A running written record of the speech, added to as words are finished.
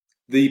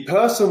The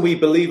person we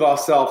believe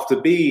ourselves to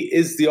be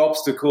is the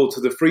obstacle to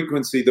the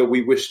frequency that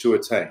we wish to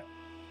attain.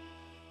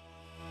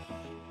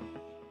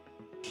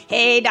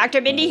 Hey, Dr.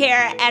 Mindy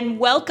here, and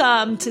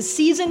welcome to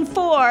Season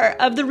 4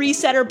 of the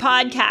Resetter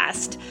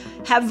Podcast.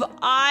 Have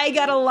I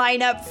got a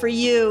lineup for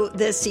you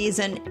this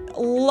season?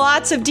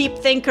 Lots of deep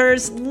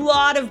thinkers,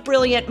 lot of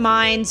brilliant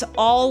minds,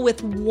 all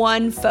with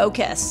one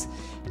focus: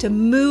 to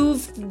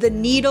move the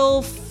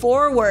needle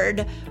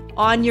forward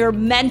on your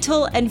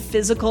mental and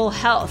physical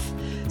health.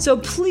 So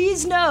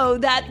please know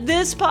that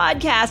this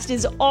podcast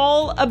is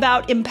all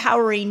about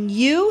empowering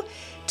you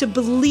to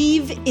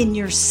believe in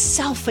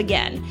yourself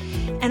again.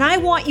 And I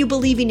want you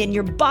believing in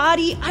your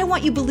body. I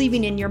want you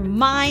believing in your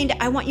mind.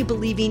 I want you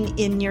believing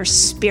in your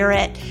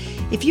spirit.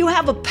 If you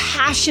have a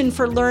passion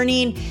for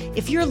learning,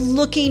 if you're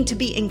looking to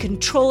be in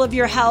control of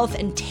your health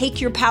and take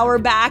your power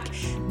back,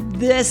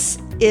 this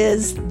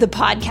is the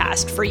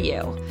podcast for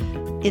you.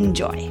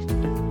 Enjoy.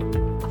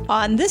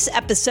 On this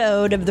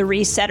episode of the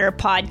Resetter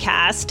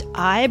Podcast,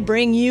 I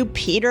bring you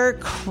Peter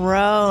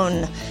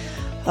Crone.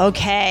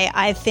 Okay,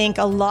 I think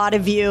a lot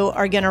of you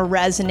are going to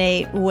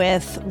resonate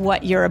with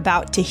what you're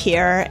about to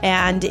hear.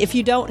 And if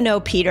you don't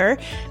know Peter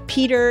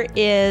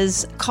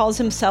calls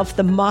himself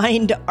the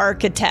mind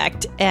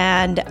architect.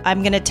 And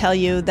I'm going to tell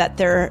you that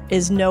there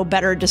is no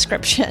better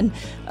description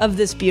of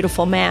this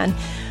beautiful man.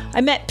 I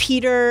met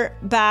Peter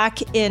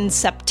back in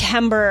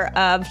September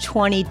of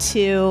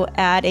 22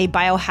 at a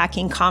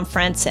biohacking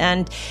conference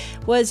and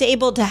was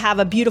able to have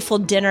a beautiful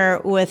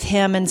dinner with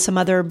him and some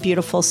other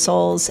beautiful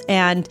souls.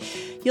 And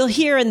you'll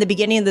hear in the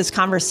beginning of this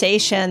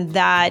conversation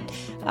that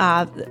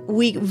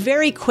we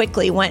very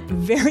quickly went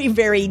very,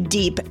 very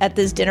deep at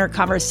this dinner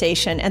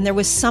conversation. And there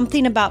was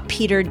something about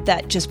Peter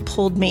that just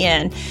pulled me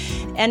in.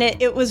 And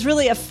it was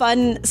really a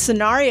fun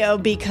scenario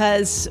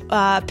because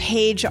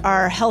Paige,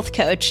 our health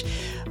coach,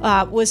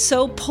 was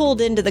so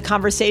pulled into the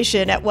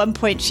conversation. At one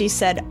point, she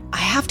said, "I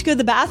have to go to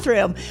the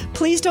bathroom.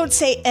 Please don't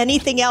say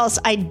anything else.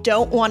 I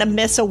don't want to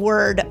miss a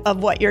word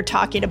of what you're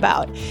talking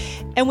about."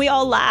 And we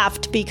all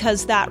laughed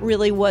because that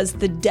really was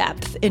the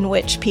depth in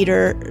which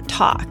Peter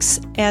talks.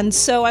 And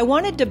so I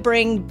wanted to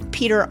bring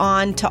Peter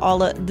on to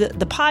all of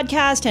the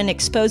podcast and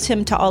expose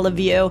him to all of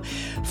you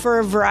for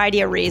a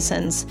variety of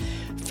reasons.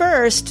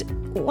 First,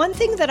 one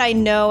thing that I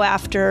know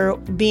after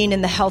being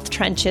in the health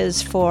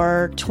trenches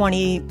for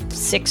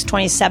 26,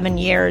 27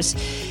 years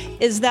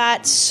is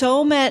that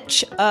so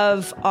much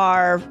of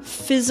our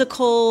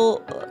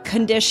physical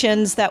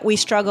conditions that we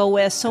struggle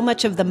with, so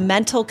much of the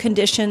mental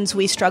conditions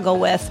we struggle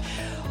with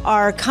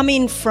are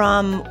coming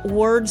from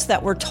words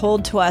that were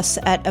told to us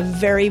at a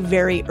very,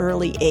 very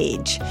early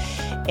age.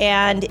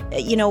 And,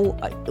 you know,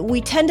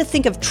 we tend to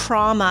think of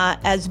trauma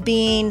as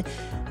being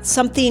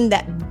something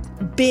that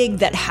big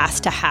that has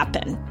to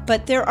happen.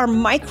 But there are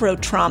micro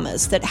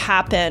traumas that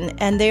happen,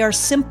 and they are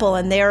simple,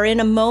 and they are in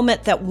a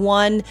moment that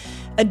one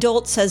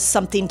adult says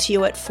something to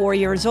you at 4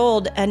 years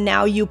old, and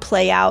now you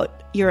play out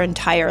your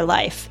entire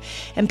life.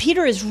 And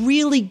Peter is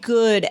really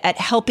good at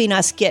helping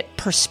us get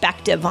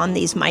perspective on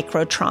these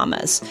micro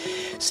traumas.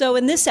 So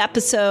in this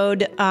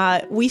episode,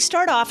 we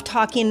start off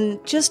talking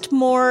just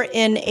more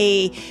in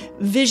a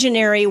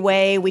visionary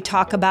way. We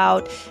talk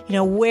about,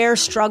 where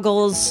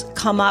struggles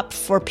come up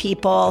for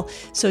people.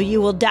 So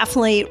you will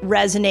definitely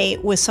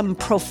resonate with some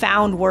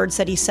profound words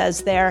that he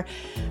says there.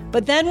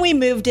 But then we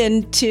moved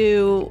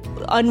into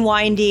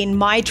unwinding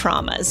my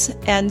traumas.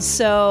 And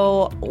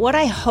so what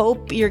I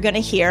hope you're going to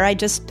hear, I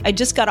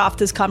just got off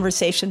this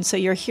conversation, so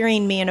you're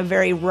hearing me in a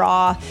very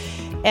raw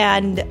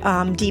and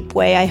deep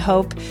way, I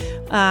hope,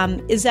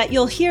 is that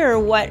you'll hear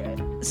what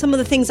some of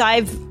the things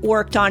I've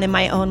worked on in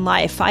my own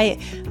life. I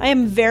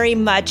am very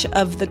much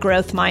of the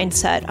growth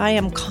mindset. I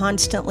am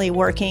constantly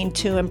working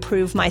to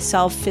improve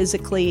myself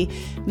physically,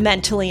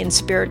 mentally, and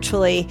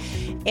spiritually.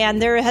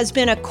 And there has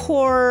been a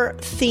core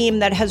theme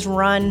that has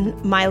run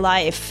my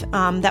life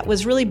that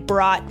was really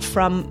brought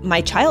from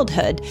my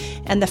childhood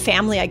and the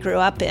family I grew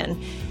up in.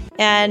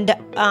 And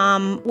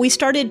we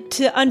started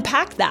to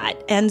unpack that.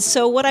 And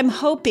so what I'm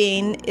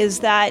hoping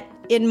is that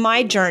in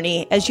my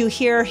journey, as you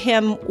hear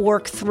him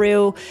work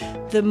through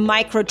the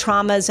micro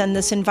traumas and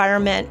this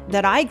environment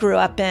that I grew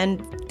up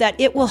in, that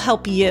it will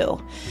help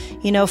you.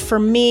 For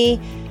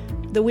me,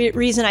 the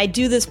reason I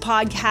do this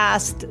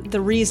podcast, the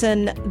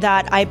reason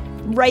that I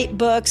write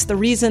books, the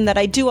reason that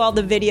I do all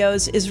the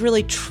videos is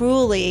really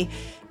truly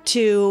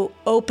to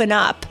open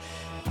up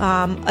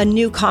a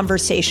new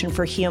conversation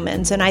for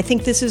humans. And I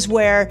think this is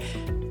where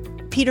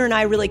Peter and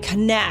I really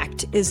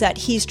connect, is that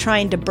he's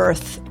trying to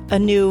birth a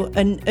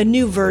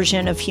new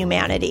version of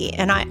humanity.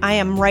 And I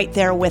am right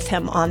there with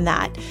him on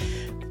that.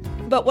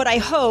 But what I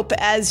hope,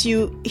 as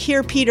you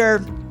hear Peter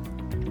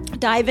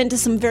dive into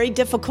some very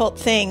difficult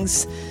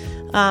things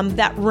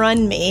that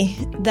run me,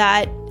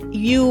 that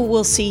you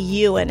will see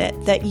you in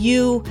it, that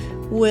you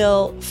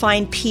will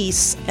find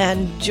peace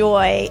and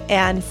joy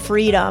and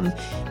freedom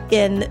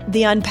in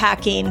the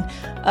unpacking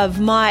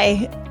of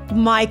my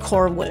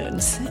core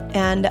wounds.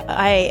 And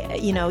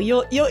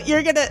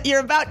you're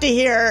about to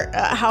hear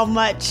how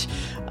much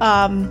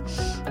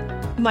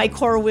my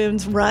core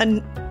wounds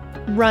run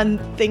run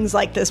things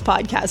like this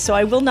podcast, so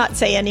I will not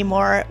say any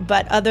more.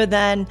 But other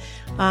than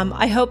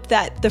I hope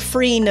that the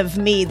freeing of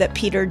me that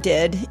Peter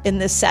did in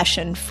this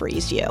session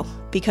frees you,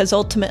 because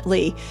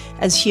ultimately,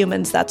 as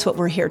humans, that's what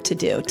we're here to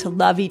do, to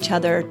love each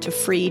other, to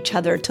free each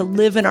other, to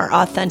live in our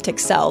authentic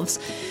selves.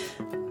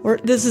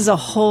 This is a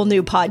whole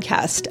new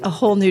podcast, a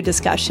whole new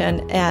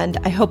discussion, and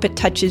I hope it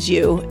touches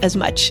you as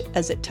much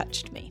as it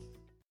touched me.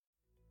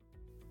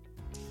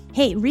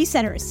 Hey,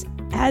 Resetters,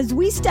 as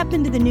we step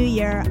into the new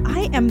year,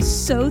 I am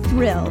so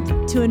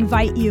thrilled to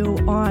invite you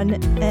on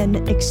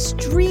an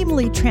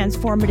extremely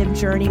transformative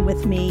journey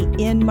with me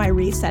in my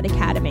Reset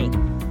Academy.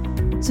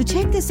 So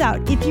check this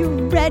out. If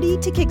you're ready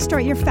to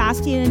kickstart your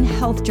fasting and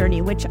health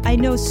journey, which I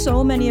know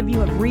so many of you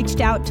have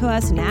reached out to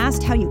us and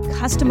asked how you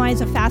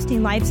customize a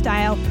fasting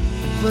lifestyle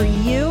for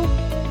you,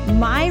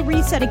 my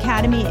Reset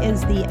Academy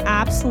is the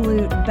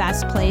absolute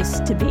best place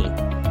to be.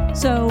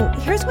 So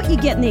here's what you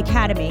get in the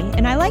Academy,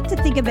 and I like to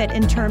think of it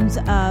in terms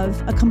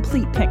of a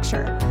complete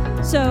picture.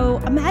 So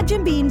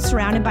imagine being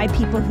surrounded by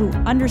people who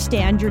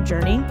understand your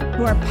journey,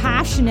 who are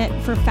passionate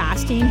for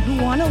fasting,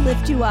 who want to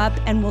lift you up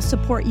and will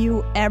support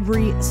you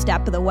every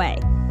step of the way.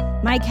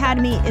 My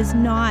Academy is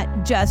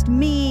not just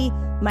me,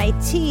 my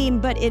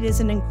team, but it is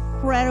an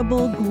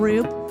incredible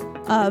group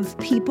of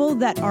people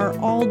that are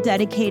all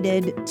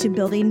dedicated to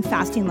building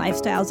fasting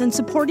lifestyles and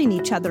supporting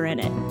each other in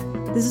it.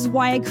 This is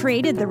why I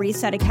created the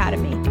Reset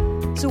Academy.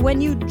 So when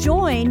you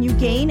join, you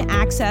gain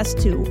access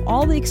to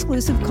all the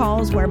exclusive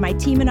calls where my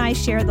team and I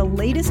share the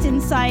latest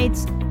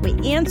insights, we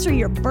answer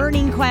your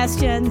burning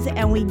questions,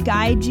 and we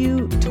guide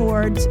you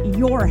towards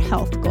your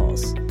health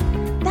goals.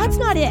 That's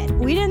not it.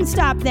 We didn't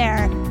stop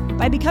there.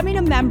 By becoming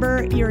a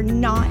member, you're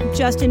not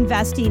just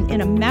investing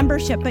in a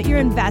membership, but you're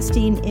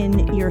investing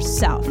in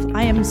yourself.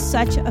 I am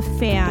such a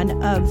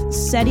fan of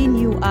setting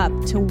you up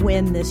to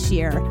win this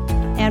year.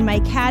 And my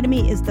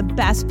Academy is the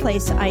best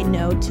place I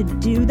know to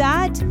do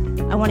that.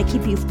 I want to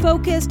keep you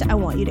focused. I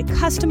want you to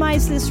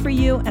customize this for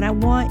you. And I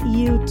want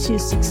you to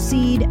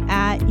succeed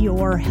at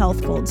your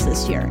health goals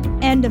this year.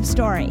 End of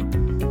story.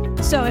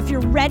 So if you're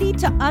ready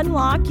to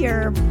unlock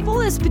your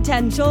fullest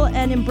potential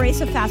and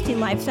embrace a fasting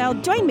lifestyle,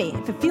 join me.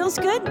 If it feels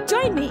good,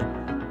 join me.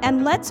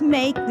 And let's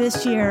make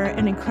this year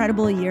an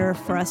incredible year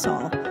for us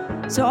all.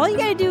 So all you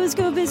got to do is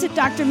go visit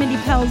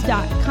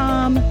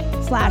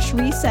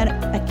drmindypelz.com/Reset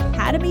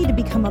Academy to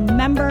become a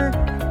member.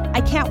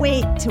 I can't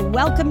wait to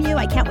welcome you.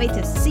 I can't wait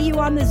to see you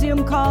on the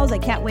Zoom calls. I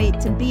can't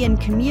wait to be in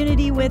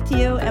community with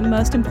you. And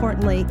most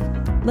importantly,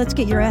 let's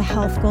get your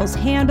health goals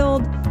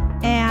handled.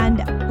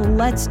 And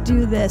let's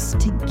do this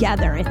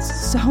together.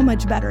 It's so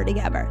much better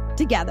together.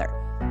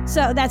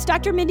 So that's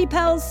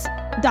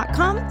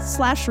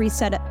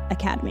drmindypelz.com/Reset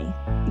Academy.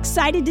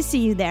 Excited to see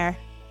you there.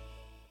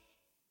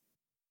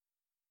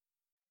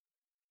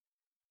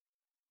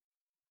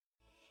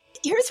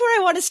 Here's where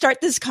I want to start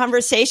this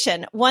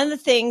conversation. One of the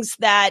things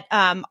that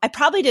I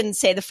probably didn't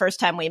say the first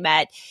time we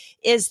met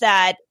is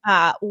that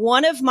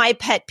one of my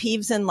pet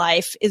peeves in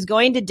life is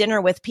going to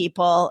dinner with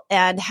people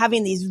and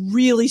having these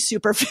really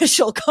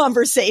superficial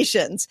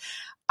conversations.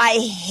 I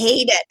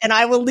hate it, and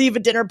I will leave a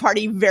dinner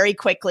party very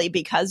quickly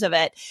because of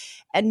it.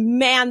 And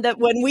man, that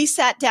when we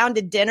sat down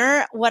to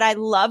dinner, what I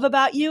love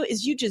about you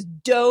is you just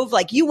dove,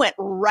 like you went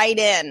right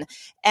in,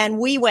 and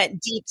we went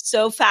deep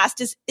so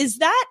fast. Is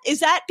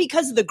that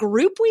because of the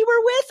group we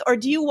were with, or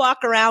do you walk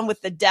around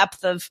with the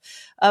depth of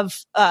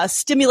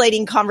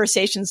stimulating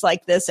conversations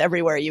like this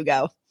everywhere you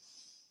go?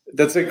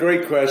 That's a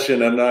great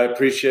question, and I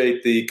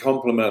appreciate the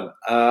compliment.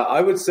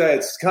 I would say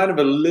it's kind of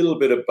a little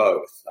bit of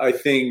both. I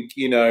think,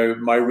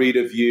 my read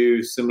of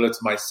you, similar to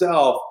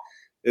myself,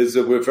 is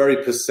that we're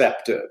very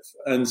perceptive.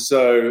 And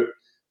so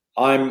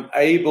I'm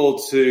able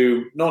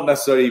to not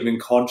necessarily even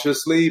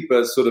consciously,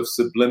 but sort of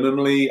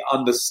subliminally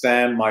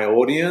understand my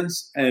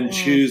audience and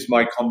choose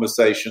my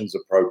conversations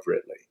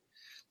appropriately.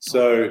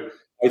 So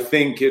I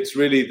think it's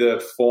really the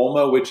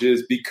former, which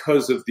is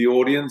because of the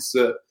audience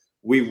that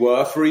we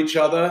were for each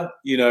other,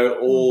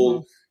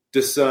 all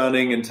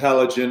discerning,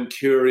 intelligent,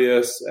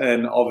 curious,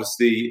 and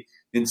obviously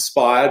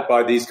inspired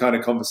by these kind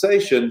of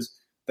conversations.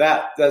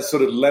 That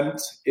sort of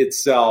lent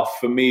itself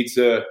for me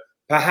to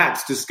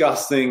perhaps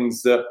discuss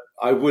things that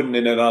I wouldn't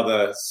in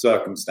another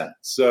circumstance.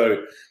 So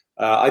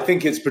I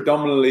think it's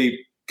predominantly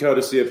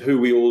courtesy of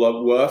who we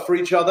all were for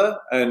each other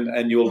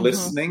and your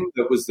listening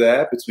that was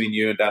there between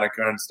you and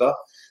Danica and stuff.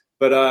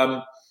 But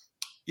I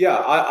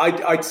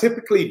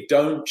typically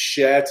don't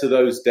share to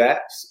those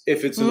depths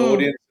if it's an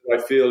audience that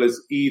I feel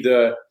is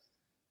either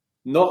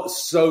not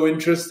so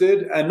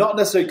interested, and not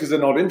necessarily because they're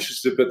not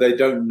interested, but they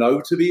don't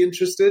know to be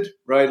interested,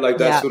 right? Like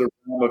that sort of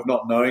realm of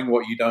not knowing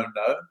what you don't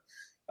know.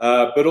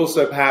 But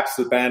also perhaps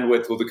the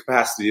bandwidth or the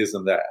capacity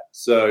isn't there.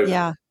 So,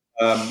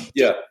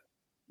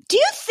 Do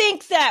you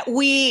think that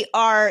we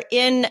are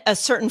in a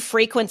certain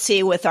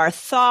frequency with our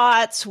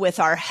thoughts, with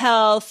our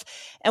health,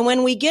 And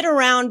when we get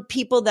around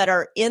people that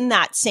are in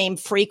that same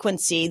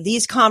frequency,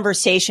 these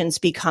conversations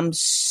become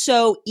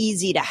so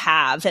easy to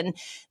have. And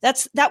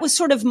that was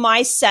sort of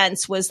my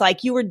sense, was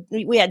like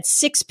we had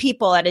 6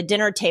 people at a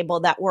dinner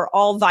table that were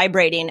all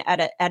vibrating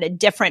at a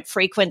different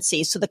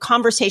frequency. So the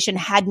conversation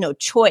had no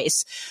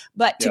choice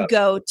but to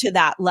go to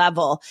that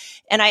level.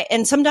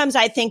 And sometimes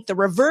I think the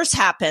reverse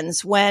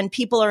happens when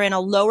people are in a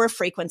lower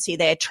frequency.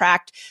 They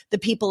attract the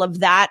people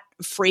of that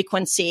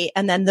frequency,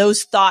 and then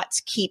those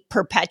thoughts keep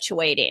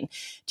perpetuating.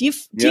 Do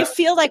you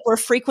feel like we're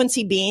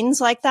frequency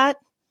beings like that?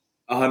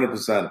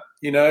 100%.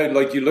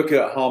 Like you look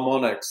at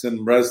harmonics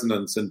and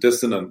resonance and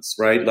dissonance,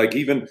 right? Like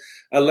even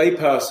a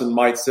layperson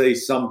might say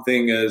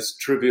something as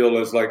trivial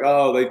as like,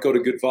 oh, they've got a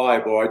good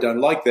vibe, or I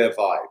don't like their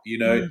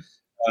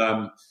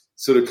vibe,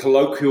 sort of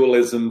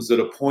colloquialisms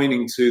that are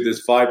pointing to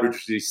this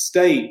vibratory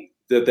state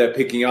that they're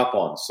picking up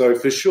on. So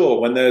for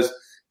sure, when there's,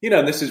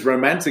 and this is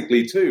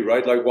romantically too,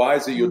 right? Like, why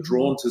is it you're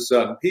drawn to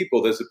certain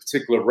people? There's a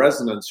particular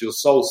resonance. Your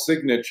soul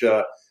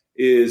signature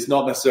is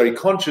not necessarily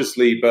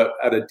consciously, but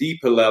at a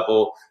deeper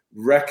level,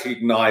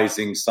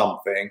 recognizing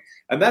something.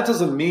 And that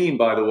doesn't mean,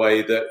 by the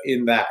way, that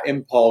in that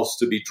impulse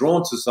to be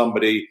drawn to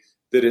somebody,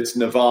 that it's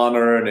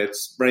nirvana and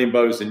it's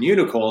rainbows and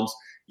unicorns.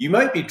 You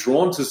might be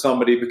drawn to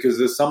somebody because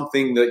there's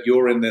something that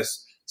you're in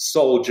this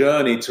soul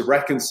journey to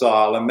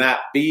reconcile, and that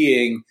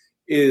being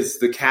is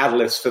the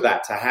catalyst for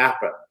that to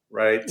happen,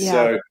 right? Yeah.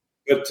 So,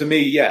 but to me,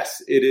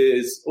 yes, it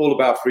is all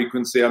about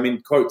frequency. I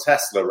mean, quote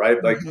Tesla,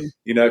 right? Like, if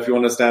you want to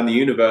understand the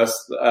universe,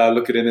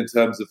 look at it in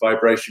terms of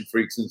vibration,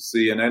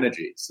 frequency, and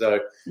energy. So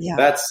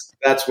that's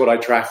what I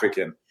traffic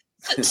in.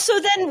 So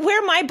then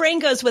where my brain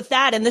goes with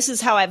that, and this is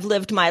how I've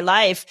lived my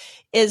life,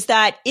 is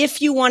that if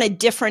you want a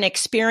different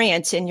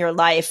experience in your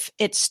life,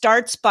 it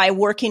starts by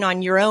working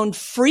on your own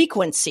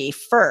frequency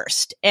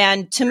first.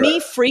 And to me,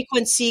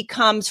 frequency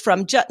comes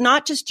from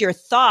not just your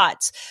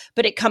thoughts,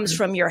 but it comes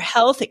from your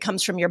health. It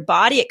comes from your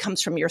body. It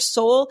comes from your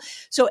soul.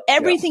 So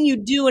everything you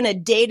do on a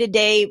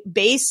day-to-day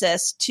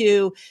basis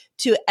to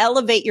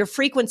elevate your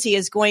frequency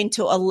is going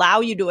to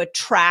allow you to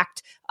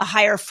attract a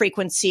higher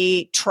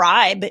frequency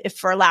tribe,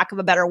 for lack of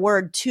a better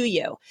word, to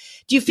you.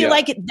 Do you feel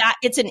like that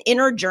it's an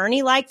inner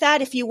journey like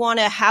that if you want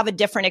to have a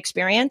different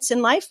experience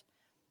in life?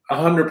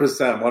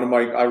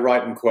 100%. I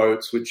write in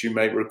quotes, which you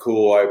may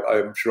recall,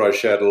 I'm sure I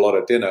shared a lot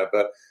at dinner,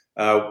 but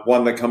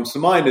one that comes to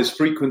mind is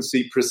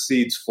frequency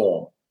precedes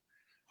form,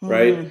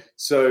 right?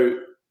 So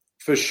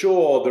for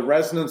sure, the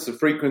resonance of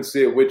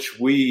frequency at which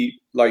we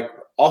like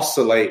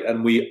oscillate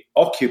and we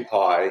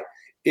occupy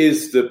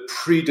is the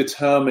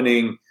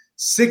predetermining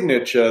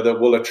signature that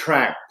will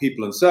attract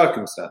people and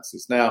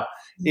circumstances. Now,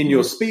 in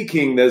your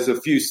speaking, there's a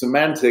few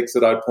semantics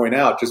that I'd point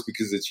out just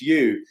because it's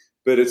you,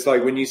 but it's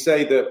like when you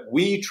say that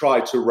we try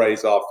to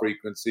raise our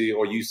frequency,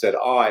 or you said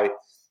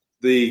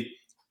the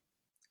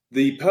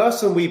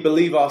person we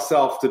believe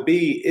ourselves to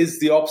be is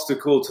the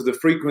obstacle to the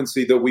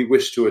frequency that we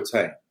wish to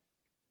attain.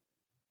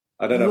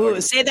 I don't know.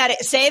 Say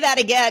that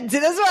again. See,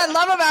 this is what I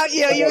love about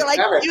you.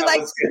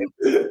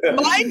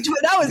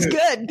 That was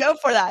good. Go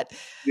for that.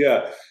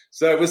 Yeah.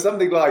 So it was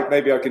something like,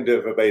 maybe I can do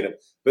it verbatim,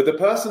 but the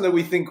person that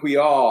we think we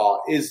are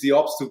is the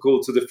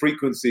obstacle to the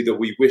frequency that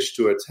we wish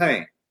to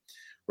attain,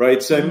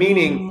 right? So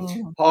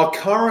meaning our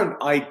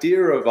current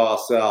idea of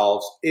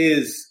ourselves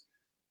is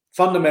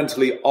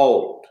fundamentally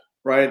old,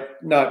 right?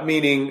 No,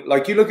 meaning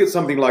like you look at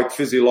something like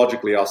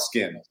physiologically our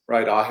skin,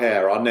 right? Our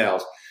hair, our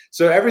nails.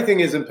 So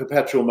everything is in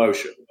perpetual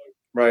motion,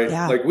 right?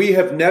 Yeah. Like we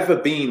have never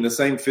been the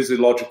same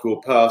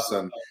physiological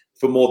person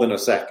for more than a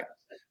second.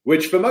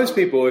 Which for most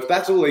people, if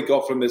that's all they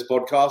got from this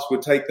podcast,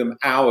 would take them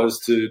hours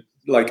to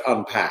like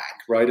unpack,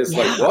 right? It's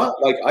like, what?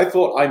 Like, I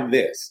thought I'm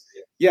this.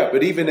 Yeah,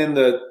 but even in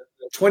the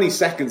 20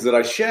 seconds that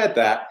I shared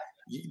that,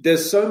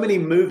 there's so many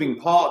moving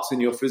parts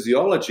in your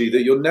physiology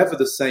that you're never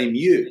the same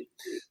you.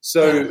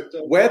 So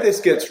where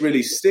this gets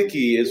really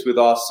sticky is with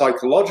our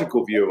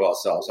psychological view of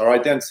ourselves, our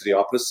identity,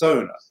 our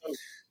persona.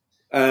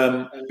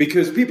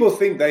 Because people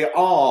think they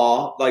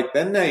are like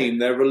their name,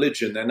 their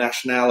religion, their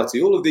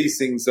nationality, all of these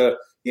things are,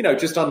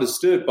 just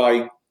understood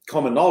by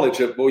common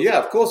knowledge of, well, yeah,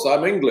 of course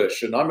I'm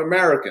English and I'm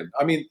American.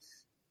 I mean,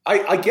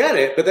 I get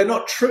it, but they're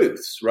not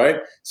truths, right?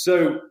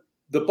 So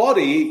the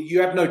body, you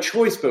have no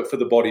choice but for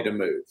the body to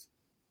move.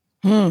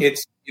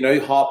 It's,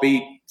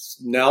 heartbeat,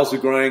 nails are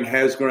growing,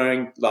 hair's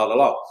growing, la, la,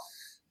 la.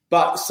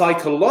 But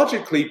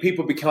psychologically,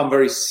 people become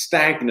very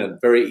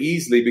stagnant very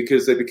easily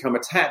because they become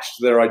attached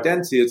to their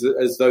identity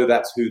as though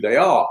that's who they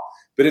are.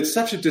 But it's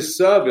such a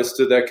disservice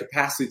to their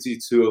capacity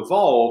to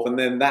evolve. And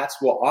then that's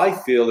what I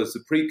feel is the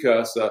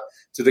precursor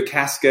to the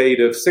cascade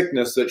of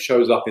sickness that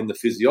shows up in the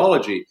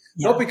physiology.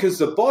 Not because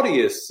the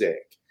body is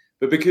sick,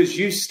 but because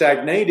you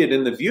stagnated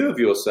in the view of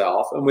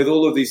yourself. And with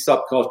all of these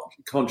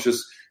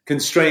subconscious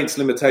constraints,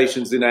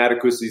 limitations,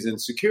 inadequacies,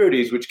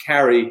 insecurities, which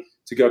carry,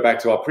 to go back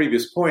to our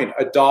previous point,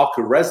 a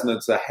darker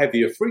resonance, a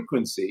heavier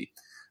frequency,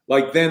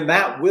 like then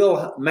that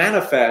will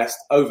manifest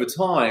over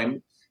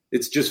time.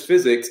 It's just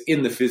physics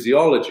in the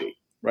physiology.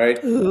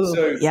 Right. Ooh,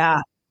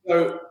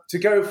 So to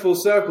go full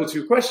circle to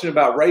your question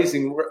about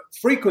raising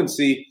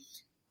frequency,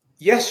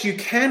 yes, you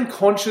can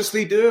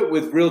consciously do it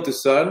with real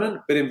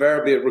discernment, but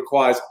invariably it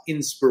requires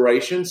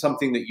inspiration,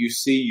 something that you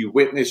see, you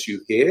witness,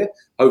 you hear,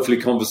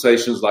 hopefully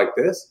conversations like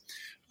this.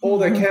 Or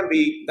there can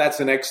be, that's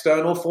an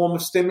external form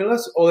of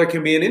stimulus, or there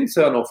can be an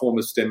internal form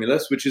of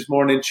stimulus, which is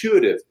more an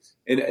intuitive,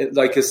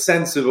 like a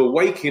sense of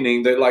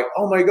awakening that like,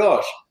 oh my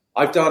gosh,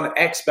 I've done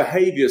X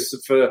behaviors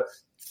for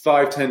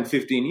 5, 10,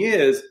 15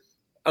 years,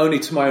 only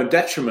to my own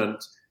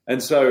detriment.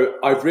 And so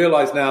I've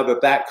realized now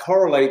that that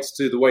correlates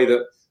to the way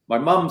that my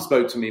mum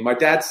spoke to me. My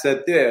dad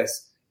said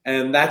this,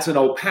 and that's an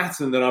old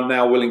pattern that I'm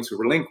now willing to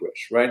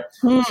relinquish, right?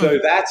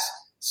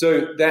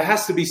 So there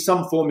has to be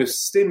some form of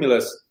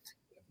stimulus.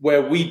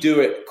 Where we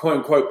do it, quote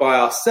unquote, by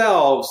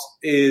ourselves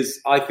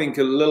is, I think,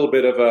 a little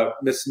bit of a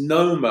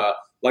misnomer.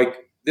 Like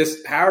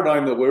this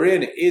paradigm that we're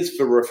in is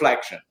for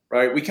reflection,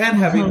 right? We can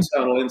have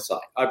internal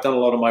insight. I've done a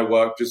lot of my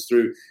work just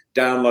through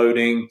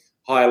downloading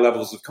higher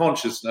levels of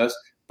consciousness.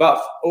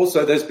 But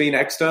also there's been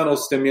external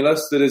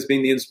stimulus that has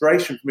been the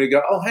inspiration for me to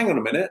go, oh, hang on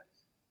a minute.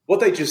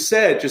 What they just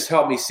said just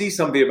helped me see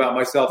something about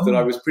myself that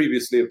I was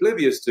previously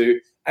oblivious to.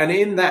 And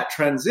in that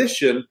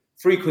transition,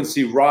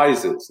 frequency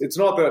rises. It's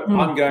not that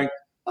I'm going,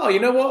 oh, you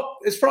know what?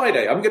 It's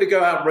Friday. I'm going to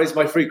go out and raise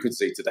my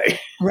frequency today.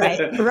 Right.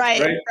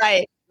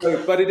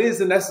 So, but it is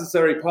a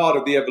necessary part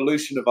of the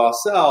evolution of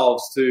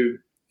ourselves to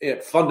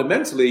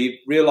fundamentally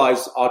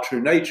realize our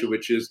true nature,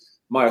 which is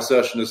my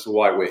assertion as to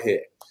why we're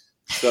here.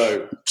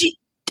 So...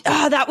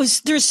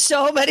 there's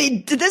so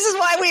many. This is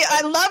why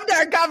I loved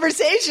our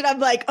conversation. I'm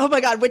like, oh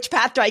my God, which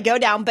path do I go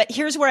down? But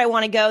here's where I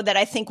want to go that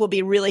I think will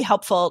be really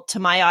helpful to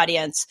my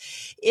audience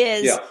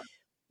is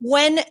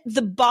when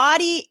the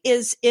body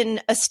is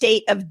in a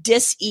state of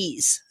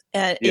dis-ease.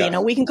 You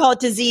know, we can call it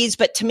disease,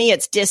 but to me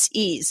it's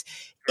dis-ease.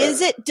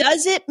 Does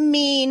it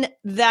mean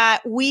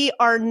that we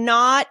are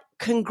not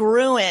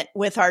congruent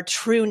with our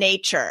true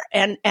nature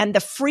and the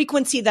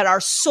frequency that our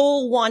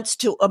soul wants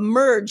to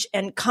emerge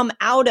and come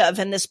out of,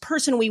 and this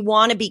person we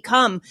want to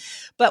become,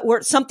 but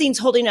something's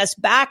holding us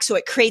back, so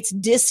it creates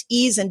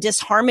dis-ease and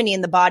disharmony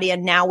in the body,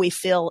 and now we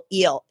feel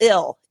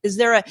ill. Is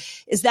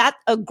that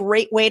a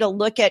great way to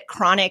look at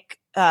chronic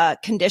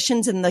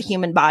conditions in the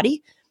human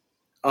body?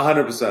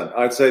 100%.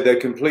 I'd say they're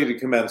completely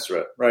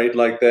commensurate, right?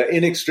 Like they're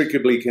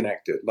inextricably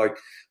connected. Like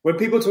when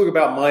people talk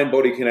about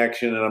mind-body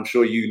connection, and I'm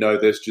sure you know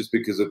this just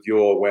because of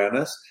your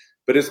awareness,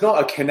 but it's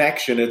not a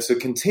connection, it's a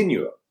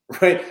continuum,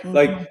 right?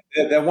 Like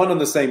they're one and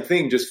the same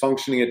thing, just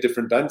functioning at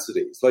different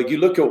densities. Like you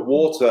look at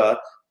water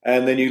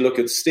and then you look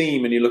at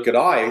steam and you look at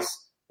ice,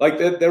 like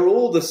they're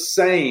all the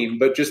same,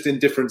 but just in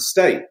different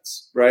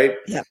states, right?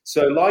 Yeah.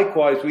 So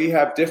likewise, we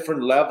have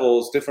different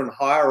levels, different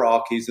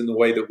hierarchies in the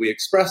way that we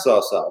express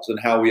ourselves and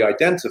how we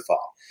identify.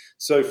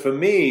 So for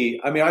me,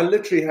 I mean, I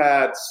literally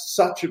had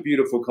such a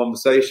beautiful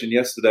conversation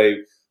yesterday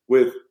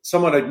with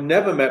someone I'd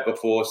never met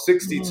before,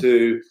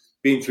 62,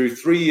 been through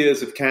 3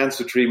 years of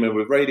cancer treatment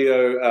with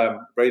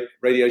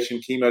radiation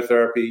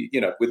chemotherapy, you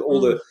know, with all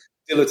the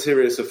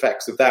deleterious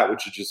effects of that,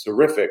 which are just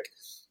horrific.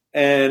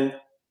 And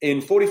in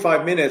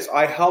 45 minutes,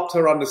 I helped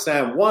her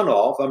understand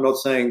I'm not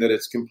saying that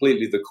it's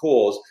completely the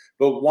cause,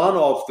 but one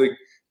of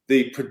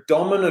the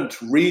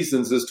predominant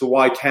reasons as to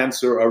why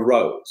cancer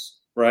arose,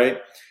 right?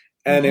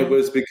 And it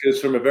was because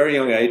from a very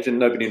young age, and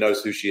nobody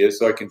knows who she is,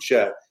 so I can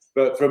share,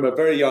 but from a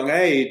very young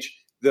age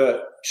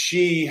that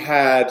she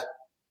had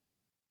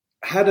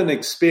an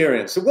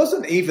experience. It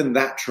wasn't even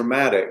that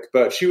traumatic,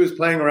 but she was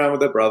playing around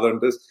with her brother and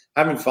just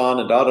having fun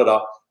and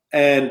da-da-da.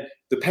 And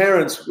the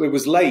parents, it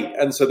was late,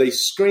 and so they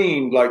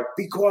screamed like,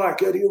 be quiet,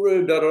 go to your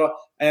room, da-da-da.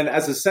 And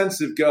as a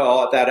sensitive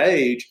girl at that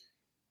age,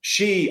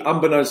 she,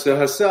 unbeknownst to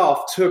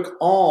herself, took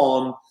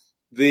on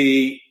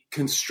the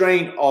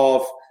constraint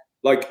of,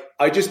 like,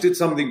 I just did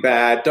something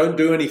bad, don't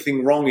do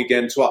anything wrong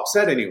again to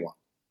upset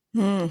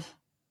anyone.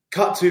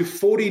 Cut to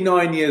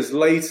 49 years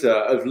later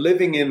of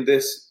living in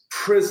this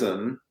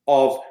prison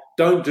of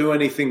don't do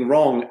anything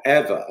wrong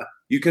ever.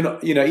 You can,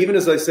 you know, even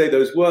as I say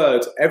those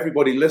words,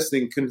 everybody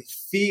listening can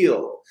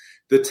feel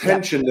the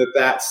tension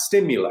that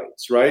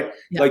stimulates, right?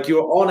 Like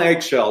you're on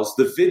eggshells,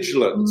 the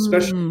vigilance,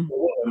 especially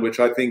for women,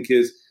 which I think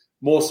is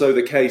more so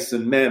the case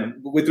than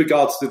men with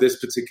regards to this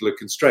particular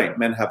constraint.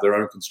 Men have their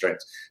own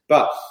constraints.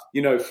 But,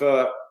 you know,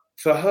 for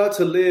her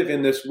to live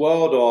in this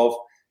world of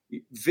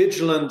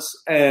vigilance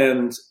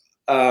and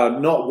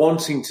not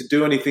wanting to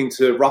do anything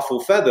to ruffle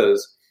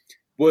feathers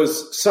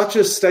was such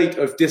a state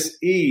of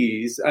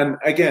dis-ease. And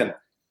again,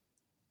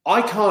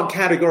 I can't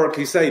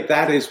categorically say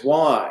that is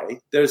why.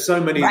 There's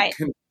so many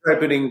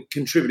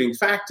contributing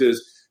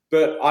factors,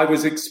 but I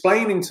was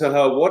explaining to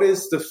her what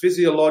is the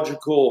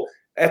physiological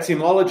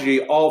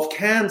etymology of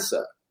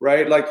cancer,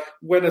 right? Like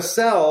when a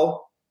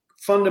cell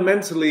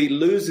fundamentally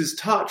loses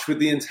touch with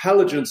the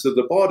intelligence of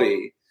the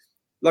body,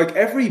 like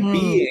every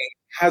being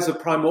has a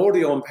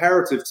primordial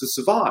imperative to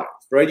survive,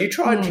 right? You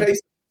try and chase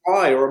a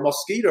fly or a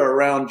mosquito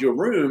around your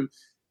room,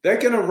 they're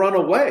going to run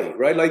away,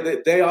 right?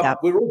 Like they are,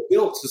 we're all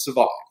built to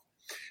survive.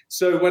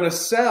 So when a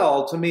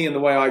cell, to me, in the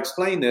way I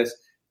explain this,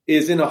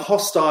 is in a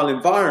hostile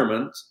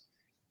environment,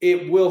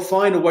 it will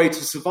find a way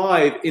to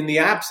survive in the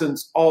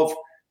absence of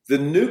the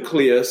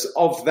nucleus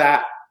of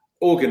that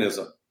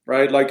organism,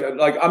 right? Like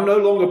I'm no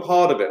longer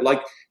part of it.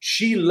 Like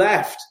she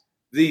left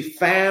the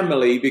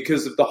family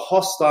because of the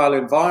hostile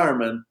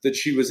environment that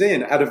she was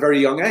in at a very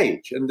young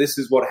age. And this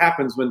is what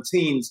happens when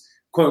teens,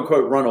 quote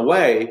unquote, run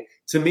away.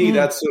 To me,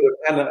 that's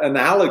sort of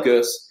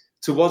analogous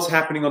to what's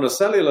happening on a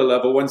cellular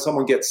level when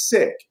someone gets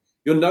sick.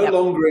 You're no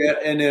longer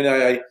in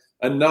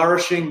a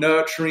nourishing,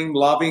 nurturing,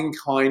 loving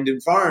kind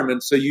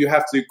environment. So you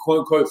have to, quote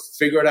unquote,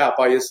 figure it out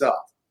by yourself.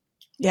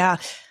 Yeah.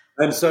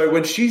 And so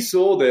when she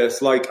saw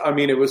this, like, I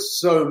mean, it was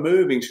so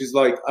moving. She's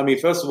like, I mean,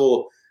 first of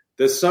all,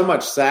 there's so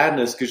much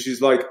sadness because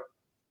she's like,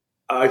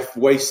 I've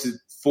wasted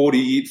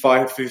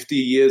 45, 50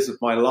 years of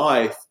my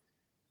life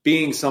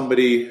being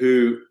somebody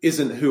who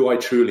isn't who I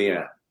truly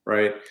am,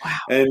 right? Wow.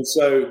 And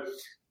so,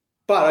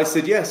 but I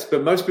said, yes,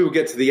 but most people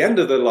get to the end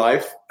of their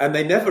life and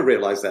they never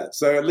realize that.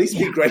 So at least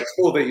be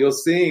grateful that you're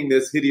seeing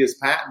this hideous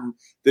pattern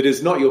that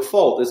is not your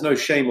fault. There's no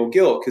shame or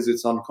guilt because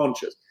it's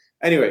unconscious.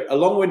 Anyway, a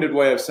long-winded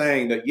way of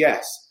saying that,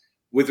 yes,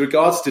 with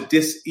regards to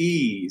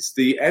dis-ease,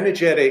 the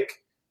energetic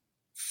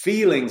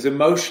feelings,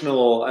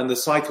 emotional, and the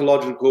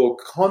psychological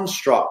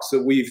constructs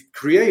that we've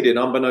created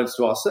unbeknownst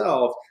to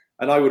ourselves,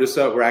 and I would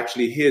assert we're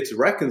actually here to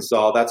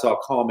reconcile, that's our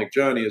karmic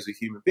journey as a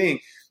human being,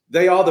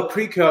 they are the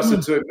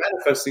precursor to it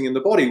manifesting in the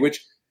body, which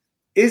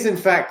is in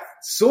fact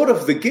sort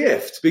of the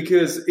gift,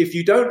 because if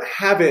you don't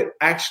have it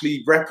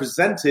actually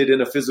represented in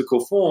a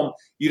physical form,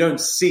 you don't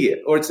see it,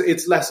 or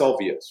it's less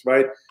obvious,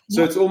 right?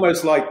 So it's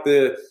almost like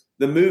the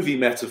movie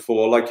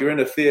metaphor, like you're in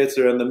a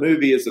theater and the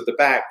movie is at the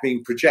back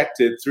being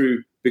projected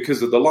through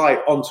because of the light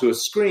onto a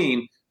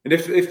screen. And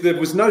if there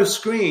was no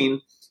screen,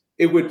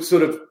 it would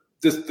sort of,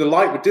 the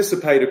light would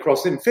dissipate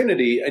across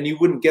infinity and you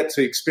wouldn't get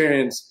to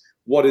experience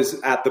what is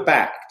at the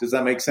back. Does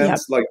that make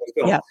sense? Like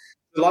the film.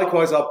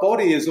 Likewise, our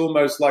body is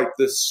almost like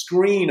the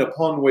screen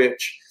upon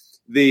which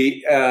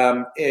the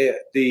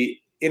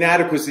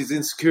inadequacies,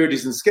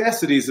 insecurities, and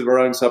scarcities of our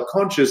own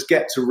subconscious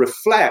get to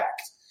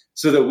reflect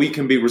so that we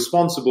can be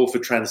responsible for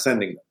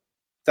transcending them.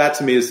 That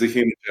to me is the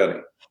human journey.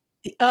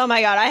 Oh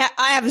my God.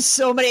 I have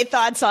so many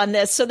thoughts on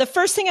this. So the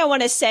first thing I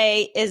want to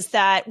say is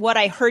that what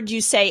I heard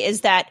you say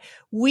is that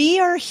we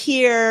are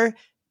here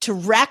to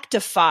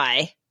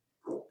rectify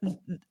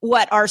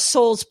what our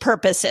soul's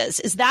purpose is.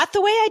 Is that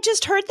the way I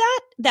just heard that?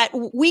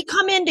 That we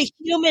come into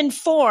human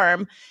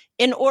form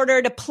in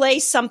order to play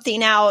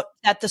something out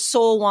that the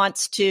soul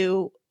wants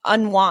to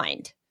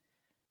unwind.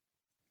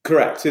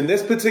 Correct. In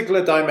this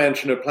particular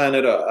dimension of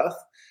planet Earth,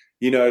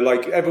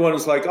 like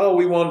everyone's like, oh,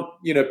 we want,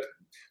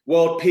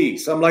 world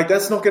peace. I'm like,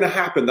 that's not going to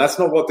happen. That's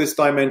not what this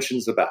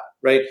dimension's about,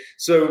 right?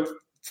 So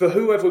for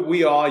whoever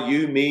we are,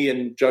 you, me,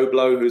 and Joe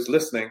Blow who's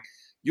listening,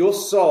 your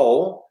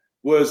soul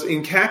was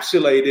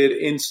encapsulated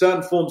in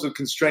certain forms of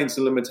constraints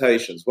and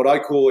limitations, what I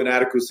call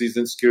inadequacies,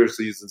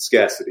 insecurities, and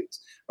scarcities,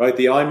 right?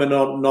 The I'm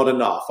not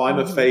enough, I'm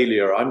a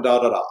failure, I'm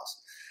da-da-das.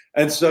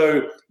 And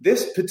so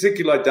this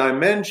particular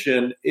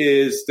dimension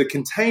is the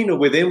container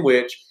within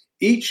which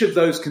each of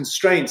those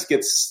constraints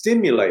gets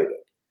stimulated,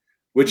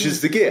 which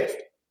is the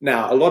gift.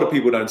 Now, a lot of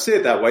people don't see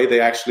it that way.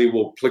 They actually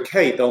will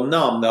placate, they'll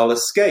numb, they'll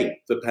escape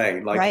the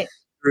pain, like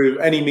through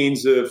any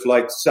means of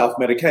like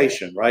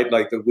self-medication, right?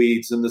 Like the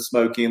weeds and the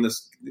smoking and the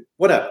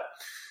whatever.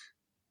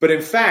 But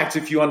in fact,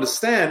 if you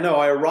understand, no,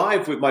 I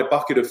arrived with my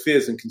bucket of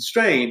fears and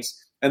constraints,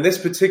 and this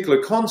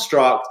particular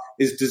construct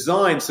is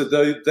designed so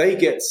that they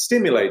get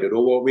stimulated,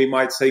 or what we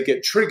might say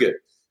get triggered.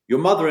 Your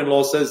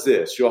mother-in-law says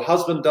this, your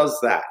husband does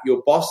that,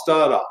 your boss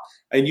does that,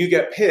 and you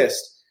get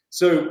pissed.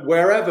 So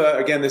wherever,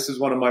 again, this is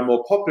one of my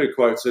more popular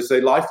quotes, I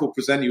say life will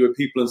present you with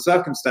people and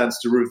circumstance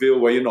to reveal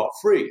where you're not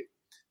free.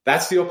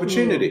 That's the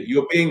opportunity.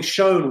 You're being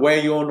shown where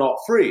you're not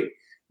free.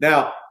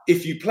 Now,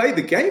 if you play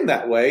the game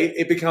that way,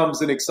 it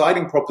becomes an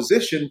exciting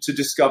proposition to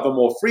discover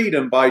more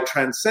freedom by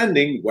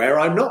transcending where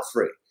I'm not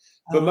free.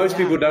 But most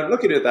people don't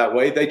look at it that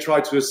way. They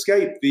try to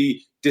escape the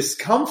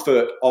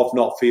discomfort of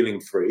not feeling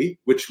free,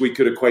 which we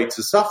could equate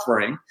to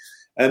suffering,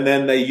 and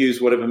then they use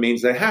whatever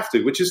means they have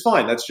to, which is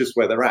fine. That's just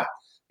where they're at.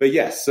 But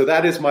yes, so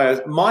that is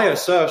my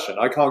assertion.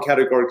 I can't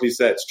categorically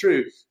say it's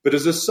true, but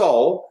as a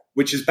soul,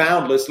 which is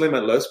boundless,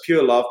 limitless,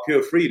 pure love,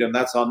 pure freedom,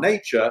 that's our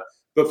nature.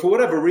 But for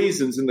whatever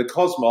reasons in the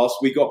cosmos,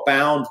 we got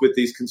bound with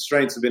these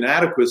constraints of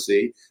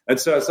inadequacy. And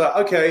so it's like,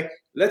 okay,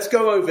 let's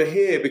go over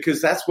here because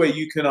that's where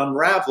you can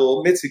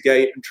unravel,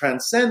 mitigate, and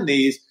transcend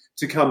these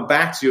to come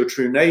back to your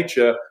true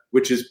nature,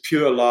 which is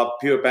pure love,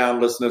 pure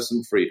boundlessness,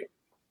 and freedom.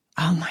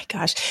 Oh my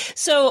gosh.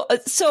 So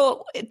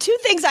two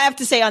things I have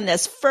to say on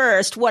this.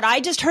 First, what I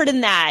just heard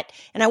in that,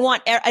 and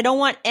I don't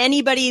want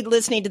anybody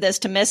listening to this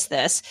to miss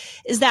this,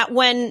 is that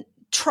when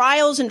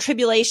trials and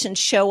tribulations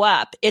show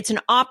up, it's an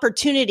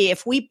opportunity.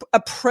 If we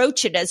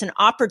approach it as an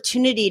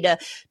opportunity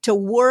to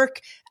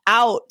work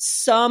out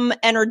some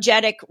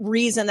energetic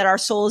reason that our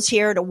soul is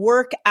here, to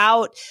work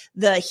out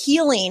the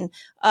healing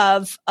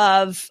of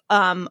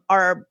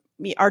our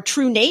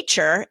true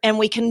nature, and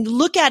we can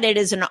look at it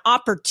as an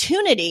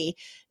opportunity.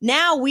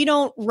 Now we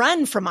don't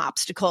run from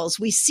obstacles.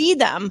 We see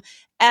them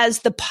as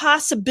the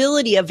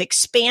possibility of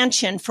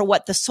expansion for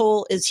what the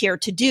soul is here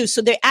to do.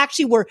 So there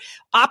actually were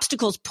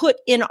obstacles put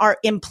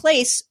in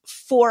place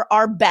for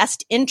our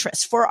best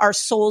interest, for our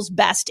soul's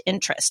best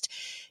interest.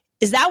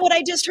 Is that what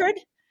I just heard?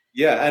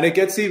 Yeah, and it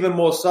gets even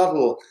more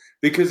subtle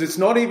because it's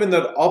not even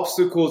that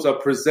obstacles are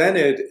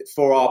presented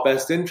for our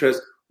best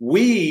interest.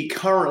 We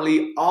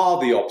currently are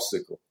the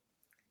obstacle.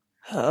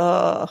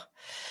 Oh,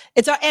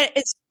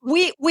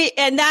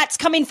 and that's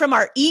coming from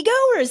our ego,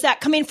 or is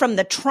that coming from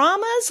the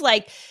traumas?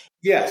 Like,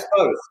 yes,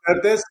 both.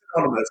 There's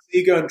synonymous,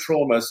 ego and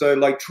trauma. So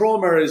like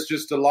trauma is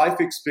just a life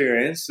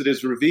experience that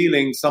is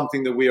revealing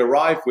something that we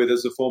arrive with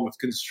as a form of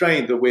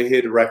constraint that we're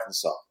here to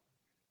reconcile.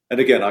 And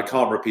again, I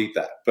can't repeat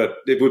that, but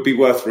it would be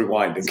worth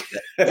rewinding.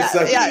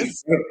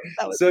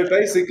 So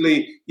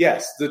basically,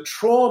 yes, the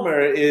trauma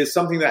is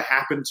something that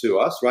happened to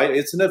us, right?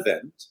 It's an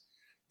event.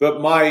 But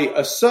my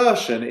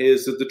assertion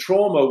is that the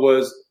trauma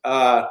was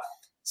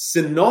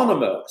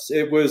synonymous.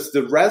 It was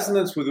the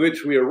resonance with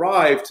which we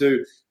arrived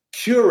to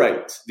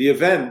curate the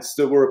events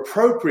that were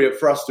appropriate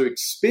for us to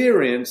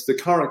experience the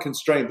current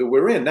constraint that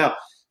we're in. Now,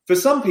 for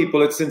some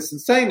people, it's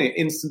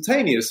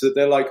instantaneous that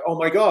they're like, oh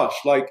my gosh,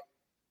 like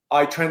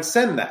I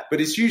transcend that.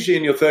 But it's usually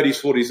in your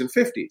 30s, 40s, and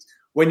 50s.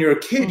 When you're a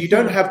kid, you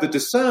don't have the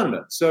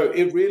discernment. So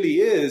it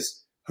really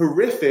is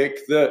horrific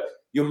that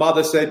your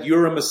mother said,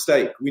 you're a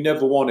mistake. We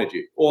never wanted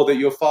you. Or that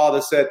your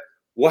father said,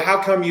 well,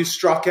 how come you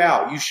struck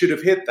out? You should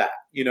have hit that.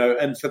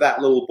 And for that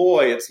little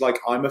boy, it's like,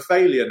 I'm a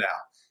failure now.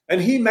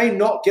 And he may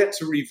not get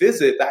to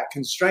revisit that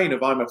constraint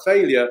of I'm a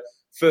failure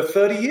for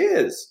 30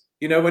 years.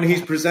 When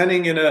he's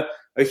presenting in a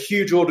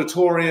huge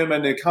auditorium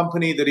and a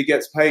company that he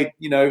gets paid,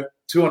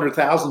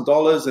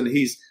 $200,000 and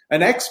he's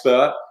an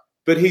expert,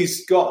 but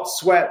he's got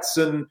sweats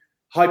and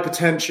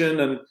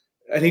hypertension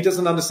and he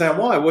doesn't understand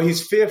why. Well,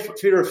 his fear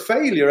of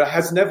failure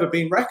has never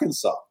been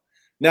reconciled.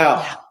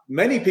 Now,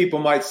 many people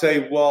might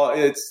say, well,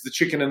 it's the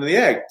chicken and the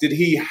egg. Did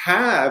he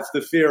have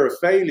the fear of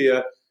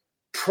failure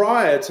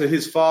prior to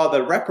his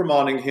father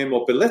reprimanding him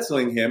or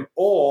belittling him,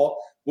 or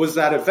was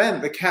that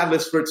event the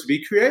catalyst for it to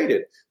be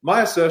created?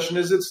 My assertion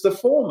is it's the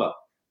former,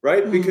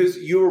 right? Because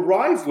you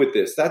arrive with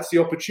this. That's the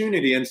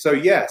opportunity. And so,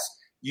 yes,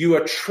 you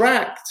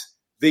attract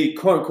the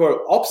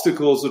quote-unquote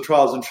obstacles or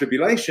trials and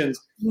tribulations,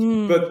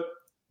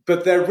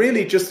 but they're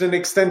really just an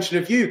extension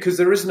of you because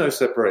there is no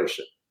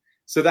separation.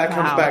 So that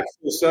comes back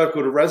full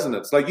circle to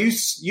resonance. Like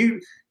you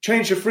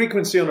change the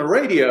frequency on a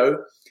radio,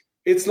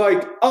 it's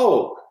like,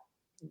 oh,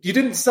 you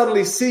didn't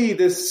suddenly see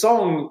this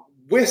song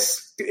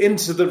whisk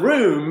into the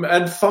room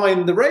and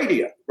find the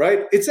radio,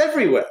 right? It's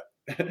everywhere,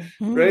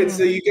 right?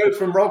 So you go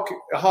from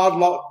hard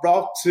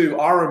rock to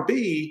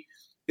R&B.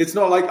 It's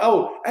not like,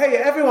 oh, hey,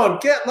 everyone,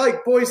 get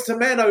like Boys to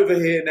Men over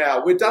here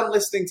now. We're done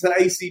listening to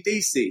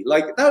AC/DC.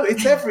 Like, no,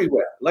 it's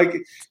everywhere. Like,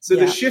 so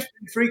the shift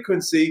in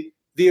frequency,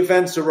 the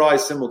events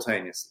arise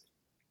simultaneously.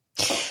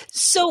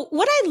 So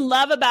what I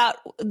love about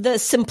the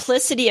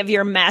simplicity of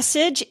your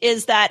message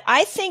is that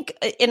I think,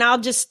 and I'll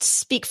just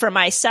speak for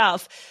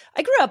myself,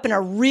 I grew up in a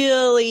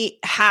really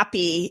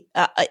happy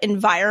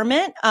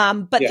environment,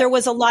 but there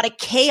was a lot of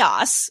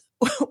chaos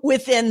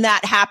within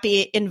that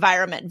happy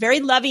environment. Very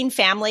loving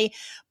family,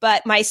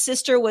 but my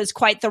sister was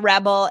quite the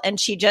rebel and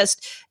she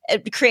just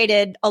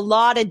created a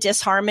lot of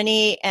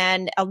disharmony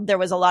and there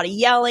was a lot of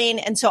yelling.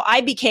 And so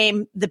I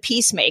became the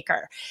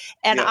peacemaker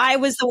and I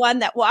was the one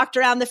that walked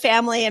around the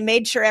family and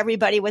made sure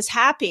everybody was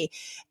happy.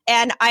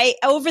 And I,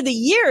 over the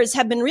years,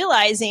 have been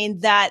realizing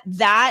that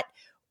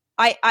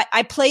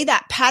I play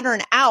that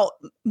pattern out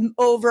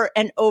over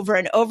and over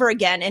and over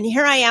again. And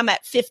here I am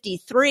at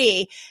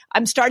 53.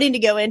 I'm starting to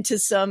go into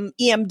some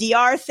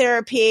EMDR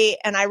therapy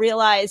and I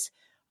realize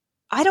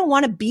I don't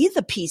want to be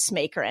the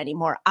peacemaker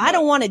anymore. I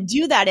don't want to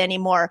do that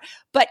anymore.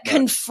 But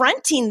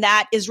confronting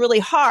that is really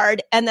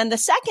hard. And then the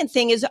second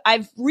thing is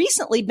I've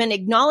recently been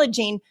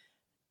acknowledging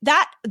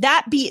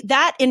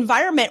that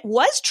environment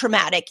was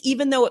traumatic,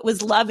 even though it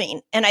was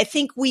loving. And I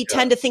think we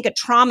tend to think of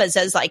traumas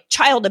as like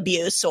child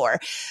abuse or,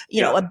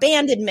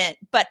 abandonment.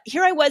 But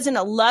here I was in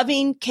a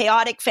loving,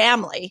 chaotic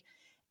family,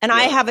 and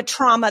I have a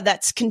trauma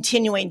that's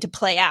continuing to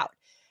play out.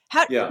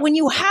 When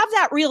you have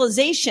that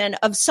realization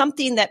of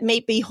something that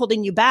may be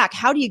holding you back,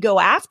 how do you go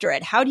after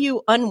it? How do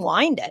you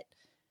unwind it?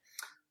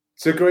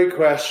 It's a great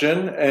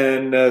question,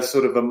 and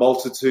sort of a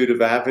multitude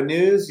of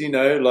avenues,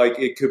 like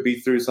it could be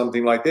through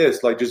something like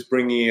this, like just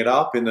bringing it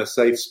up in a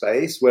safe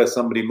space where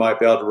somebody might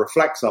be able to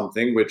reflect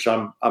something, which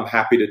I'm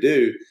happy to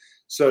do.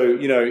 So,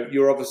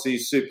 you're obviously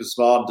super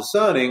smart and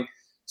discerning.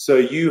 So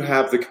you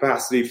have the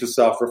capacity for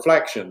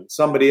self-reflection.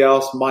 Somebody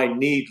else might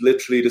need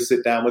literally to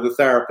sit down with a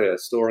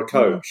therapist or a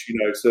coach,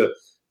 to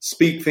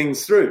speak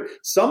things through.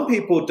 Some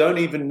people don't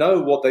even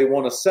know what they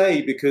want to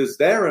say because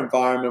their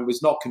environment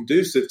was not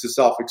conducive to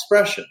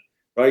self-expression.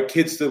 Right?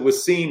 Kids that were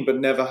seen but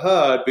never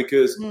heard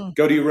because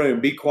go to your room,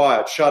 be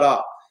quiet, shut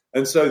up.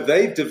 And so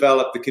they've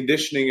developed the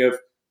conditioning of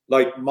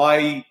like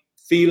my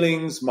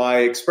feelings, my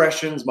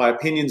expressions, my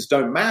opinions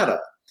don't matter.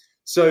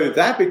 So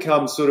that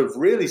becomes sort of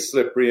really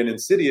slippery and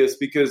insidious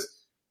because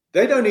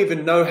they don't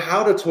even know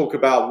how to talk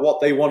about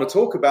what they want to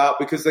talk about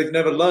because they've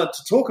never learned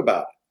to talk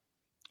about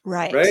it.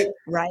 Right. Right.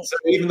 Right. So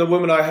even the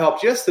woman I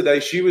helped yesterday,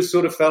 she was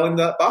sort of fell in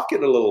that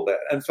bucket a little bit.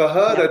 And for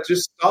her to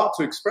just start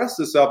to express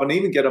herself and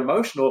even get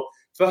emotional,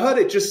 for her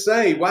to just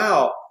say,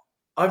 wow,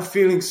 I'm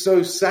feeling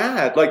so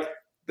sad. Like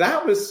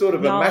that was sort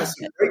of a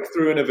massive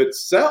breakthrough in of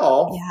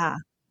itself. Yeah.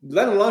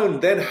 Let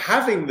alone then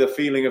having the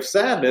feeling of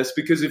sadness,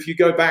 because if you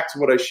go back to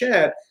what I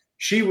shared,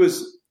 she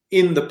was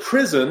in the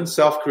prison,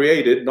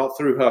 self-created, not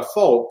through her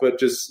fault, but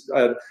just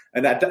an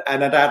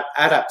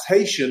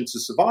adaptation to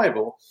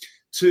survival,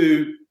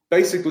 to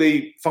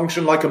basically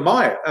function like a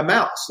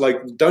mouse, like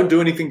don't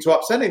do anything to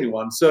upset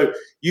anyone. So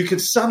you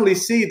could suddenly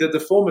see that the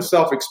form of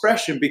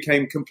self-expression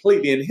became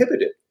completely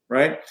inhibited,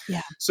 right?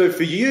 Yeah. So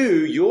for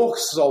you, your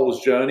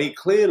soul's journey,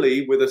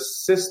 clearly with a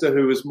sister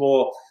who was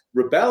more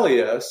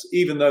rebellious,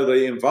 even though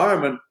the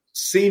environment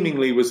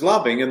seemingly was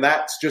loving, and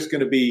that's just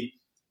going to be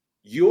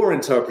your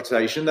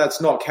interpretation.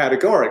 That's not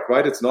categoric,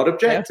 right? It's not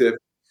objective. Yeah.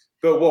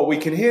 But what we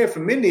can hear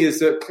from Mindy is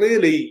that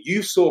clearly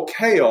you saw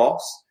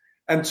chaos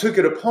and took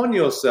it upon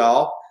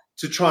yourself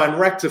to try and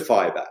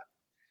rectify that.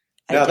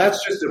 Now,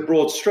 that's just a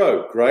broad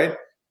stroke, right?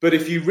 But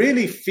if you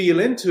really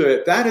feel into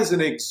it, that is an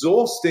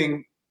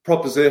exhausting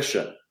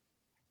proposition.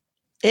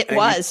 It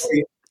was.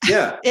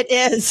 Yeah. It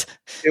is.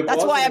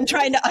 That's why I'm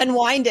trying to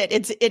unwind it.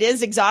 It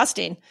is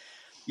exhausting.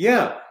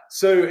 Yeah.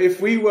 So if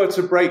we were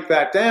to break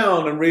that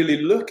down and really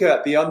look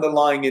at the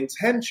underlying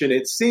intention,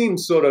 it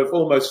seems sort of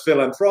almost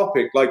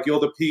philanthropic, like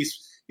you're the peace,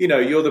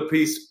 you're the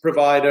peace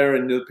provider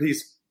and the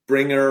peace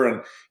bringer,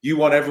 and you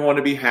want everyone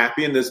to be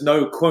happy, and there's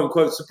no quote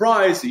unquote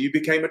surprise that you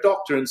became a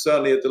doctor, and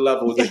certainly at the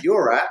level that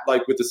you're at,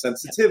 like with the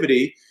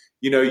sensitivity,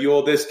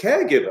 you're this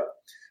caregiver.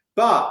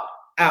 But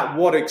at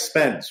what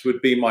expense would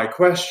be my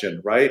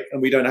question, right?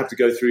 And we don't have to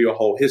go through your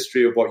whole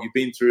history of what you've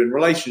been through in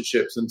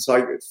relationships and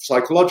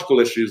psychological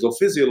issues or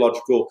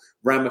physiological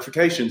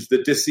ramifications,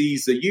 the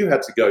disease that you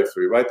had to go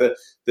through, right?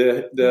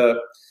 The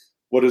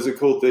what is it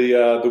called?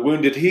 The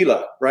wounded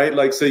healer, right?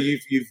 Like, so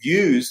you've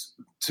used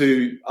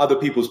to other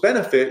people's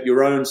benefit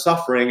your own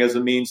suffering as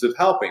a means of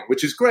helping,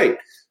 which is great.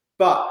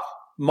 But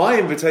my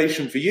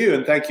invitation for you,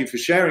 and thank you for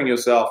sharing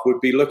yourself,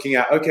 would be looking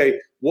at, okay,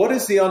 what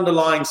is the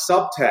underlying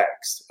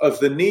subtext of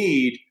the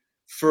need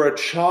for a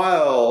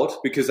child,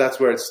 because that's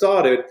where it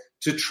started,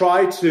 to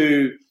try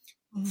to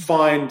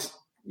find,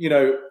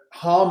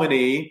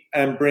 harmony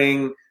and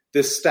bring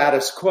this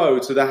status quo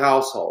to the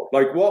household?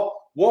 Like what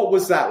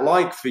was that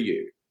like for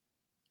you?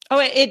 Oh,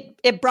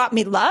 it brought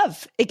me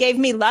love. It gave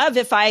me love.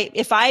 If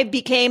I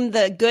became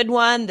the good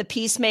one, the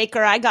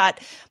peacemaker,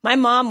 my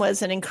mom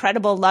was an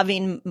incredible,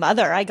 loving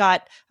mother. I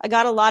got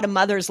a lot of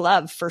mother's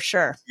love for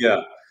sure.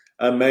 Yeah.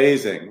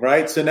 Amazing.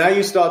 Right. So now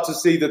you start to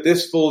see that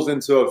this falls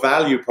into a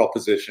value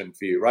proposition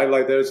for you, right?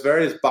 Like there's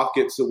various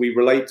buckets that we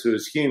relate to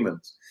as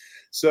humans.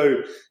 So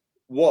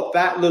what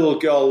that little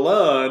girl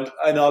learned,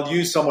 and I'll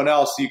use someone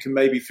else so you can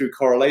maybe through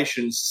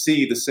correlation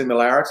see the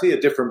similarity, a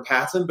different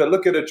pattern, but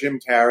look at a Jim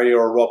Carrey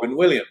or a Robin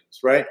Williams,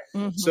 right?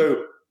 Mm-hmm.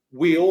 So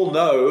we all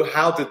know,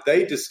 how did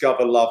they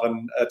discover love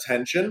and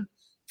attention?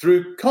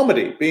 Through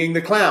comedy, being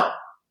the clown.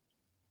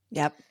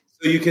 Yep.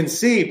 So you can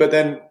see, but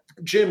then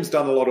Jim's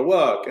done a lot of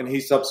work and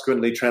he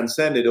subsequently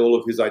transcended all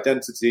of his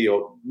identity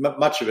or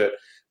much of it.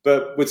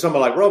 But with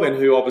someone like Robin,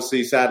 who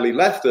obviously sadly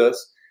left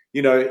us,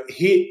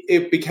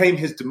 it became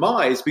his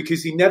demise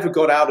because he never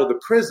got out of the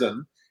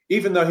prison,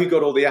 even though he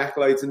got all the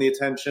accolades and the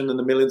attention and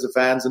the millions of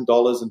fans and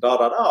dollars and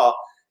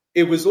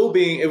it was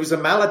a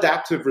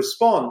maladaptive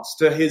response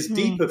to his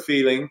deeper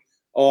feeling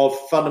of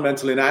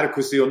fundamental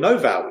inadequacy or no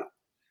value,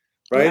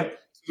 right? Yeah.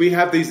 We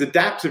have these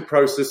adaptive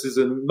processes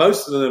and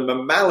most of them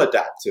are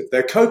maladaptive.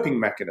 They're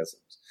coping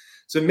mechanisms.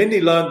 So Mindy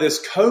learned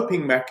this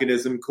coping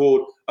mechanism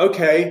called,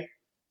 okay,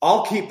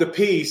 I'll keep the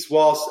peace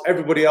whilst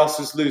everybody else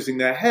is losing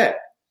their head.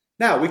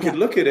 Now, we could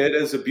look at it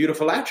as a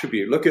beautiful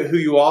attribute. Look at who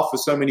you are for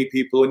so many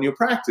people in your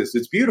practice.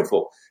 It's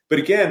beautiful. But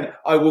again,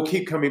 I will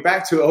keep coming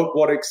back to at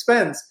what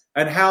expense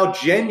and how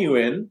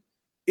genuine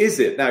is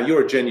it? Now,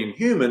 you're a genuine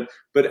human,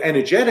 but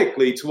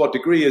energetically, to what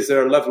degree is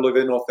there a level of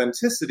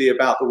inauthenticity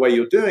about the way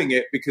you're doing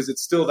it? Because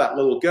it's still that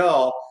little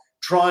girl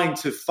trying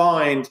to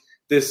find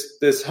this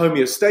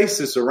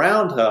homeostasis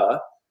around her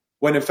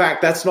when, in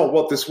fact, that's not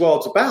what this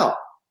world's about.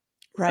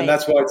 Right. And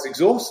that's why it's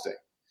exhausting.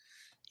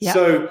 Yep.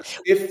 So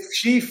if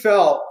she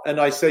felt, and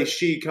I say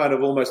she kind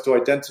of almost to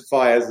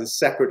identify as a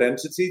separate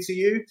entity to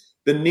you,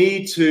 the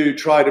need to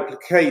try to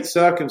placate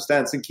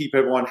circumstance and keep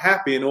everyone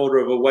happy in order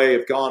of a way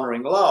of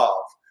garnering love,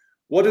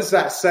 what does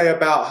that say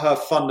about her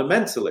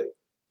fundamentally?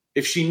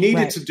 If she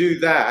needed to do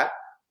that,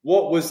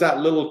 what was that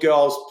little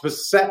girl's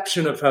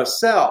perception of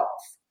herself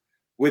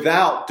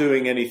without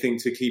doing anything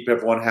to keep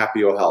everyone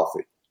happy or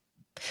healthy?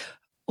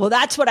 Well,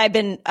 that's what I've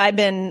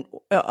been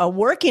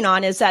working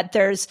on, is that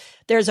there's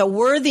a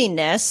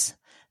worthiness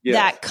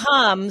that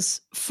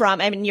comes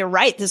from, I mean, you're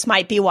right. This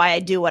might be why I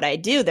do what I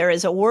do. There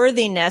is a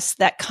worthiness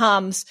that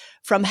comes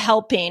from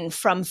helping,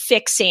 from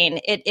fixing.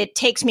 It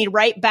takes me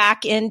right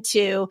back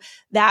into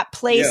that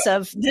place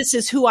of, this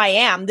is who I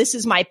am. This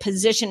is my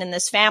position in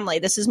this family.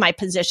 This is my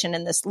position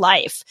in this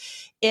life.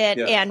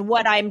 And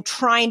what I'm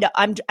trying to,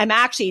 I'm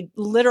actually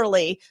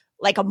literally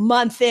like a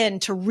month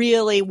into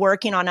really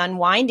working on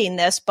unwinding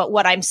this. But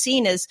what I'm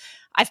seeing is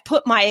I've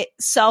put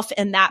myself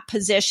in that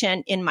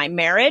position in my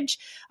marriage.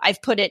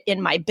 I've put it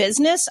in my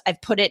business.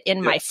 I've put it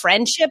in my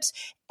friendships.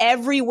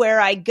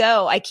 Everywhere I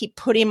go, I keep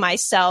putting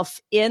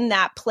myself in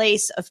that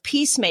place of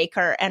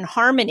peacemaker and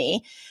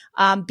harmony,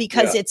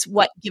 because it's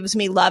what gives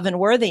me love and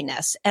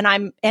worthiness.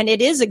 And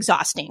it is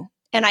exhausting,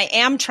 and I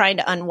am trying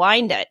to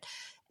unwind it.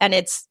 And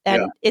it's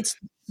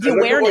the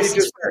awareness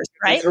is first,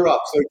 right?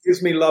 Interrupt. So it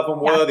gives me love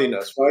and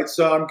worthiness, right?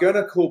 So I'm going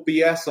to call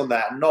BS on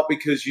that, not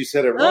because you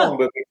said it wrong,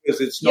 but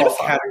because it's not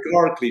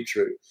categorically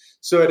true.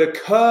 So it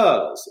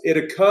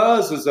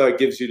occurs as though it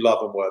gives you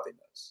love and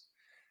worthiness.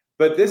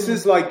 But this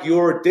is like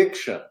your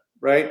addiction,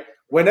 right?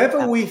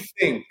 Whenever we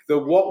think that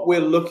what we're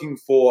looking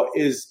for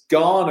is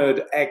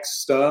garnered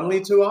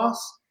externally to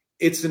us,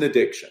 it's an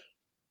addiction.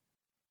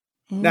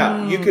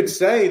 Now, you could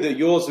say that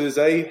yours is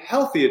a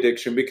healthy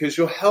addiction because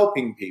you're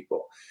helping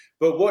people.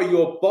 But what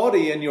your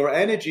body and your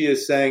energy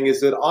is saying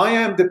is that I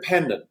am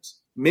dependent,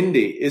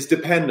 Mindy is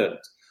dependent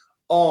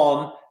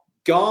on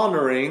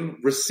garnering,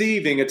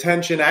 receiving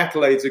attention,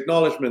 accolades,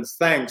 acknowledgements,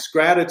 thanks,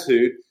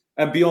 gratitude,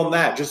 and beyond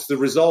that, just the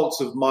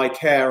results of my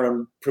care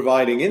and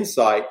providing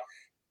insight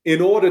in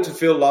order to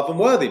feel love and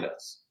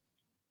worthiness.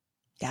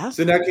 Yeah.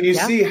 So now can you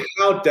see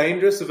how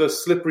dangerous of a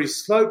slippery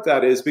slope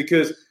that is?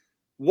 Because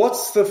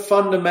what's the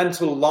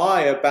fundamental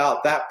lie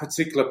about that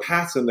particular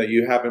pattern that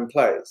you have in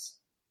place?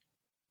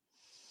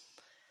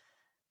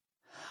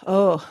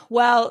 Oh,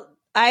 well,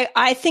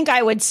 I think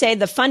I would say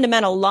the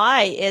fundamental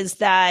lie is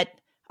that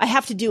I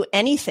have to do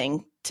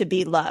anything to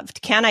be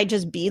loved. Can I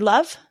just be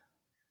love?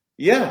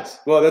 Yes.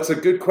 Well, that's a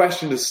good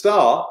question to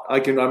start. I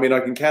can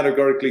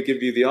categorically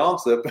give you the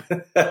answer.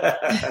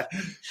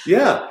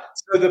 Yeah.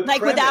 So the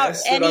like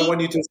premise that I want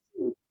you to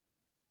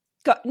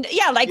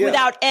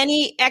without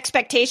any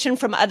expectation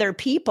from other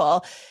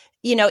people,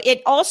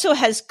 it also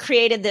has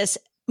created this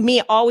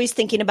me always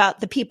thinking about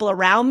the people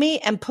around me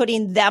and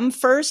putting them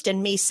first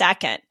and me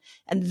second.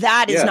 And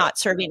that is not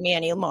serving me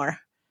anymore.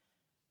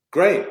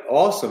 Great.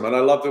 Awesome. And I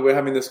love that we're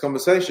having this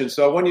conversation.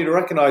 So I want you to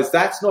recognize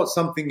that's not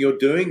something you're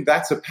doing.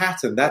 That's a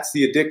pattern. That's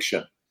the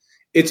addiction.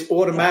 It's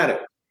automatic.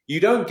 You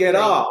don't get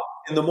up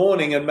in the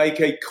morning and make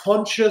a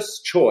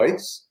conscious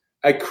choice,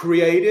 a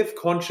creative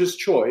conscious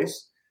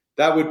choice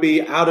that would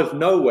be out of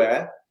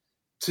nowhere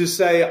to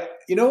say,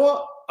 you know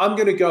what? I'm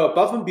going to go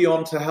above and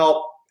beyond to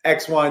help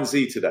X, Y, and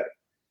Z today.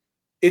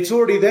 It's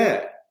already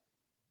there,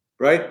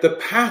 right? The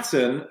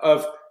pattern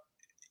of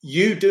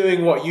you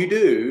doing what you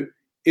do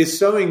is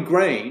so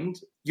ingrained,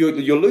 you're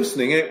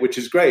loosening it, which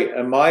is great.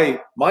 And my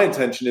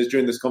intention is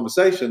during this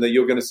conversation that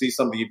you're going to see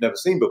something you've never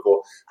seen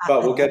before,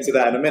 but we'll get to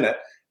that in a minute.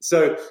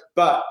 So,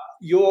 but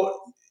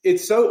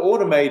it's so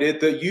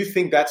automated that you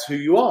think that's who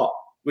you are,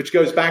 which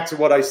goes back to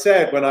what I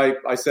said when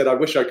I said, I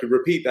wish I could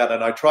repeat that.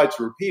 And I tried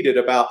to repeat it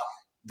about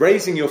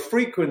raising your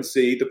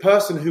frequency. The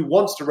person who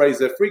wants to raise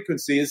their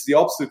frequency is the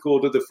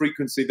obstacle to the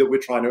frequency that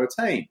we're trying to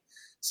attain.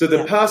 So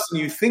the person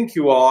you think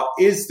you are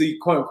is the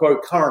quote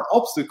unquote current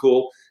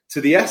obstacle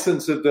to the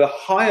essence of the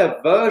higher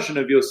version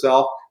of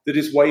yourself that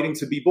is waiting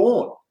to be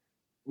born,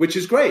 which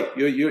is great.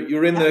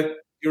 You're in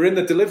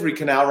the delivery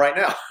canal right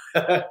now.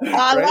 I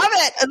love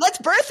it. And let's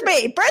birth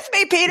me,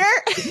 Peter.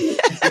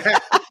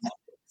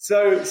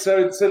 So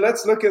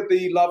let's look at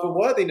the love and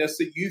worthiness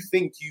that you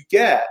think you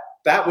get.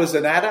 That was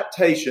an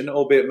adaptation,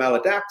 albeit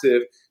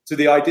maladaptive, to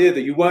the idea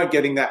that you weren't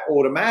getting that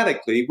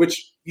automatically,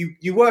 which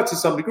you were to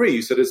some degree.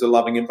 You said it's a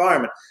loving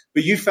environment,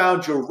 but you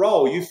found your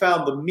role. You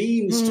found the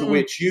means to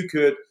which you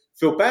could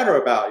feel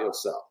better about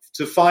yourself,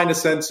 to find a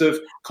sense of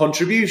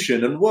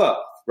contribution and worth,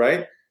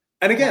 right?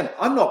 And again,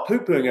 I'm not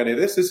poo-pooing any of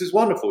this. This is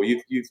wonderful.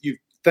 You've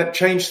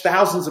changed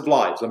thousands of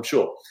lives, I'm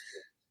sure.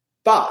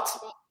 But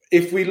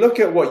if we look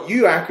at what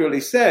you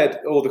accurately said,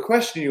 or the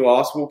question you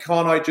asked, well,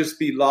 can't I just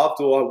be loved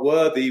or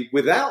worthy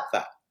without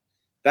that?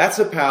 That's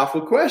a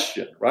powerful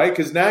question, right?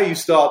 Because now you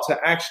start to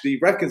actually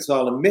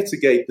reconcile and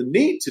mitigate the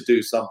need to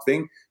do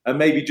something and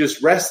maybe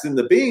just rest in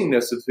the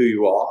beingness of who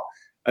you are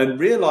and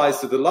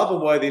realize that the love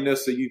and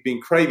worthiness that you've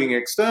been craving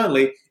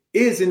externally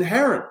is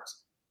inherent.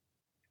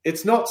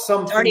 It's not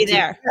something it's already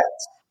there.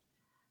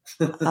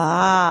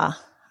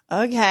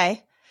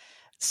 Okay.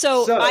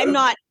 So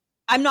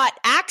I'm not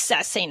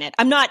accessing it.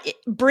 I'm not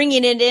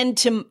bringing it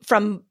into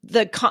from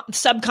the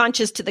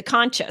subconscious to the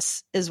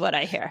conscious is what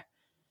I hear.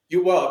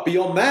 Well,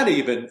 beyond that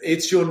even,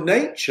 it's your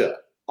nature.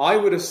 I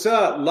would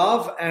assert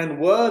love and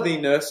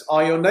worthiness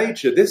are your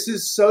nature. This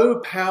is so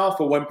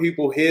powerful when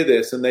people hear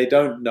this and they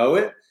don't know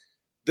it,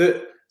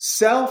 that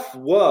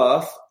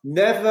self-worth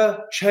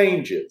never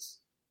changes.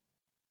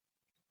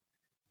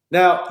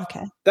 Now,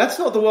 that's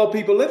not the world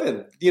people live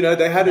in.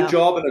 They had a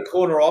job in a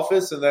corner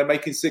office and they're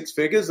making six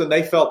figures and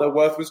they felt their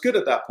worth was good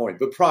at that point.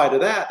 But prior to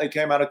that, they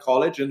came out of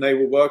college and they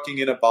were working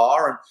in a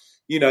bar and,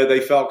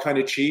 they felt kind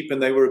of cheap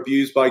and they were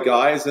abused by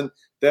guys and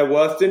their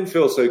worth didn't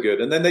feel so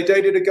good. And then they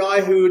dated a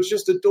guy who had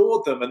just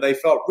adored them and they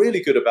felt really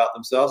good about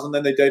themselves. And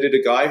then they dated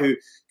a guy who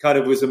kind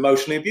of was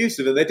emotionally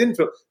abusive and they didn't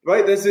feel,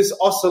 right? There's this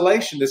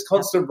oscillation, this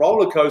constant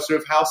roller coaster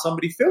of how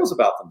somebody feels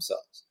about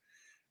themselves.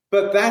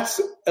 But that's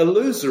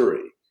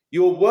illusory.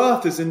 Your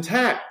worth is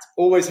intact,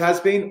 always has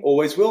been,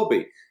 always will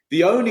be.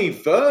 The only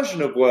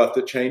version of worth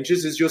that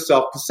changes is your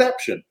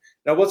self-perception.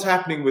 Now, what's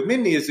happening with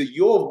Mindy is that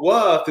your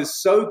worth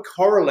is so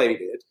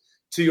correlated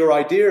to your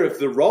idea of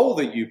the role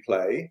that you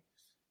play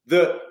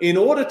that in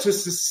order to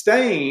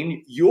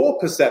sustain your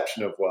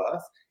perception of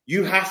worth,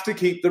 you have to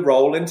keep the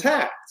role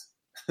intact.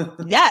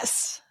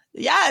 Yes,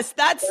 that's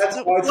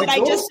what I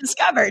just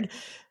discovered.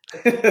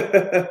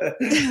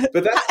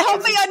 But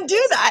help me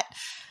undo that.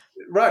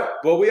 Right.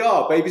 Well, we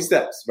are baby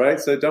steps, right?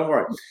 So don't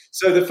worry.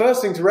 So the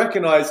first thing to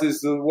recognize is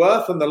the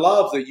worth and the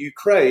love that you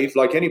crave,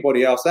 like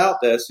anybody else out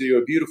there. So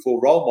you're a beautiful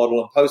role model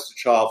and poster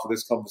child for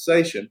this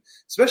conversation,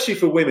 especially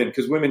for women,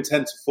 because women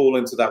tend to fall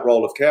into that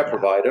role of care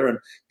provider and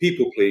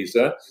people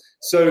pleaser.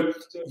 So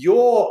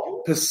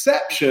your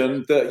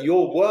perception that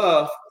your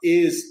worth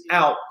is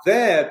out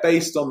there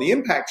based on the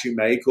impact you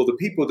make or the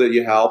people that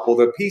you help or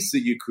the piece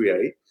that you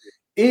create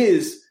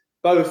is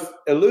both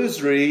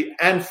illusory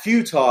and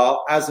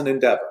futile as an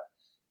endeavor.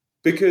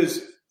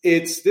 Because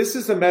this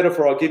is the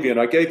metaphor I'll give you, and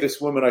I gave this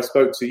woman I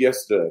spoke to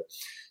yesterday.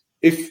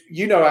 If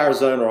you know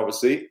Arizona,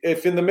 obviously,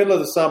 if in the middle of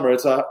the summer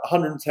it's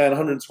 110,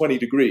 120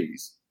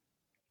 degrees,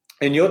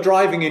 and you're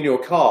driving in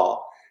your car,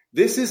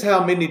 this is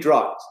how Mindy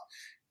drives.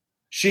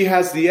 She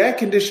has the air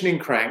conditioning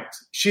cranked.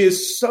 She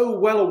is so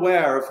well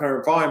aware of her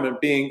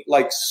environment being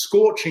like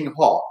scorching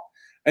hot.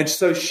 And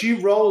so she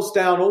rolls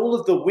down all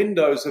of the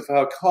windows of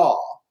her car,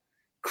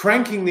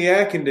 cranking the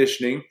air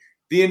conditioning,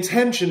 the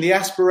intention, the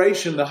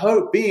aspiration, the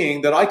hope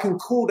being that I can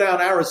cool down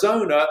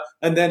Arizona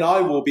and then I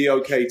will be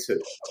okay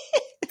too.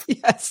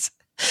 Yes.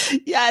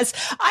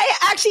 I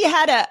actually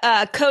had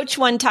a coach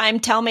one time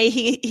tell me,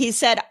 he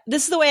said,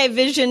 this is the way I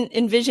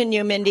envision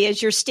you, Mindy,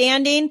 is you're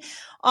standing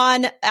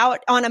out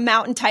on a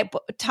mountain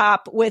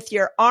top with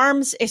your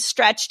arms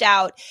stretched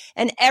out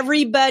and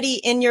everybody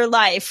in your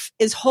life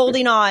is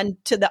holding on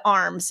to the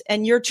arms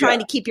and you're trying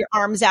to keep your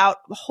arms out,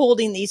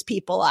 holding these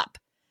people up.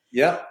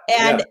 Yeah.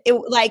 And it,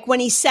 like when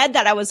he said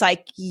that, I was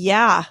like,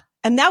 yeah.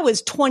 And that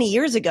was 20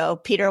 years ago,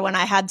 Peter, when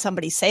I had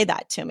somebody say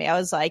that to me. I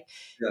was like,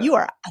 you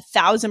are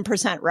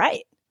 1,000%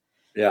 right.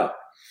 Yeah.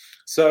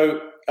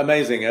 So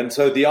amazing. And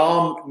so the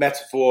arm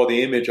metaphor,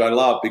 the image I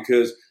love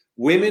because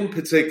women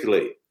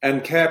particularly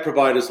and care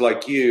providers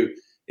like you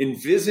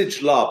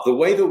envisage love. The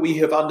way that we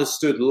have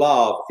understood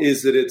love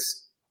is that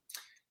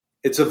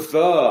it's a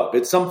verb.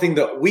 It's something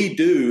that we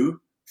do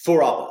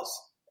for others.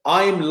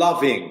 I'm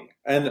loving.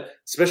 And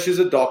especially as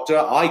a doctor,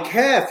 I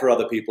care for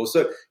other people.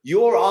 So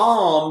your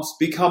arms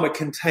become a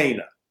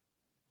container.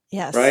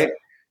 Yes. Right?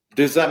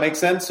 Does that make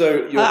sense?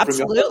 So you're from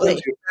your husband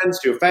to your friends,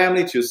 to your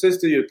family, to your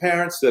sister, your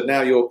parents, to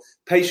now your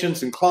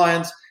patients and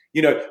clients,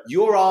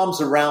 your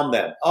arms around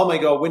them. Oh my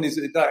God, Mindy's,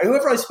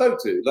 whoever I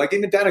spoke to, like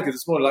even Danica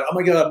this morning, like, oh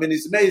my God,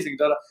 Mindy's amazing.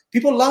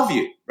 People love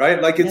you,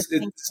 right? Like it's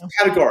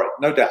categoric,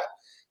 no doubt.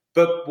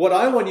 But what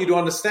I want you to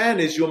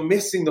understand is you're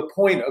missing the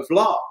point of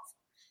love.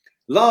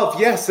 Love,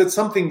 yes, it's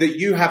something that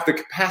you have the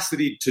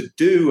capacity to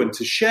do and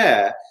to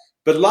share,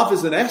 but love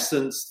is an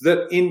essence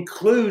that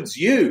includes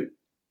you.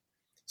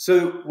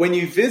 So when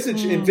you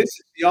envisage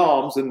the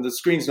arms, and the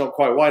screen's not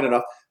quite wide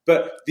enough,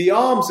 but the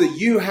arms that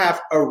you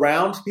have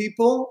around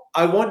people,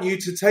 I want you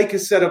to take a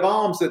set of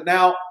arms that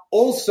now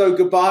also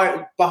go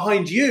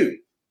behind you.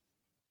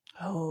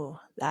 Oh,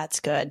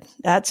 that's good.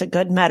 That's a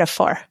good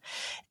metaphor.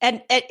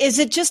 And is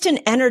it just an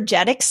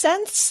energetic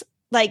sense?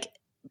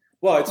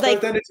 Well, it's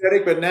both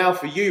energetic, but now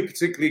for you,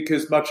 particularly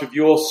because much of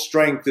your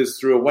strength is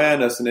through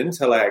awareness and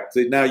intellect,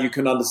 that now you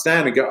can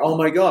understand and go, oh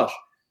my gosh,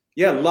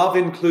 yeah, love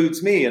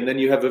includes me. And then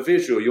you have a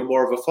visual. You're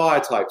more of a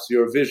fire type, so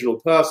you're a visual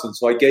person.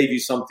 So I gave you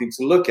something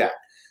to look at.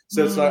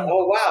 So it's like,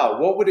 oh, wow,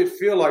 what would it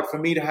feel like for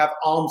me to have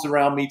arms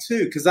around me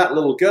too? Because that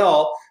little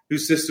girl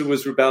whose sister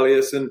was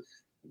rebellious and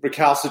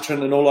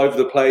recalcitrant and all over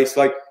the place,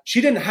 like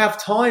she didn't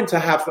have time to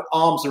have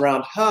arms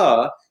around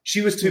her. She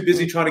was too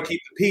busy trying to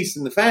keep the peace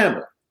in the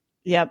family.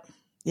 Yep.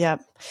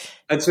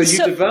 And so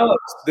you developed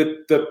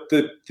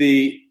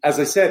the as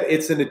I said,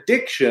 it's an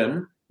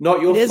addiction,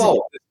 not your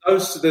fault.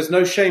 There's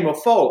no shame or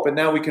fault, but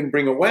now we can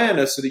bring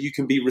awareness so that you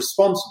can be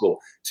responsible.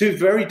 Two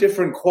very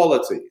different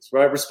qualities,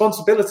 right?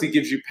 Responsibility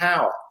gives you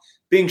power.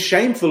 Being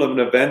shameful of an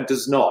event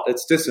does not.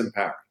 It's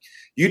disempowering.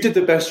 You did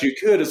the best you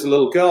could as a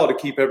little girl to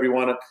keep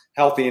everyone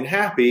healthy and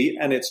happy,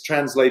 and it's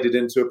translated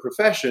into a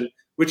profession,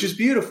 which is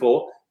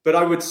beautiful. But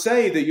I would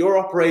say that you're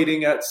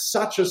operating at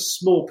such a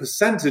small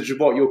percentage of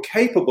what you're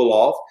capable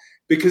of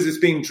because it's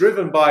being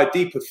driven by a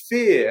deeper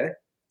fear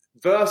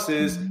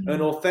versus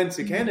an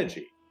authentic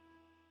energy.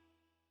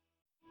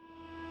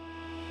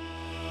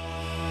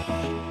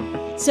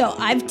 So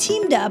I've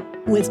teamed up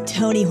with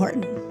Tony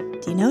Horton.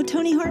 Do you know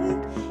Tony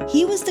Horton?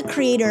 He was the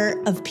creator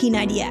of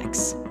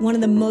P90X, one of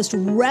the most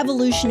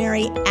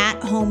revolutionary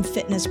at-home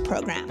fitness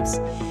programs.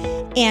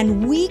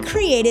 And we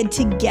created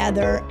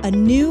together a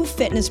new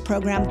fitness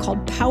program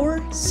called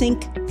Power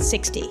Sync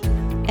 60.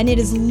 And it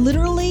is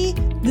literally,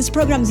 this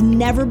program's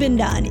never been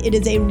done. It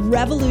is a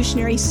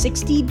revolutionary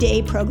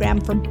 60-day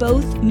program for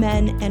both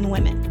men and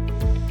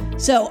women.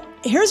 So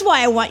here's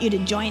why I want you to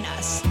join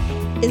us.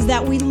 is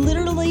that we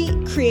literally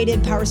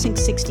created PowerSync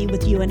 60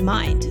 with you in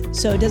mind.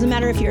 So it doesn't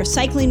matter if you're a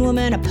cycling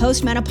woman, a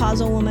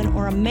postmenopausal woman,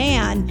 or a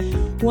man.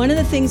 One of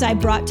the things I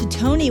brought to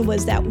Tony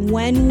was that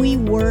when we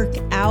work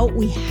out,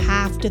 we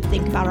have to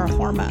think about our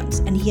hormones.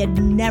 And he had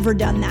never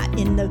done that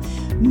in the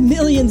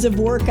millions of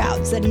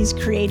workouts that he's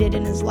created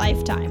in his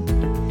lifetime.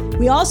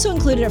 We also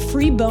included a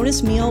free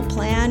bonus meal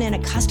plan and a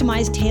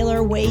customized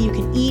tailor way you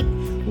can eat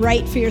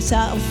right for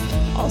yourself.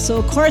 Also,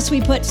 of course,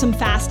 we put some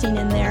fasting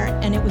in there,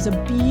 and it was a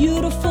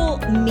beautiful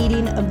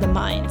meeting of the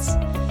minds.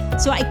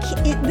 So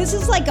this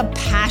is like a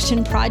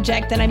passion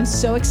project that I'm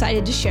so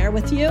excited to share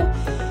with you.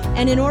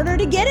 And in order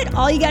to get it,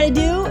 all you got to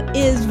do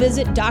is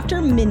visit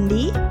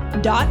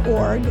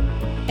drmindy.org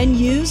and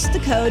use the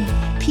code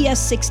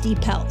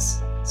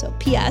PS60PELZ. So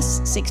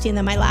PS60 and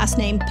then my last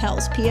name,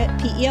 PELZ,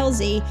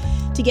 P-E-L-Z,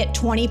 to get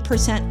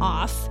 20%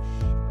 off.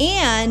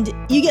 And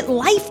you get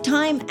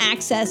lifetime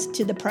access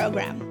to the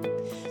program.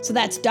 So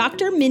that's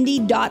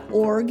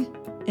drmindy.org,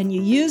 and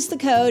you use the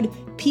code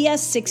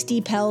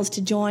PS60PELZ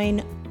to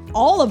join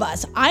all of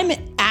us. I'm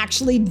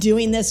actually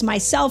doing this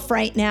myself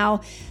right now.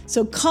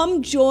 So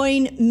come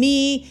join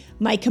me,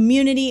 my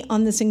community,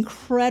 on this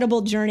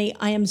incredible journey.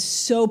 I am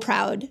so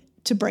proud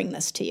to bring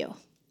this to you.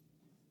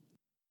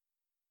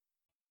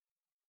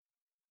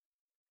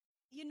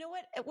 You know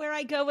what? Where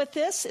I go with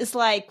this is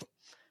like,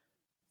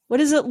 what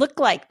does it look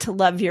like to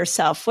love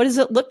yourself? What does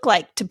it look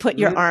like to put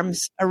your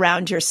arms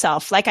around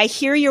yourself? Like I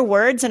hear your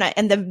words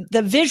and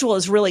the visual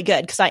is really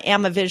good because I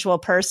am a visual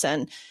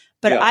person,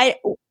 but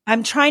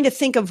I'm trying to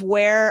think of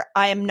where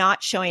I am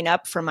not showing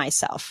up for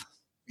myself.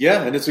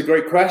 Yeah, and it's a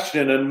great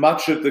question. And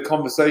much of the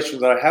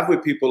conversations that I have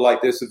with people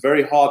like this are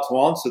very hard to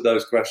answer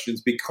those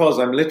questions because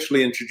I'm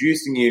literally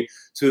introducing you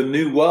to a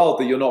new world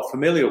that you're not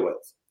familiar with.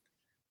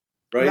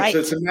 Right? So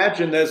it's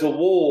imagine there's a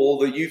wall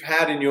that you've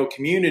had in your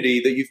community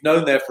that you've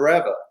known there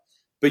forever,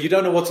 but you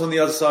don't know what's on the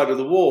other side of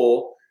the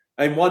wall.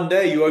 And one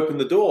day you open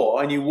the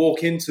door and you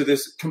walk into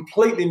this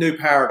completely new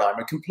paradigm,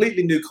 a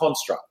completely new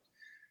construct,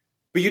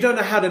 but you don't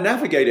know how to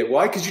navigate it.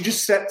 Why? Because you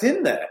just stepped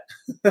in there.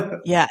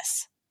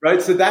 Yes.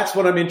 Right. So that's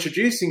what I'm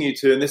introducing you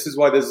to. And this is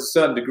why there's a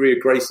certain degree of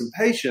grace and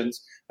patience.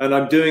 And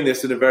I'm doing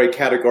this in a very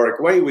categoric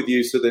way with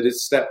you so that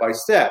it's step by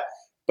step.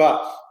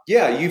 But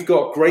yeah, you've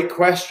got great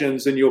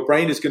questions and your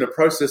brain is going to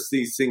process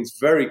these things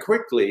very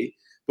quickly.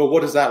 But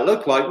what does that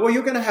look like? Well,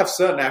 you're going to have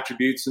certain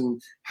attributes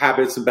and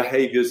habits and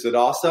behaviors that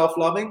are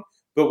self-loving.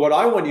 But what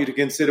I want you to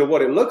consider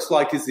what it looks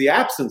like is the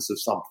absence of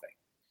something.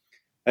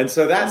 And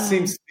so that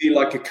seems to be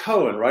like a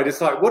koan, right? It's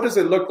like, what does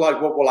it look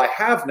like? What will I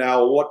have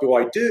now? Or what do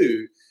I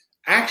do?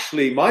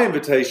 Actually, my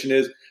invitation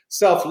is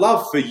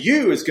self-love for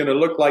you is going to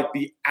look like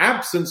the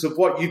absence of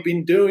what you've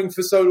been doing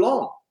for so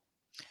long.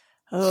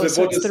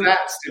 So what does that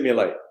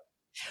stimulate?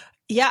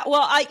 Yeah,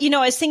 well, I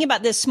was thinking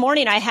about this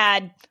morning. I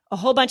had a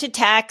whole bunch of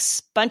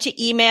texts, bunch of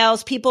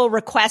emails, people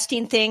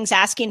requesting things,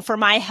 asking for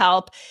my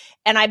help.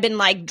 And I've been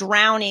like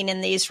drowning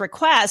in these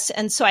requests.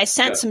 And so I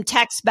sent some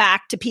texts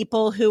back to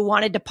people who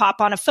wanted to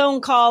pop on a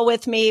phone call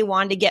with me,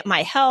 wanted to get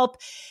my help.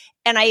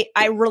 And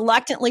I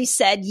reluctantly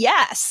said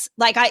yes.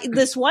 Like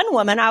this one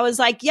woman, I was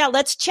like, yeah,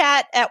 let's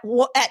chat at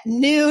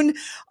noon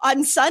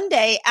on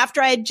Sunday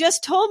after I had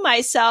just told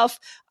myself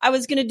I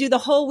was going to do the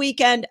whole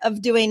weekend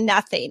of doing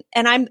nothing.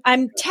 And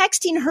I'm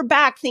texting her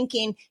back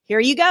thinking, here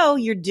you go.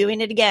 You're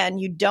doing it again.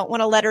 You don't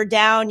want to let her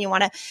down. You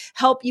want to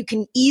help. You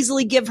can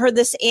easily give her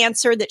this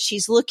answer that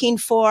she's looking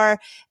for.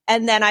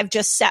 And then I've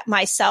just set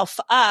myself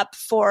up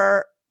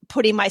for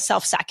putting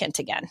myself second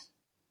again.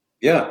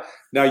 Yeah.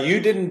 Now you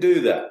didn't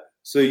do that.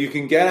 So you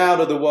can get out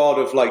of the world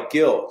of like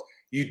guilt.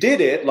 You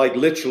did it like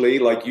literally,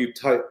 like you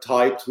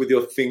typed with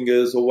your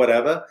fingers or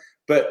whatever,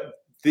 but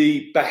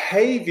the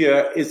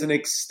behavior is an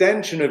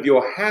extension of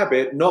your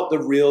habit, not the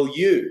real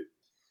you.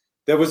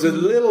 There was a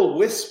little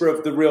whisper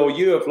of the real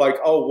you of like,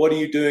 oh, what are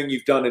you doing?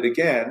 You've done it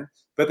again.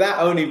 But that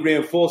only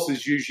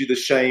reinforces usually the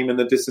shame and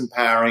the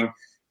disempowering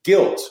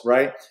guilt,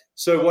 right?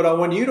 So what I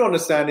want you to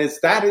understand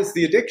is that is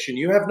the addiction.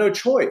 You have no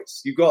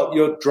choice.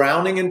 You're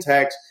drowning in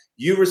text.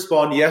 You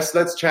respond, yes,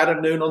 let's chat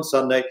at noon on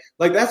Sunday.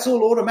 Like that's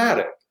all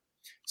automatic.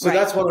 So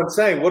that's what I'm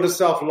saying. What does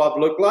self-love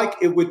look like?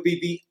 It would be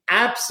the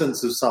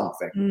absence of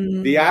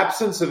something, the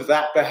absence of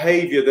that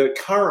behavior that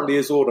currently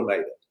is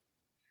automated.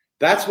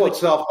 That's what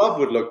self-love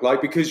would look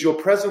like because you're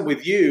present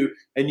with you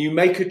and you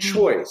make a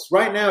choice.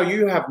 Right now,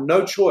 you have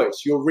no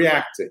choice. You're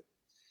reacting.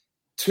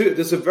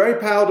 There's a very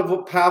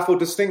powerful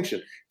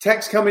distinction.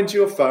 Texts come into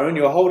your phone,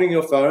 you're holding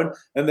your phone,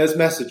 and there's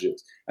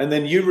messages. And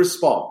then you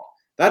respond.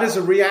 That is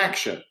a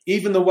reaction.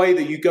 Even the way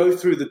that you go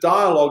through the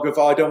dialogue of,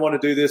 oh, I don't want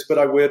to do this, but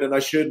I would and I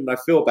should and I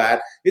feel bad,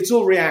 it's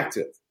all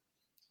reactive.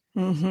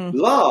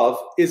 Love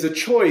is a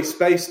choice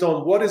based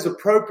on what is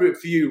appropriate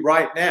for you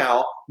right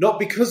now, not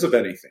because of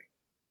anything.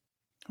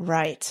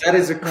 Right. That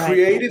is a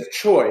creative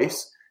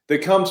choice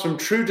that comes from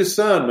true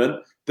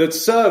discernment that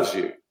serves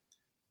you.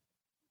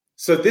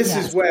 So this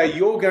is where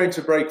you're going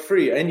to break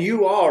free. And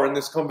you are in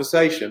this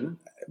conversation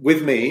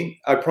with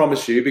me, I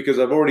promise you, because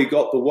I've already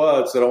got the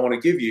words that I want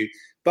to give you.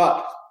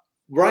 But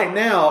right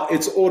now,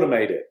 it's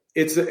automated.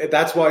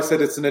 that's why I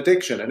said it's an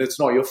addiction, and it's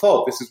not your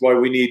fault. This is why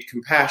we need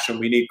compassion,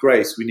 we need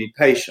grace, we need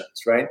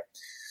patience, right?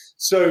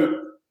 So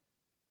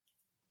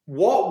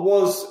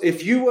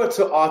if you were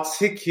to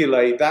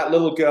articulate that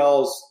little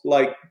girl's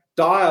like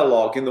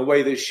dialogue in the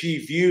way that she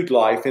viewed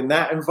life in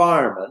that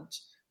environment,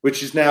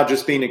 which is now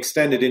just being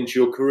extended into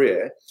your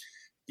career,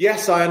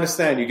 yes, I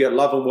understand you get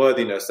love and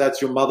worthiness.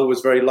 That's your mother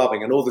was very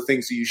loving and all the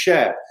things that you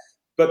share.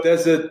 But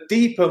there's a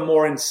deeper,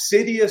 more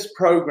insidious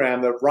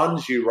program that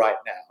runs you right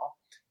now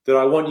that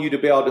I want you to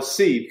be able to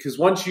see, because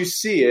once you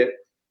see it,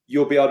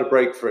 you'll be able to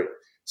break free.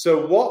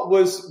 So what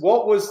was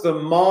the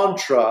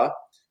mantra,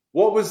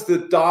 what was the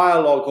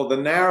dialogue or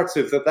the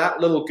narrative that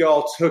little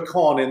girl took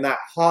on in that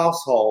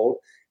household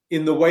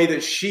in the way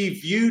that she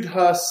viewed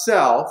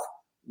herself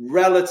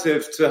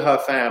relative to her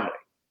family?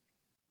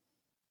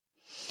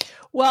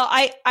 Well,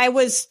 I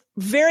was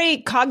very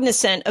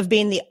cognizant of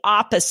being the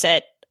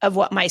opposite of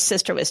what my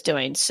sister was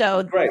doing.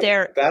 So Great.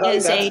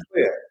 That's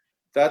clear.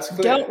 That's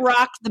clear. Don't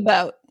rock the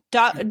boat.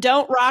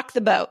 Don't rock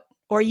the boat,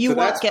 or you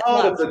won't get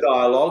love. That's part of the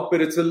dialogue,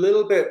 but it's a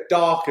little bit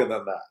darker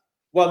than that.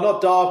 Well,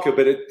 not darker,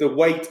 but the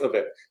weight of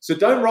it. So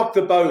don't rock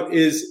the boat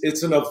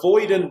it's an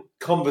avoidant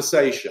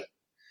conversation,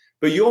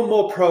 but you're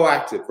more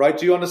proactive, right?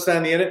 Do you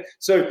understand the end?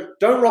 So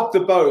don't rock the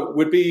boat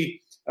would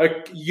be,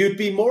 you'd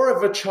be more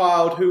of a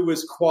child who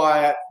was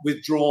quiet,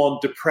 withdrawn,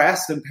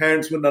 depressed, and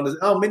parents wouldn't understand,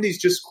 oh, Mindy's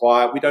just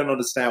quiet, we don't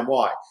understand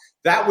why.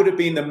 That would have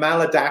been the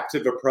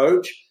maladaptive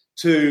approach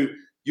to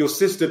your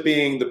sister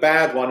being the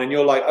bad one, and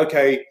you're like,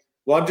 okay,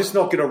 well, I'm just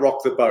not going to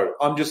rock the boat.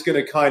 I'm just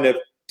going to kind of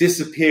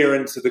disappear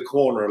into the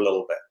corner a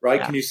little bit, right?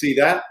 Yeah. Can you see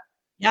that?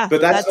 Yeah. But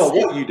that's not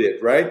what you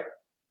did, right?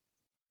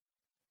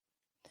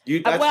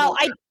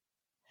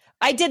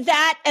 I did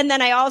that, and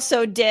then I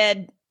also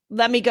did,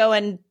 let me go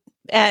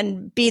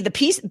and be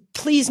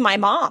please my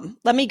mom.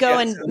 Let me go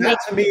and that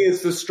to me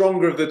is the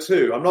stronger of the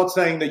two. I'm not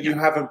saying that you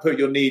haven't put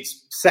your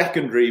needs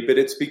secondary, but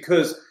it's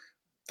because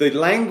the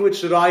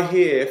language that I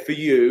hear for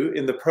you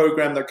in the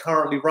program that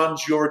currently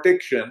runs your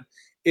addiction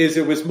is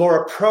it was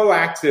more a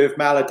proactive,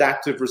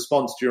 maladaptive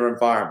response to your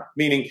environment,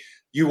 meaning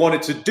you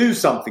wanted to do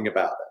something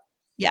about it.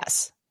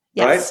 Yes.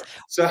 Right?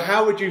 So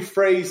how would you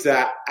phrase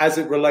that as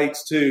it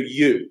relates to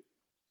you?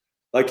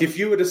 Like if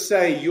you were to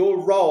say your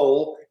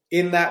role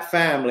in that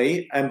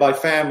family, and by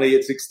family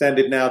it's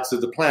extended now to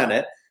the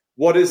planet,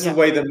 what is the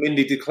way that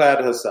Mindy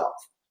declared herself?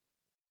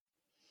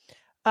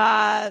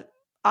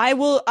 I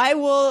will,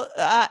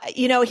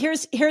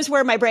 here's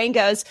where my brain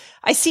goes.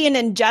 I see an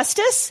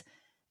injustice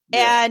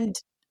and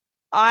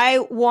I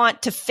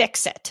want to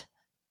fix it.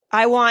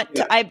 I want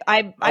to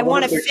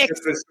fix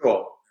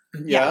it.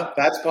 Yeah,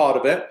 that's part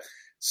of it.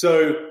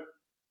 So,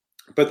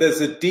 but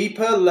there's a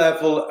deeper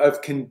level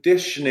of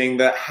conditioning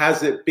that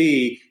has it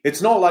be.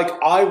 It's not like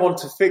I want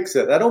to fix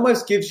it. That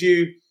almost gives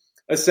you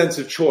a sense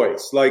of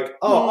choice. Like,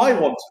 I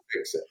want to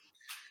fix it.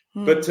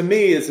 But to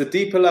me, it's a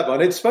deeper level.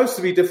 And it's supposed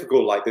to be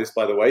difficult like this,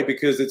 by the way,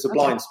 because it's a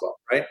blind spot,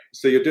 right?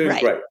 So you're doing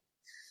great.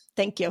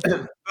 Thank you.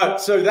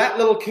 But so that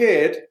little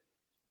kid,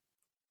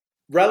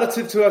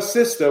 relative to her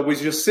sister,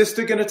 was your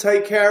sister going to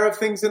take care of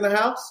things in the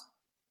house?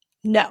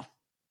 No.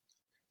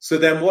 So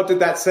then what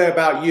did that say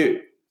about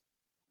you?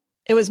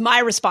 It was my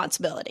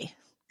responsibility.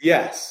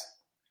 Yes.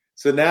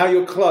 So now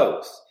you're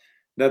close.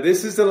 Now,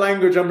 this is the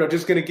language I'm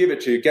just going to give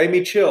it to you. It gave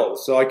me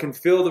chills, so I can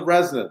feel the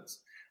resonance.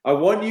 I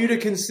want you to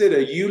consider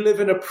you live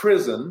in a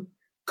prison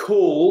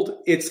called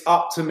It's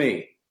Up to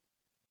Me.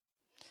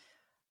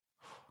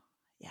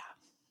 Yeah,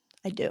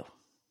 I do.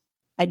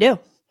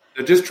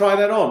 Now just try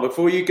that on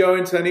before you go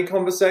into any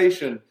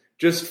conversation.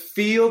 Just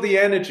feel the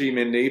energy,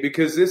 Mindy,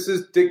 because this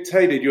is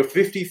dictated. You're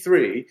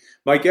 53.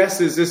 My guess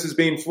is this has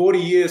been 40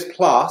 years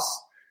plus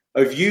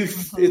of you.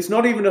 It's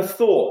not even a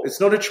thought.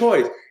 It's not a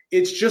choice.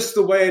 It's just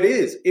the way it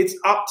is. It's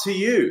up to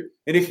you.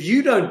 And if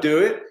you don't do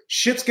it,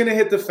 shit's going to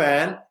hit the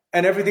fan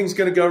and everything's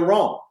going to go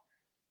wrong.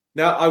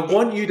 Now, I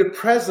want you to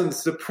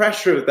presence the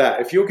pressure of that.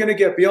 If you're going to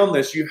get beyond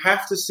this, you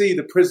have to see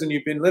the prison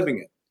you've been living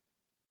in.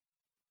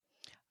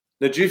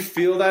 Did you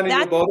feel that in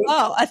your body?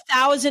 Oh,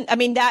 1,000. I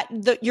mean,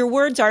 your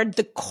words are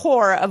the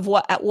core of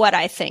what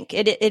I think.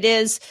 It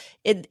is.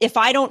 If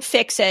I don't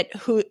fix it,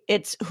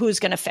 who's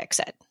going to fix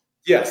it?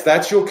 Yes,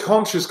 that's your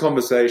conscious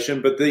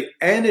conversation, but the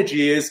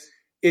energy is,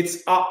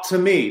 it's up to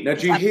me. Now,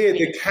 do you hear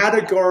the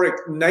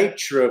categoric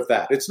nature of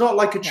that? It's not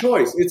like a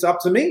choice. It's up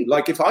to me.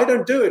 Like if I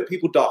don't do it,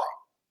 people die.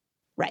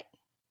 Right.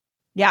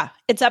 Yeah,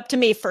 it's up to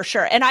me for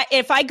sure. And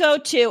if I go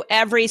to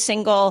every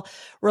single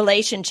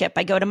relationship,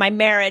 I go to my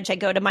marriage, I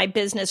go to my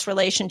business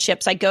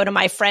relationships, I go to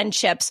my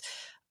friendships,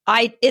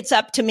 it's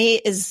up to me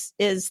is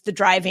the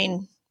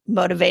driving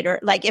motivator.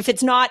 Like if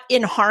it's not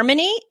in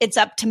harmony, it's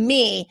up to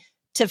me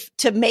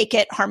to make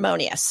it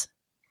harmonious.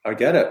 I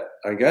get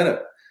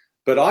it.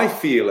 But I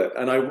feel it.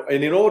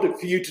 And in order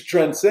for you to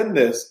transcend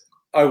this,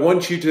 I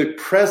want you to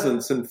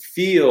presence and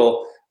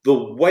feel the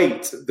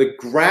weight, the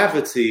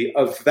gravity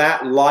of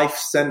that life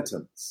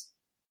sentence.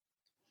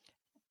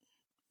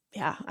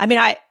 Yeah. I mean,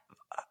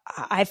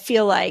 I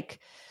feel like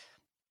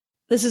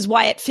This is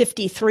why at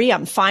 53,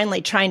 I'm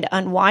finally trying to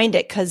unwind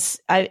it, because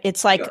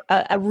it's like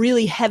a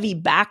really heavy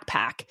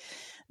backpack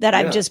that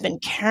I've just been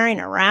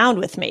carrying around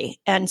with me.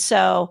 And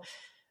so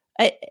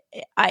I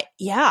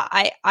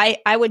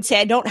would say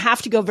I don't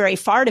have to go very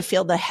far to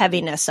feel the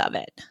heaviness of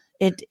it.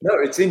 No,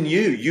 it's in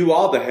you. You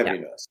are the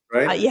heaviness,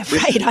 right? Right.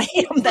 I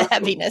am the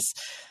heaviness.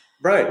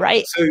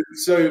 Right.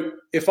 So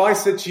if I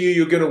said to you,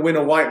 you're going to win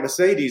a white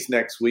Mercedes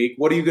next week,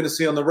 what are you going to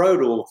see on the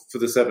road all for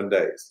the 7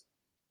 days?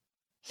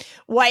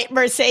 White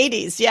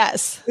Mercedes,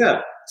 yes.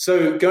 Yeah.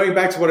 So going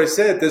back to what I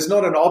said, there's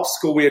not an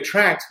obstacle we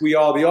attract. We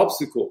are the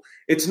obstacle.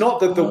 It's not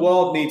that the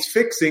world needs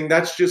fixing.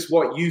 That's just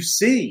what you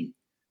see.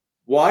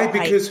 Why?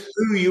 Because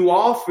who you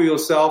are for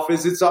yourself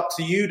is it's up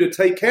to you to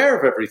take care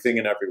of everything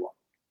and everyone.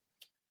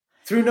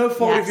 Through no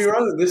fault of your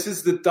own. This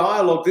is the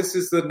dialogue. This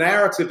is the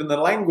narrative and the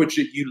language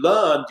that you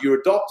learned, you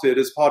adopted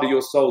as part of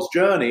your soul's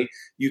journey.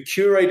 You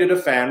curated a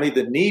family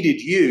that needed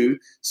you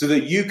so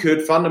that you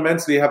could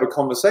fundamentally have a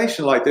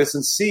conversation like this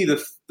and see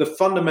the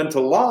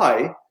fundamental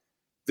lie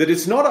that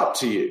it's not up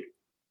to you.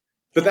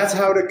 But that's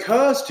how it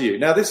occurs to you.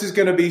 Now, this is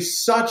going to be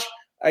such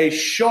a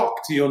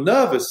shock to your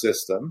nervous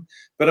system,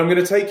 but I'm going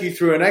to take you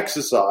through an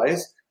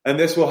exercise, and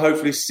this will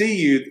hopefully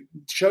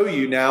show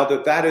you now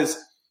that is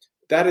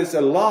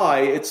a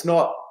lie. It's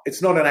not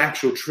an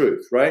actual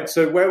truth, right?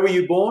 So where were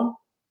you born?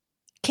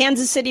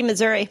 Kansas City,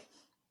 Missouri.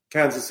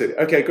 Kansas City.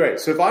 Okay, great.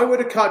 So if I were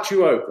to cut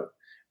you open,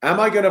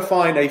 am I going to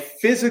find a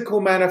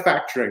physical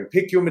manufacturing,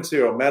 pick your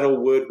material, metal,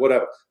 wood,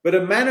 whatever, but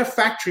a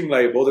manufacturing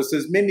label that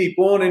says Mindy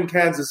born in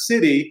Kansas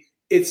City,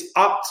 it's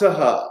up to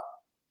her?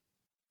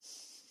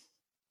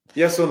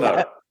 Yes or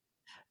no?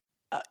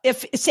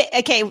 Yes, say it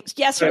again.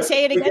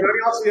 Can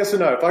I ask yes or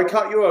no? If I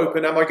cut you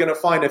open, am I going to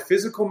find a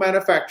physical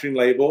manufacturing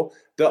label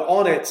that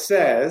on it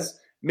says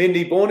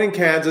Mindy born in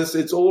Kansas,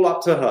 it's all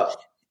up to her?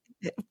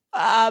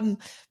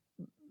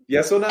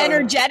 Yes or no?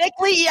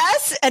 Energetically,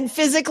 yes, and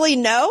physically,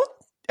 no.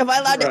 Am I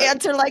allowed to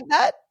answer like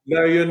that?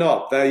 No, you're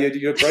not.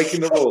 You're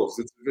breaking the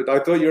rules. I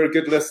thought you were a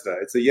good listener.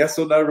 It's a yes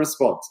or no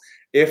response.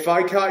 If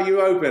I cut you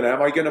open,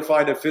 am I going to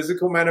find a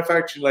physical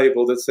manufacturing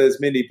label that says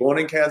Mindy born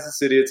in Kansas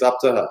City, it's up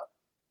to her?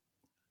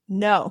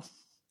 No.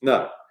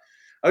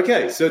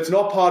 Okay, so it's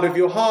not part of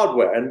your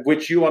hardware, and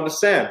which you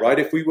understand, right?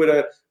 If we were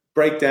to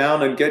break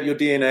down and get your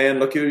DNA and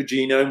look at your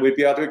genome, we'd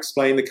be able to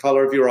explain the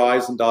color of your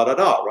eyes and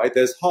right?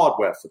 There's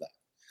hardware for that.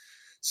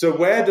 So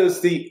where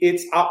does the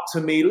it's up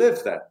to me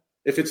live then,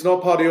 if it's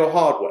not part of your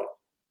hardware?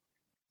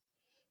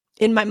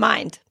 In my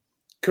mind.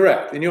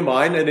 Correct, in your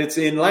mind, and it's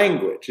in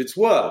language. It's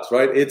words,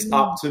 right? It's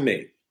up to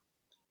me.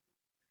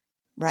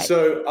 Right.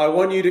 So I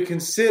want you to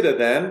consider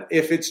then,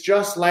 if it's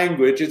just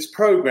language, it's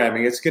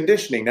programming, it's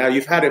conditioning. Now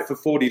you've had it for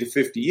 40 to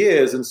 50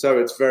 years, and so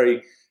it's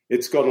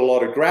got a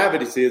lot of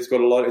gravity.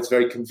 It's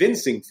very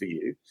convincing for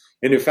you.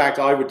 And in fact,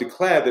 I would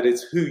declare that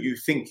it's who you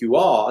think you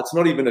are. It's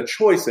not even a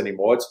choice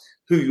anymore. It's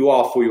who you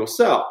are for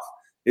yourself.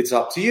 It's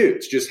up to you.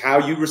 It's just how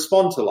you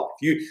respond to life.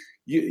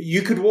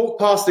 You could walk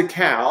past a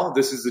cow.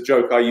 This is the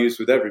joke I use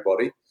with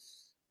everybody.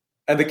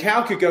 And the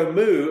cow could go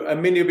moo,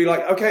 and Mindy would be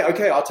like,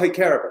 okay, I'll take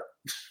care of it.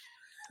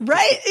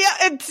 Right?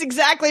 Yeah, it's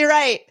exactly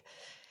right.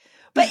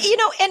 But,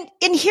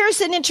 and here's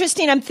an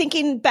interesting, I'm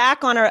thinking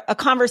back on a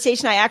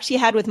conversation I actually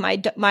had with my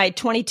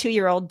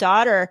 22-year-old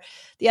daughter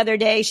the other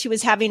day. She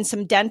was having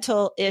some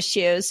dental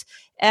issues,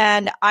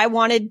 and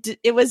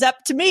it was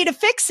up to me to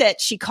fix it.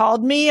 She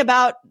called me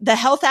about the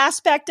health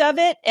aspect of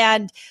it.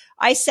 And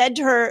I said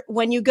to her,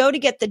 when you go to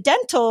get the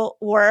dental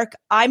work,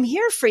 I'm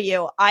here for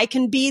you. I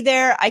can be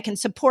there. I can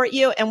support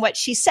you. And what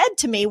she said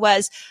to me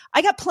was,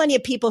 I got plenty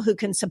of people who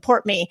can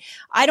support me.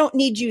 I don't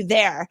need you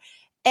there.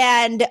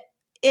 And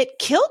it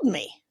killed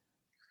me.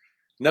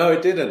 No,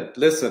 it didn't.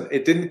 Listen,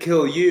 it didn't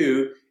kill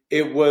you.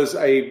 It was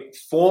a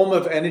form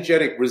of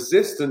energetic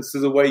resistance to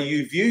the way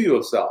you view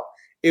yourself.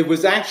 It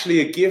was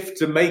actually a gift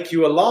to make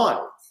you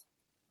alive.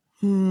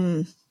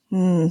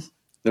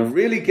 Now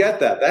really get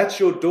that. That's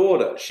your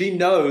daughter. She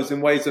knows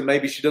in ways that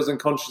maybe she doesn't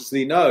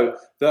consciously know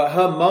that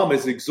her mum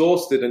is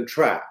exhausted and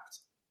trapped.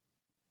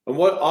 And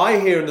what I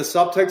hear in the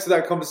subtext of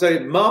that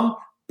conversation, Mum,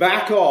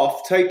 back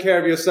off, take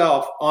care of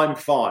yourself, I'm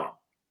fine.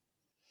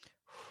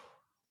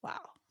 Wow.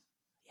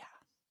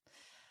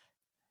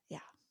 Yeah.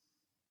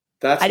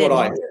 That's what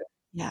I hear.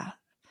 Yeah.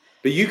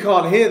 But you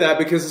can't hear that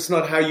because it's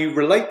not how you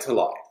relate to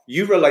life.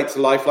 You relate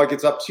to life like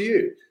it's up to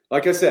you.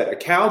 Like I said, a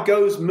cow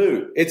goes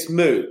moo. It's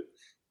moo.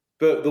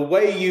 But the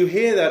way you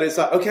hear that is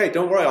like, okay,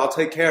 don't worry, I'll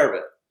take care of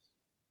it.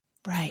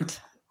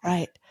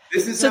 Right.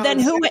 This is so then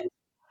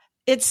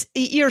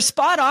you're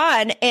spot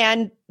on.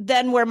 And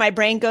then where my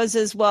brain goes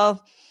is,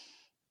 well,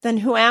 then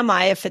who am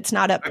I if it's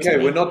not up to me?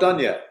 Okay, we're not done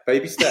yet.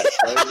 Baby steps.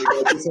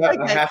 Right?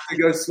 I have to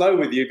go slow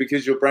with you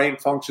because your brain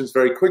functions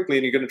very quickly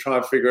and you're going to try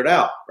and figure it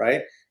out,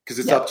 right? Because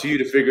it's up to you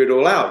to figure it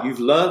all out. You've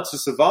learned to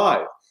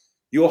survive.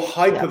 You're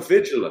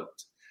hyper-vigilant,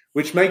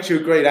 which makes you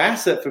a great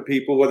asset for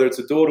people, whether it's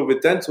a daughter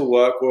with dental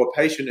work or a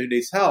patient who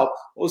needs help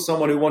or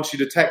someone who wants you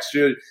to text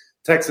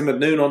them at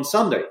noon on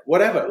Sunday,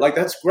 whatever. Like,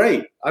 that's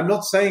great. I'm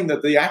not saying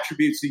that the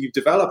attributes that you've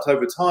developed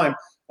over time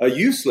are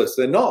useless.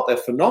 They're not. They're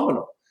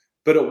phenomenal.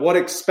 but at what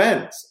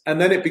expense?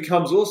 And then it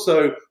becomes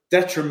also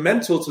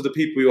detrimental to the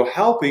people you're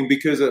helping,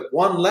 because at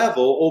one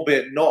level,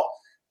 albeit not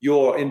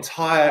your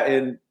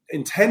entire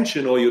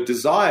intention or your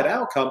desired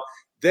outcome,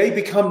 they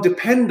become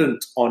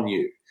dependent on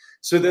you.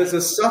 So there's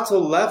a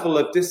subtle level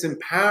of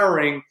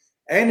disempowering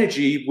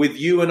energy with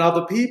you and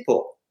other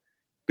people,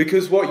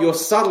 because what you're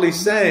subtly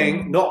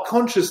saying, not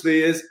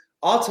consciously, is,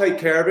 I'll take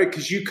care of it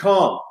because you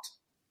can't.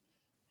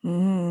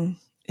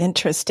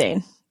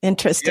 Interesting.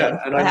 Yeah,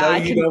 and I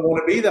know you don't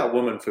want to be that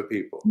woman for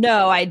people.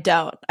 No, I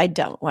don't. I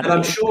don't want to. And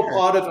I'm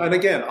sure and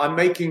again, I'm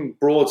making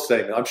broad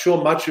statement. I'm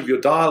sure much of your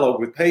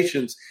dialogue with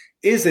patients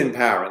is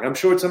empowering. I'm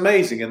sure it's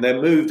amazing, and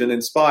they're moved and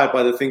inspired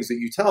by the things that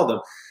you tell them.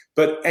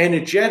 But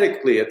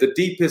energetically, at the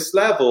deepest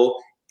level,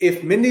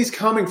 if Mindy's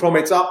coming from,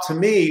 it's up to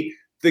me,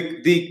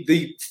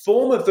 the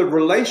form of the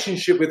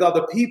relationship with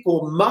other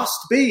people must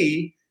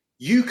be,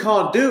 you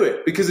can't do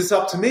it because it's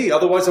up to me.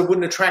 Otherwise, I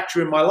wouldn't attract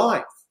you in my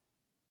life.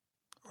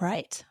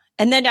 Right.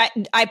 And then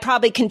I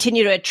probably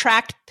continue to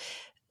attract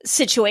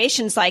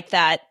situations like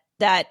that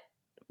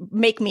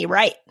make me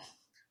right.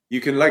 You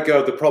can let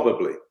go of the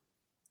probably.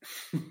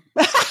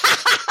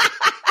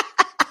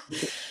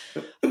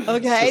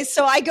 Okay.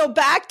 So I go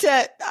back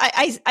to,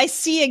 I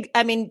see,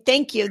 I mean,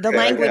 thank you. The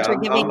language you're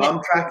giving me.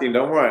 I'm tracking.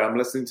 Don't worry. I'm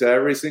listening to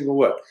every single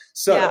word.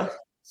 So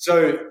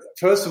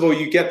first of all,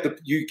 you get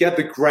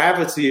the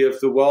gravity of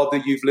the world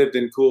that you've lived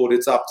in called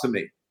 "It's Up to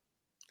Me."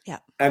 Yeah.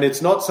 And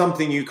it's not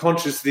something you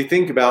consciously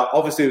think about.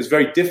 Obviously, it was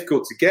very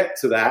difficult to get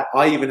to that.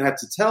 I even had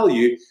to tell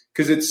you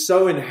because it's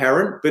so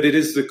inherent, but it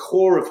is the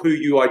core of who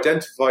you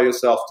identify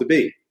yourself to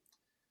be.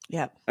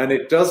 Yeah. And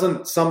it's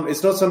not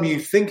something you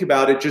think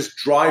about. It just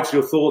drives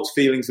your thoughts,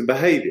 feelings, and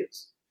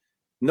behaviors.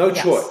 No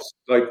choice.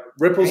 Like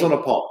ripples on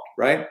a pond,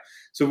 right?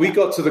 So we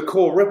got to the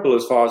core ripple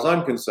as far as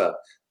I'm concerned.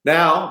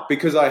 Now,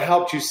 because I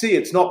helped you see,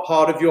 it's not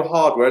part of your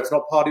hardware. It's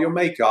not part of your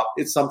makeup.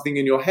 It's something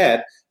in your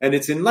head, and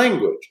it's in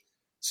language.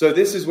 So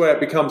this is where it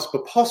becomes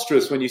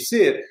preposterous when you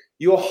see it.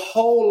 Your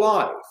whole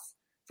life,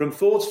 from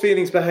thoughts,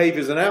 feelings,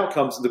 behaviors, and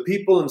outcomes, and the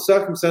people and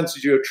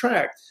circumstances you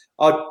attract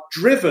are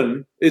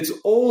driven, it's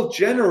all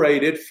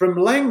generated from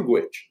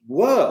language,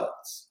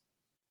 words.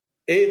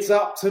 It's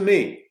up to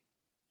me.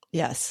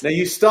 Yes. Now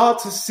you start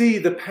to see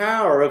the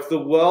power of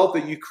the world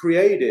that you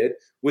created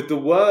with the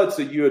words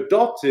that you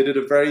adopted at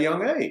a very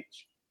young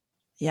age.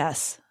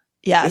 Yes.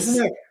 Yes.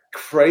 Isn't that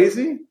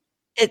crazy?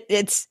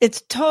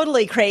 It's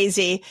totally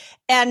crazy.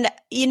 And,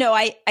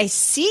 I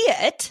see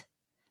it.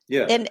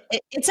 Yeah. And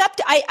it's up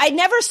to, I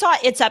never saw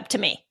It's Up to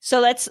Me.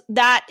 So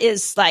that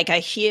is like a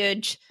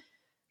huge,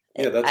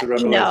 that's a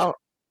revelation.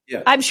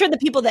 I'm sure the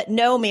people that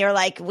know me are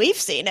like, we've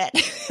seen it.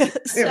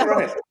 Yeah,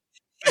 right.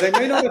 They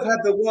may not have had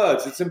the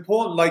words. It's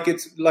important. Like,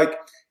 it's like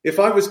if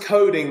I was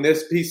coding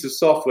this piece of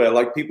software,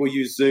 like people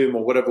use Zoom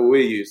or whatever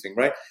we're using,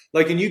 right?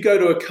 Like, and you go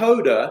to a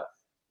coder,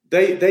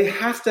 they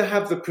have to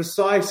have the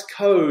precise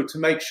code to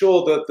make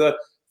sure that the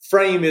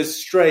frame is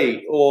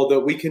straight or that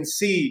we can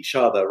see each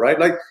other, right?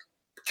 Like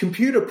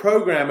computer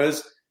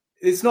programmers,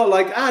 it's not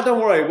like,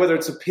 don't worry, whether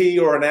it's a P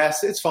or an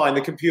S, it's fine.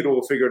 The computer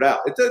will figure it out.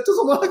 It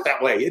doesn't work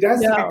that way. It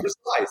has to be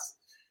precise.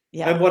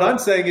 Yeah. And what I'm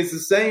saying is the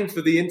same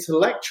for the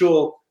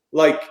intellectual,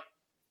 like,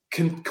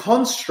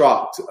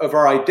 construct of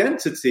our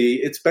identity.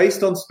 It's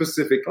based on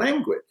specific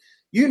language.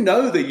 You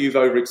know that you've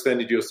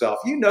overextended yourself.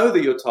 You know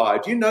that you're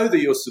tired. You know that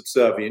you're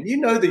subservient. You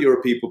know that you're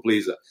a people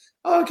pleaser.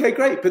 Okay,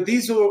 great. But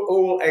these are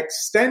all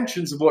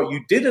extensions of what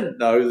you didn't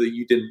know that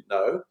you didn't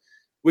know,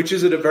 which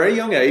is at a very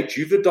young age,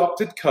 you've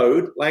adopted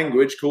code,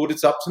 language called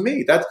 "It's Up to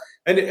Me."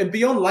 And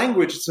beyond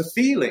language, it's a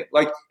feeling.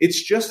 Like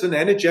it's just an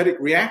energetic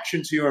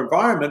reaction to your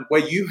environment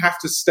where you have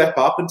to step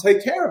up and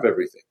take care of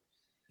everything.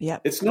 Yeah.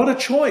 It's not a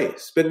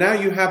choice, but now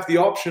you have the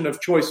option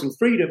of choice and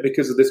freedom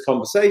because of this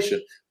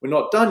conversation. We're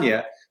not done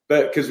yet.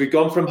 But because we've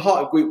gone from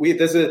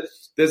there's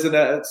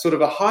a sort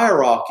of a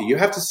hierarchy. You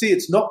have to see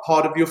it's not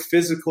part of your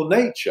physical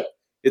nature.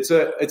 It's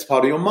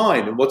part of your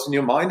mind. And what's in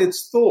your mind?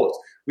 It's thoughts.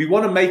 We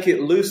want to make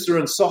it looser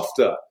and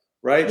softer,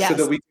 right? Yes. So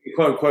that we can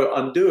quote unquote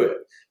undo it.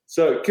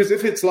 So because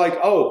if it's like,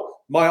 oh,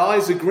 my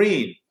eyes are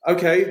green.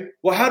 Okay,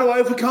 well, how do I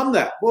overcome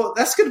that? Well,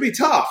 that's going to be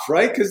tough,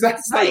 right? Because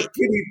that's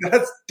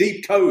that's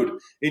deep code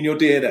in your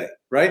DNA,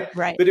 right?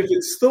 Right. But if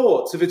it's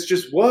thoughts, if it's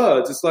just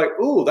words, it's like,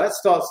 oh, that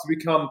starts to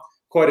become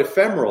quite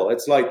ephemeral.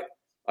 It's like,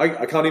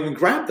 I can't even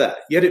grab that.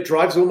 Yet it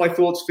drives all my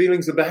thoughts,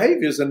 feelings, and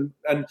behaviors and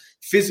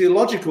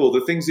physiological,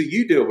 the things that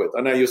you deal with.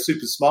 I know you're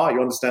super smart.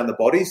 You understand the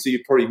body, so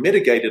you've probably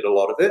mitigated a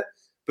lot of it.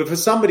 But for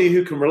somebody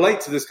who can relate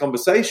to this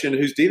conversation,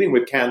 who's dealing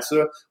with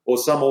cancer or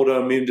some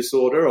autoimmune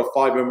disorder or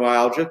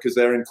fibromyalgia because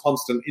they're in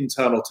constant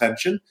internal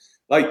tension,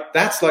 like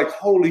that's like,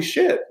 holy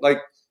shit. Like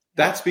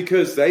that's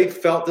because they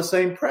felt the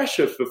same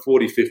pressure for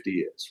 40, 50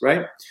 years,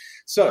 right?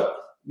 So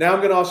now I'm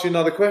going to ask you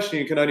another question.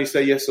 You can only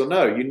say yes or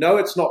no. You know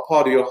it's not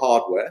part of your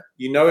hardware.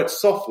 You know it's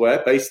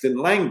software based in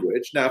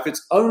language. Now, if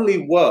it's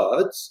only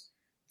words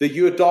that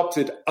you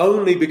adopted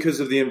only because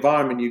of the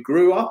environment you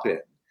grew up in,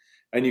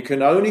 and you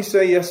can only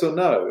say yes or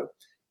no,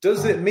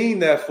 does it mean,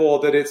 therefore,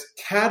 that it's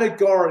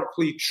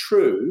categorically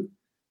true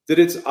that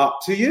it's up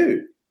to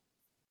you?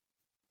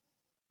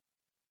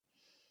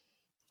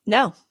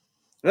 No.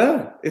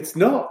 No, it's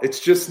not. It's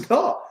just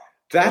not.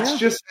 That's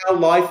just how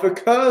life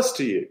occurs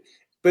to you.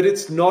 But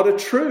it's not a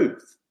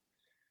truth.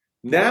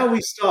 Now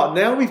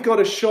we've got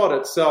a shot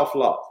at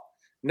self-love.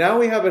 Now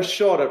we have a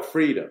shot at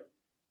freedom.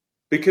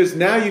 Because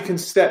now you can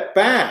step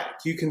back.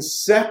 You can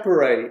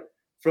separate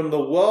from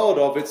the world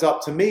of it's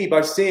up to me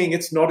by seeing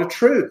it's not a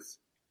truth.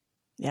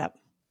 Yep.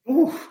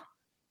 Ooh.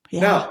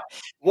 Yeah. Now,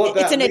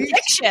 it's an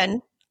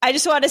addiction. I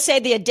just want to say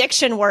the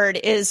addiction word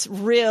is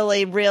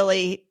really,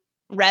 really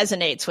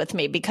resonates with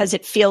me because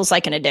it feels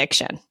like an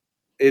addiction.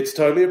 It's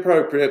totally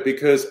appropriate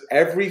because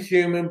every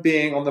human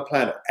being on the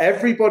planet,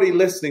 everybody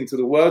listening to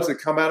the words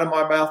that come out of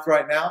my mouth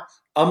right now,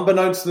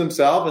 unbeknownst to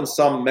themselves, and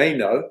some may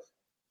know,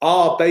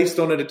 are based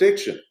on an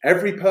addiction.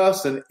 Every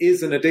person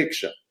is an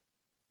addiction.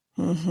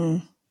 Mm-hmm.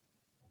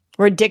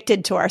 We're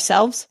addicted to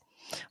ourselves.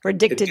 We're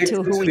addicted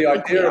to who we the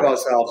think idea we of are.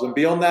 ourselves. And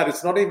beyond that,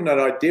 it's not even an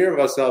idea of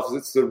ourselves.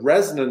 It's the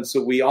resonance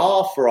that we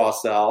are for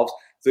ourselves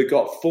that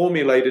got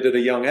formulated at a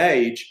young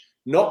age,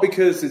 not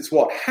because it's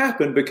what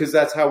happened, because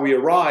that's how we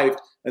arrived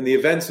and the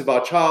events of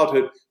our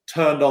childhood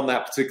turned on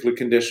that particular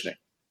conditioning.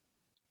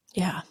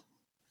 Yeah.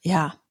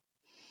 Yeah.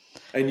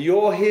 And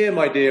you're here,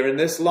 my dear, in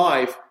this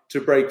life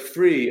to break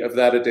free of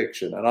that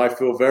addiction. And I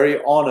feel very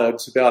honored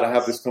to be able to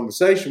have this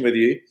conversation with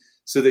you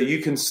so that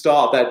you can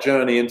start that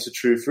journey into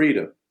true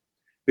freedom.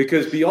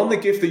 Because beyond the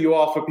gift that you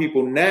are for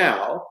people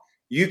now,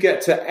 you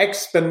get to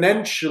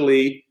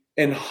exponentially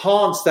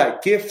enhance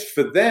that gift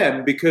for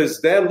them because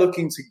they're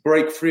looking to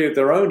break free of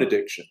their own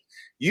addiction.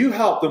 You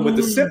help them with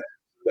the symptoms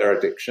of their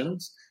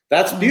addictions.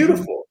 That's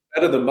beautiful,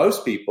 better than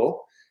most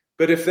people.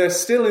 But if they're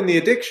still in the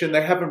addiction,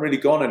 they haven't really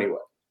gone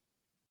anywhere.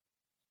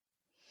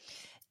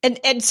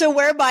 And so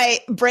where my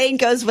brain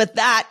goes with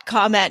that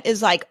comment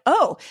is like,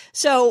 oh,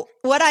 so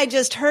what I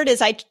just heard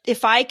is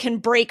if I can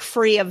break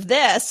free of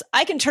this,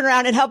 I can turn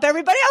around and help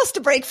everybody else to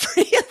break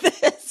free of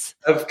this.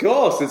 Of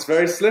course. It's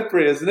very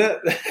slippery, isn't it?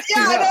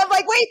 Yeah. And I'm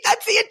like, wait,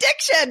 that's the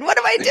addiction. What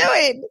am I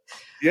doing?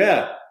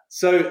 Yeah.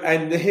 So,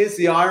 and here's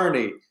the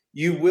irony.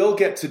 You will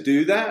get to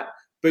do that,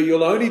 but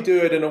you'll only do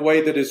it in a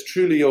way that is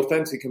truly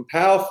authentic and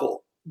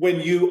powerful when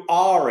you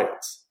are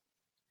it.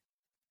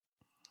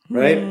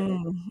 Right?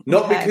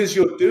 Not because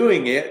you're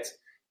doing it,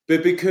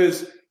 but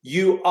because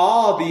you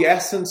are the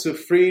essence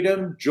of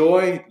freedom,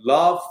 joy,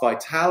 love,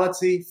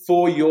 vitality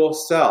for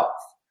yourself.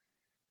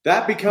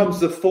 That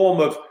becomes the form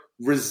of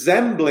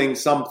resembling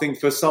something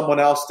for someone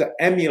else to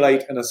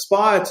emulate and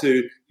aspire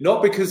to,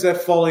 not because they're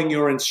following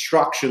your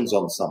instructions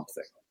on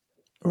something.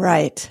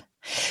 Right.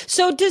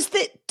 So does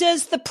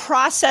the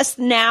process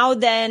now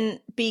then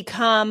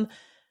become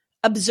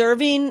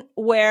observing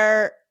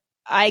where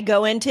I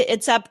go into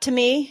it's up to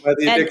me? Where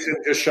the addiction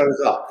just shows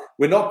up.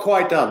 We're not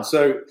quite done.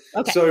 So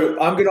I'm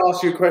going to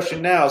ask you a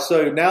question now.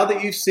 So now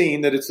that you've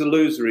seen that it's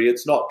illusory,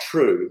 it's not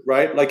true,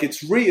 right? Like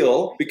it's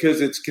real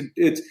because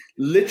it's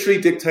literally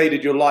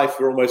dictated your life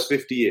for almost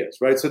 50 years,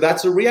 right? So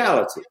that's a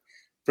reality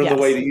from the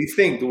way that you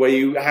think, the way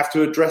you have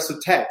to address a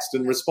text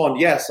and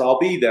respond, yes, I'll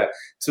be there,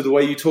 to the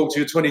way you talk to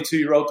your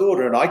 22-year-old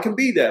daughter and I can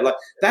be there. Like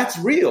that's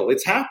real.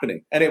 It's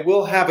happening. And it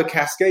will have a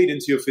cascade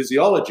into your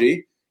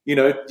physiology. You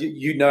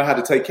know how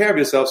to take care of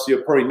yourself, so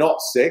you're probably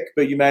not sick,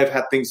 but you may have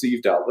had things that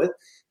you've dealt with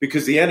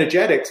because the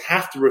energetics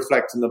have to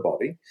reflect in the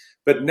body.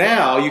 But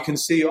now you can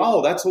see,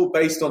 oh, that's all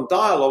based on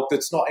dialogue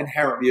that's not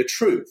inherently a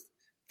truth.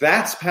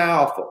 That's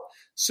powerful.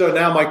 So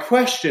now my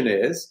question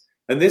is,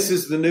 and this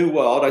is the new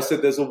world. I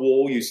said there's a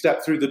wall. You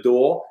step through the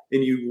door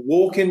and you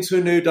walk into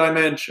a new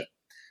dimension.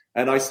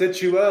 And I said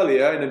to you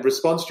earlier, and in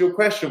response to your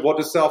question, what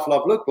does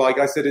self-love look like?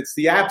 I said it's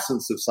the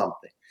absence of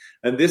something.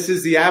 And this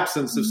is the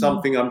absence of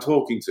something I'm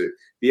talking to,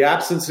 the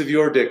absence of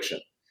your addiction,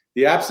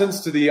 the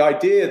absence to the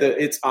idea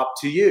that it's up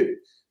to you.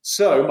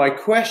 So my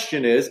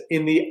question is,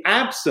 in the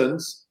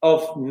absence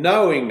of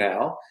knowing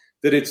now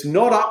that it's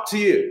not up to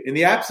you, in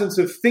the absence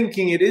of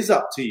thinking it is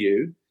up to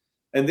you,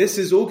 and this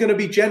is all going to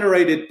be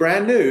generated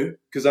brand new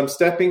because I'm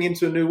stepping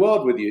into a new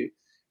world with you,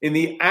 in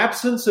the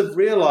absence of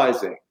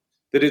realizing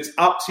that it's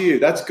up to you,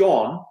 that's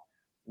gone,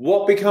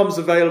 what becomes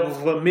available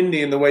for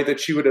Mindy in the way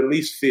that she would at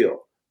least feel?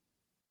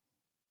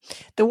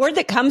 The word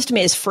that comes to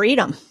me is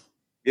freedom.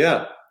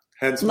 Yeah.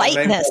 Hence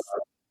lightness.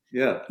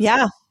 Yeah.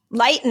 Yeah.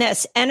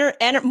 Lightness,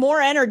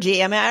 more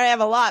energy. I mean, I have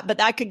a lot, but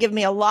that could give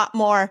me a lot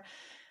more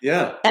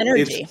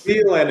energy. It's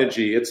real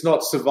energy. It's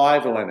not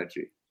survival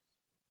energy.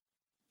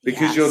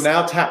 Because you're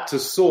now tapped to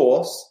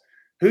source.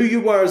 Who you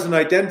were as an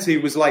identity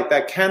was like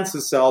that cancer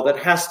cell that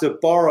has to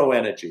borrow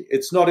energy.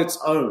 It's not its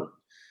own.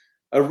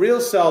 A real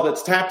cell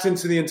that's tapped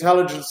into the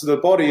intelligence of the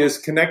body is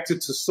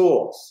connected to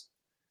source.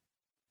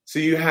 So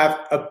you have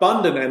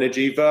abundant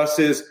energy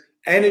versus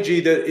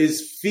energy that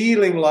is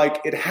feeling like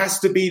it has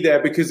to be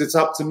there because it's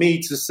up to me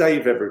to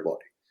save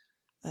everybody.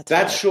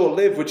 That's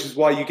short-lived, which is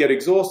why you get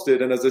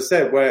exhausted. And as I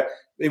said, where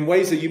in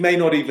ways that you may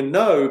not even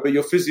know, but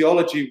your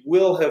physiology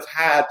will have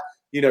had,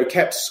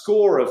 kept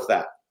score of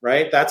that,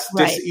 right? That's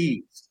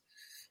dis-ease.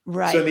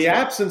 Right. So in the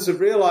absence of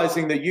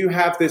realizing that you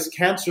have this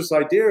cancerous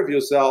idea of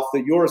yourself,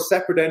 that you're a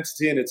separate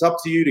entity and it's up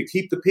to you to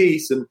keep the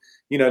peace and,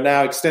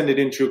 now extend it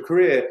into your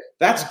career,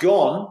 that's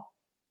gone.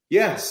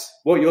 yes,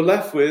 what you're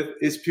left with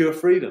is pure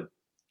freedom.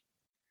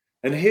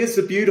 And here's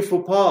the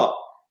beautiful part.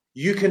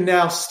 You can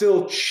now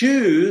still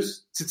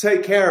choose to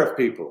take care of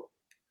people.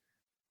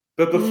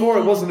 But before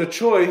it wasn't a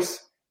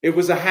choice, it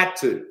was a had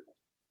to.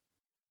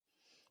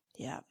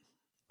 Yeah.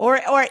 Or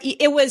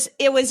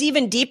it was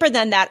even deeper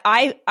than that.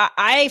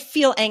 I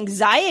feel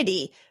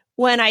anxiety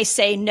when I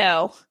say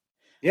no.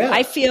 Yeah.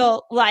 I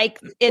feel like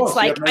it's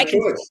like no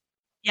choice.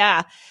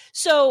 Yeah.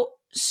 So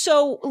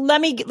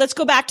let's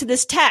go back to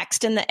this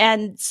text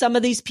and some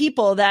of these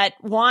people that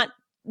want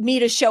me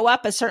to show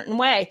up a certain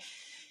way.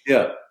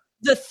 Yeah.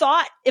 The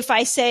thought, if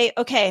I say,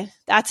 okay,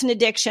 that's an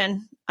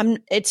addiction,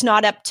 it's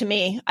not up to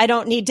me. I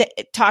don't need to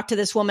talk to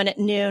this woman at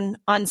noon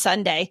on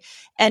Sunday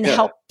and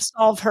help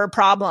solve her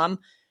problem.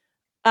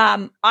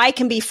 I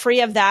can be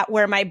free of that.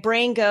 Where my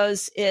brain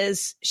goes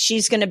is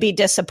she's going to be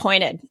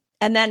disappointed.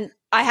 And then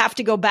I have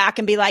to go back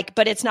and be like,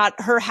 but it's not,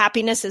 her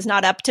happiness is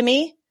not up to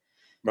me.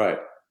 Right.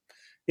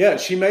 Yeah,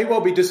 she may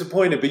well be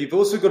disappointed, but you've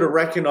also got to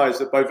recognize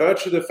that by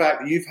virtue of the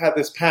fact that you've had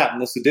this pattern,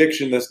 this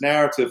addiction, this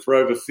narrative for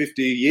over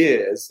 50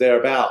 years,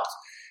 thereabouts,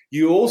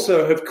 you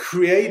also have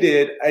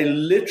created a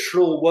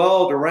literal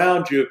world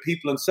around you of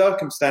people and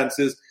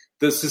circumstances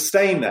that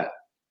sustain that.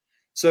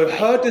 So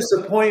her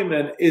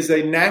disappointment is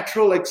a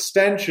natural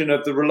extension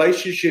of the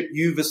relationship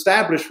you've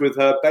established with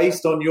her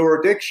based on your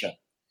addiction.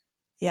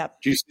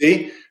 Yep. Do you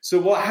see? So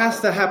what has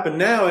to happen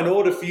now in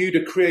order for you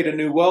to create a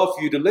new world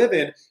for you to live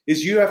in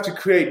is you have to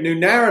create new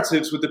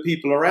narratives with the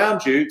people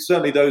around you,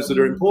 certainly those that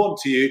are important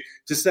to you,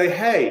 to say,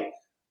 hey,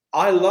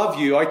 I love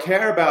you, I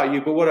care about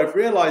you, but what I've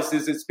realized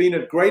is it's been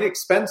at great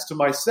expense to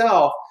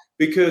myself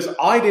because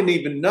I didn't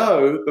even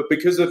know, but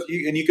because of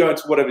you, and you go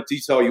into whatever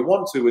detail you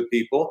want to with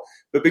people,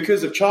 but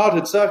because of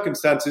childhood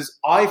circumstances,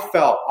 I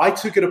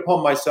took it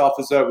upon myself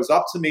as though it was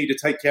up to me to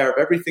take care of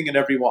everything and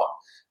everyone.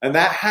 And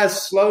that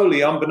has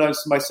slowly,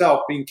 unbeknownst to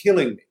myself, been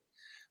killing me.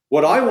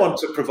 What I want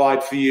to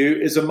provide for you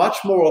is a much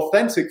more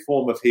authentic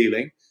form of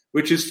healing,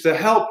 which is to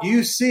help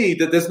you see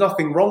that there's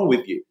nothing wrong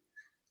with you.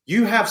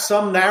 You have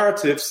some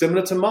narrative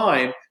similar to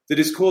mine that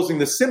is causing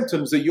the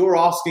symptoms that you're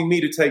asking me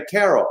to take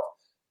care of.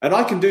 And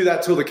I can do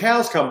that till the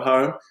cows come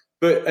home.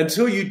 But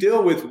until you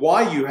deal with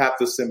why you have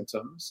the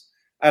symptoms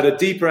at a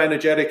deeper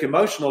energetic,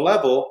 emotional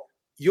level,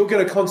 you're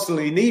going to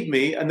constantly need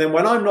me. And then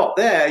when I'm not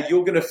there,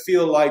 you're going to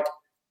feel like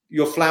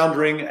you're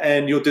floundering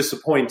and you're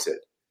disappointed.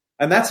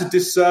 And that's a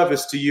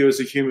disservice to you as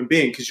a human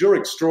being because you're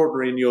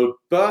extraordinary and your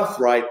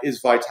birthright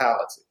is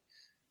vitality.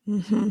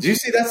 Mm-hmm. Do you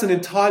see? That's an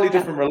entirely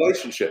different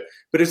relationship.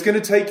 But it's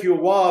going to take you a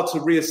while to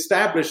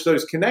reestablish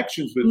those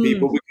connections with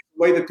people because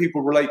the way that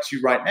people relate to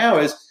you right now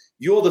is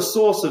you're the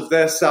source of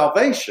their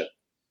salvation.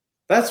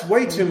 That's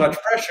way too much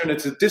pressure, and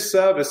it's a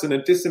disservice and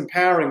a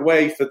disempowering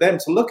way for them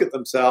to look at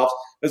themselves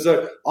as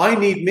though I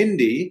need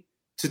Mindy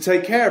to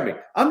take care of me.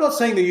 I'm not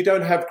saying that you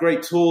don't have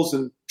great tools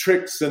and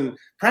tricks and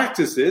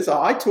practices.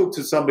 I talk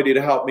to somebody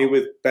to help me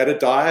with better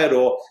diet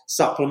or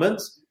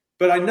supplements,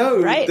 but I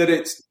know that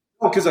it's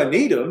not because I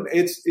need them.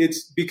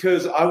 It's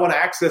because I want to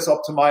access,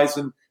 optimize,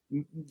 and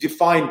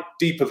define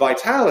deeper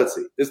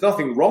vitality. There's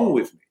nothing wrong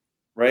with me,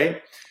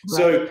 right?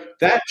 So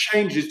that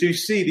changes. Do you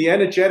see the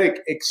energetic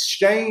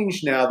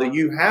exchange now that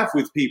you have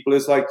with people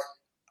is like,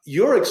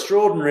 you're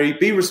extraordinary,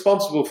 be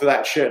responsible for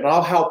that shit, and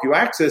I'll help you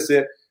access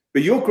it.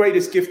 But your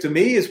greatest gift to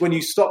me is when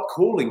you stop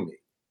calling me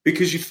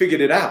because you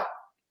figured it out.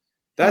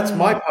 That's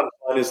my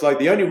punchline. Is like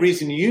the only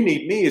reason you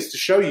need me is to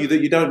show you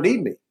that you don't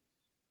need me.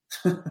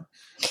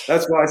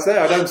 That's why I say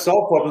I don't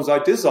solve problems, I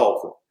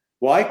dissolve them.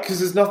 Why? Because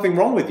there's nothing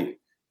wrong with you.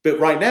 But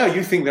right now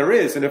you think there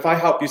is. And if I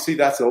help you see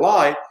that's a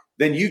lie,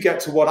 then you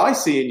get to what I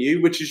see in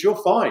you, which is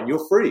you're fine,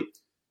 you're free.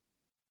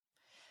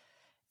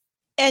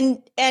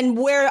 And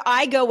where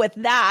I go with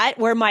that,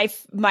 where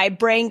my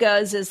brain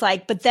goes is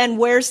like, but then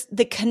where's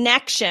the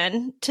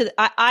connection to?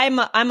 I'm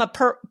a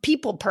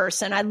people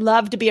person. I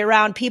love to be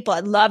around people.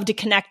 I love to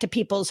connect to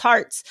people's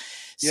hearts.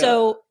 Yeah.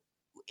 So,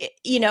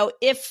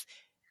 if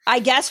I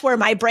guess where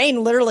my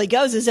brain literally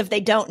goes is if they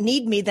don't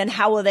need me, then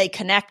how will they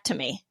connect to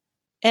me?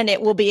 And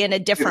it will be in a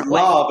different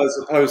way. Love as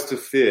opposed to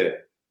fear.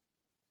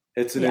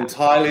 It's an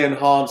entirely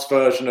enhanced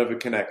version of a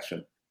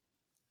connection.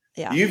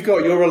 Yeah. You've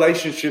got your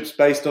relationships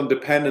based on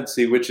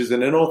dependency, which is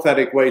an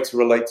inauthentic way to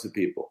relate to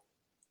people.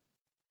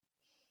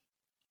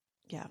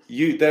 Yeah.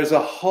 There's a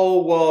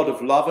whole world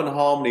of love and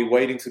harmony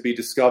waiting to be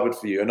discovered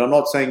for you. And I'm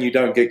not saying you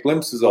don't get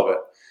glimpses of it.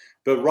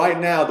 But right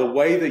now, the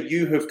way that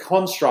you have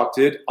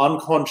constructed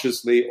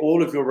unconsciously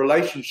all of your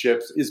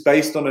relationships is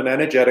based on an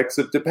energetics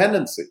of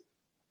dependency.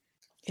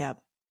 Yeah.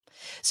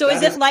 So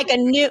is it like a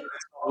new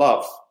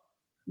love?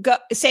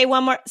 Say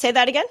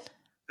that again.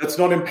 It's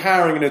not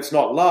empowering and it's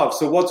not love.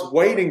 So what's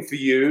waiting for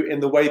you in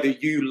the way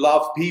that you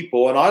love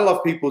people, and I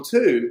love people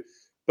too,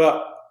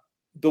 but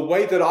the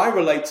way that I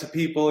relate to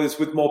people is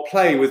with more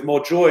play, with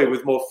more joy,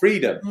 with more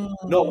freedom,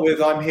 not with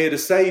I'm here to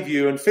save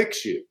you and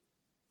fix you.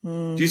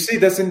 Do you see?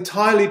 That's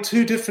entirely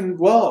two different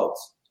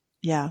worlds.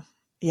 Yeah.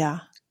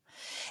 Yeah.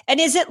 And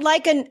is it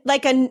like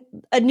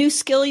a new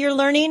skill you're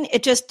learning?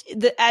 It just,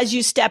 as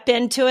you step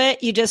into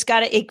it, you just got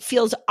to, it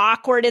feels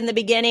awkward in the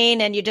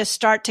beginning and you just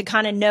start to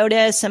kind of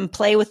notice and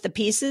play with the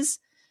pieces?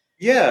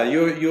 Yeah,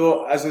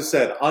 you're, as I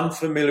said,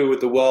 unfamiliar with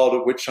the world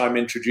of which I'm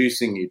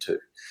introducing you to.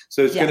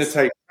 So it's going to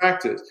take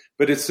practice,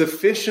 but it's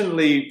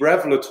sufficiently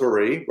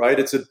revelatory, right?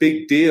 It's a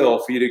big deal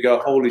for you to go,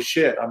 holy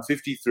shit, I'm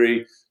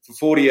 53, for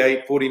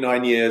 48,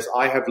 49 years,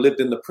 I have lived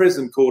in the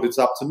prison called It's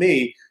Up to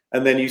Me.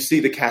 And then you see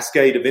the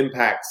cascade of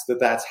impacts that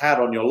that's had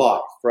on your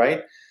life,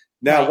 right?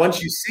 Now, once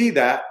you see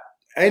that,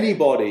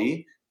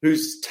 anybody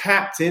who's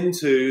tapped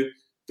into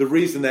the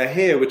reason they're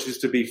here, which is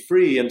to be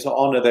free and to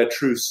honor their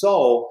true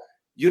soul,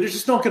 you're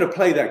just not going to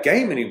play that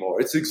game anymore.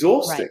 It's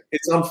exhausting. Right.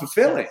 It's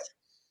unfulfilling.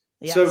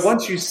 Yes. So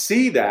once you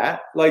see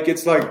that, like,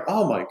 it's like,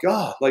 oh my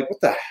God, like,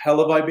 what the hell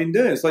have I been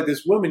doing? It's like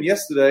this woman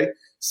yesterday,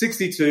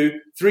 62,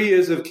 3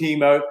 years of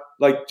chemo,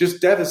 like just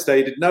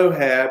devastated, no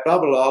hair, blah,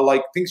 blah, blah,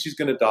 like thinks she's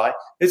going to die.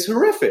 It's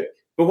horrific.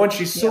 But when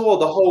she saw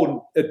the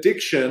whole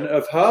addiction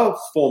of her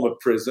former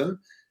prison,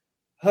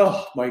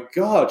 oh my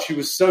God, she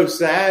was so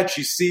sad.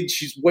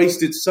 She's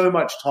wasted so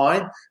much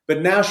time,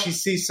 but now she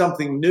sees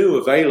something new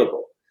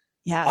available.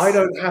 Yes. I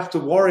don't have to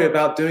worry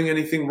about doing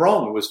anything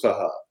wrong, it was for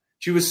her.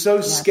 She was so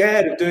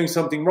scared of doing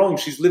something wrong.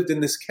 She's lived in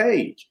this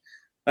cage.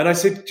 And I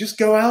said, just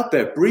go out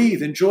there,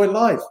 breathe, enjoy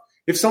life.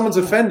 If someone's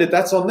offended,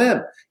 that's on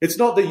them. It's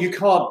not that you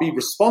can't be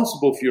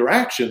responsible for your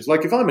actions.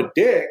 Like if I'm a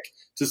dick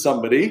to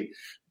somebody,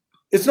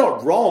 it's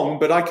not wrong,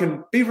 but I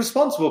can be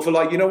responsible for,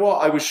 like, you know what?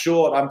 I was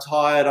short. I'm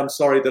tired. I'm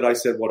sorry that I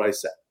said what I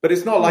said. But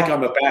it's not like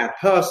I'm a bad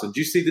person. Do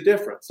you see the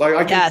difference? Like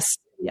I can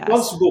be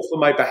responsible for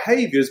my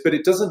behaviors, but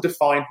it doesn't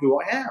define who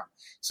I am.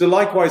 So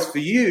likewise for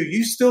you,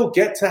 you still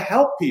get to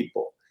help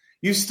people.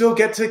 You still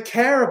get to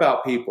care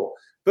about people,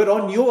 but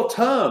on your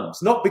terms,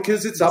 not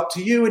because it's up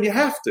to you and you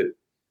have to.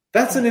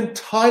 That's an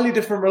entirely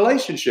different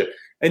relationship.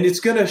 And it's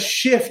going to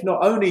shift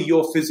not only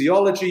your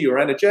physiology, your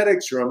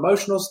energetics, your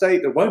emotional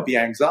state. There won't be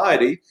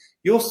anxiety.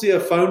 You'll see a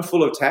phone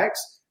full of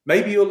texts.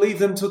 Maybe you'll leave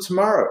them till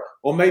tomorrow.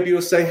 Or maybe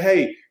you'll say,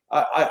 hey,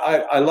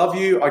 I love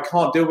you. I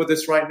can't deal with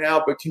this right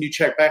now, but can you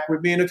check back with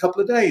me in a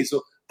couple of days?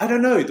 Or I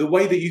don't know, the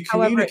way that you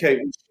communicate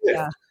will shift.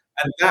 Yeah.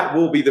 And that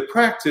will be the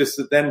practice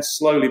that then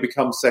slowly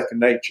becomes second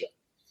nature.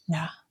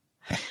 Yeah.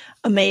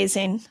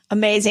 Amazing.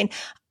 Amazing.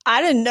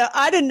 I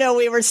didn't know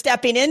we were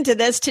stepping into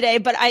this today,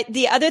 but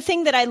the other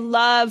thing that I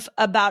love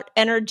about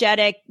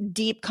energetic,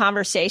 deep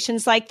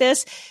conversations like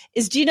this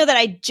is, do you know that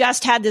I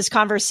just had this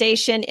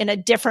conversation in a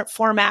different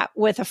format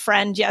with a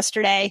friend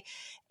yesterday?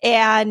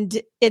 And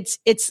it's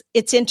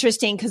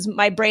interesting because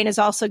my brain is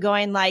also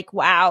going like,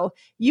 wow,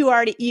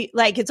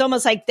 like, it's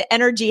almost like the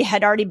energy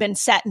had already been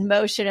set in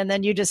motion and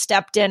then you just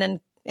stepped in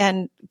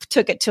and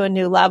took it to a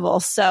new level.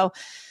 So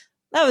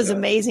that was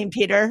amazing,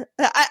 Peter.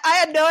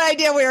 I had no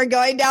idea we were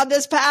going down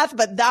this path,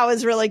 but that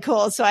was really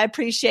cool. So I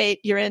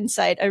appreciate your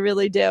insight. I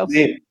really do.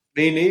 Me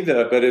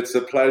neither, but it's a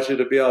pleasure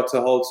to be able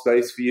to hold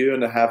space for you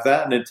and to have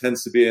that. And it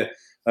tends to be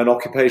an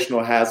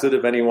occupational hazard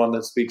of anyone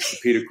that speaks to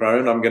Peter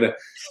Crone. I'm gonna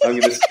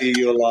see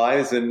your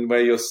lies and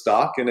where you're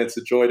stuck, and it's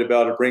a joy to be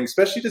able to bring,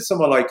 especially to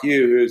someone like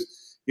you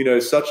who's, you know,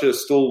 such a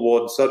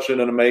stalwart, such an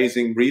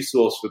amazing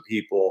resource for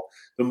people.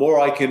 The more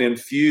I can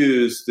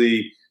infuse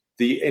the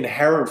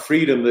inherent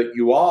freedom that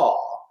you are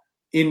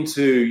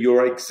into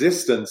your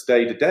existence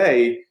day to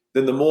day,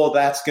 then the more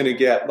that's going to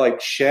get like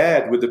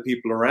shared with the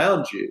people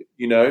around you,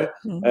 you know?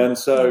 Mm-hmm. And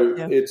so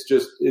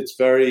it's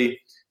very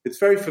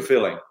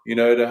fulfilling, you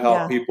know, to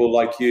help people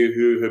like you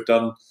who have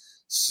done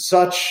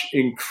such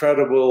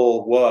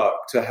incredible work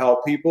to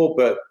help people,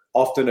 but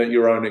often at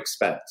your own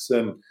expense.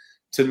 And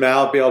to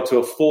now be able to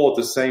afford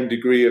the same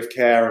degree of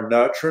care and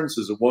nurturance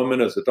as a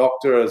woman, as a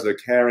doctor, as a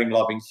caring,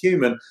 loving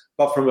human,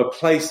 but from a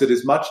place that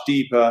is much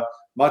deeper,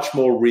 much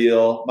more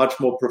real, much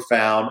more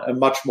profound, and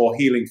much more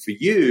healing for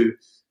you,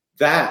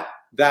 that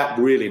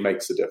really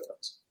makes a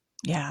difference.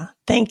 Yeah.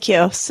 Thank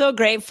you. So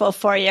grateful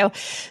for you.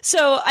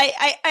 So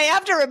I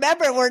have to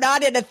remember we're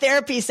not in a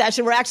therapy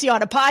session. We're actually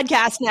on a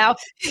podcast now.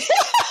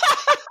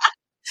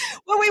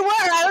 Well, we were.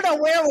 I don't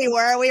know where we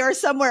were. We were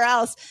somewhere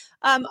else.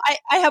 I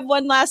have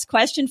one last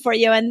question for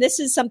you. And this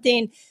is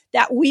something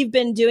that we've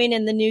been doing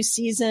in the new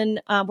season.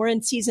 We're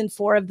in season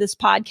 4 of this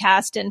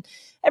podcast. And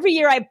every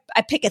year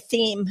I pick a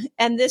theme.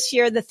 And this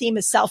year the theme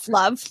is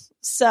self-love.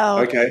 So,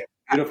 okay,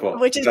 beautiful.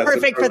 Which is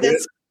perfect for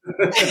this.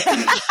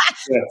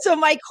 So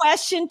my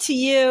question to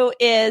you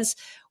is,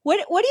 what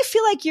do you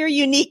feel like your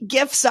unique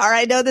gifts are?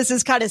 I know this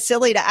is kind of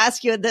silly to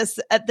ask you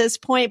at this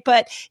point,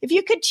 but if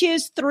you could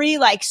choose 3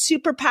 like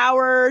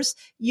superpowers,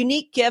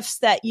 unique gifts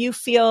that you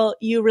feel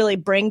you really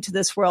bring to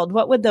this world,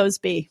 what would those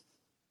be?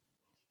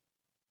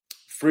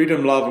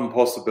 Freedom, love, and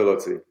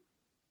possibility.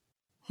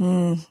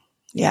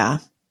 Yeah.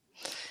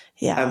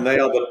 And they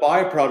are the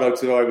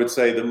byproducts of, I would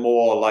say, the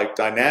more like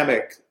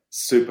dynamic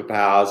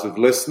superpowers of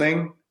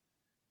listening,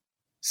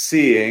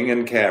 seeing,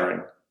 and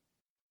caring.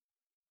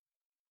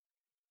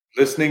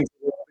 Listening to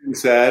what's being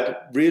said,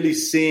 really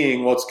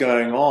seeing what's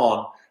going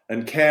on,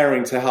 and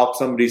caring to help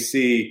somebody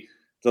see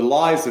the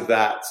lies of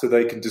that so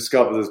they can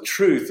discover the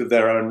truth of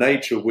their own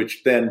nature,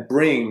 which then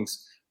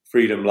brings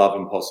freedom, love,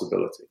 and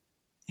possibility.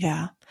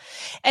 Yeah.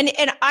 And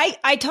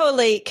I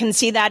totally can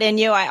see that in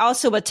you. I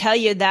also will tell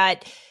you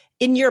that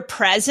in your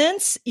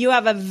presence, you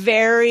have a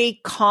very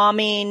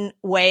calming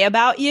way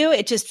about you.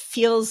 It just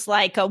feels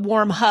like a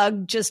warm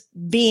hug just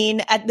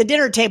being at the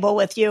dinner table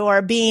with you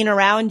or being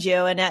around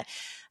you. And I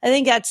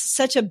think that's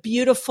such a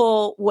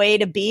beautiful way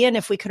to be. And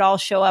if we could all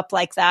show up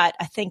like that,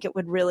 I think it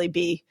would really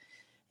be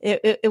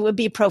it would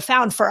be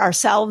profound for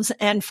ourselves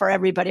and for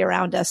everybody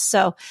around us.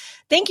 So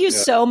thank you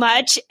so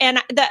much.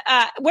 And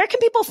where can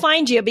people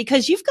find you?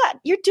 Because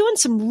you're doing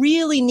some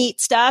really neat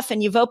stuff,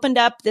 and you've opened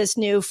up this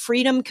new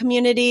freedom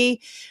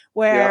community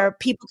where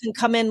people can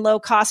come in low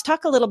cost.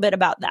 Talk a little bit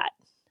about that.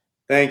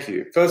 Thank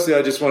you. Firstly,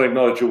 I just want to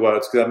acknowledge your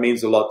words, because that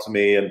means a lot to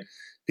me. And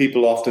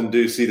people often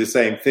do see the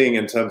same thing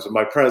in terms of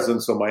my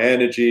presence or my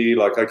energy.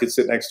 Like, I could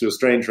sit next to a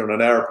stranger on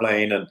an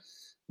airplane and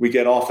we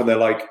get off and they're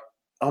like,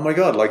 oh my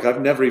God, like,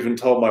 I've never even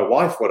told my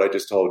wife what I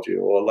just told you.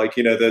 Or like,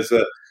 and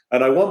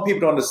I want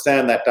people to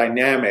understand that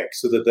dynamic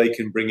so that they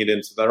can bring it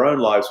into their own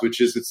lives,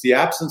 which is, it's the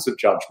absence of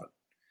judgment,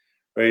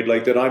 right?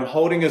 Like, that I'm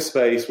holding a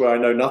space where I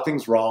know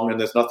nothing's wrong and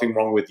there's nothing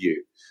wrong with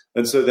you.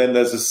 And so then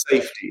there's a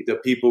safety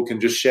that people can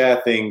just share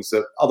things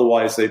that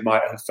otherwise they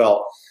might have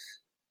felt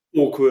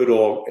awkward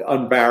or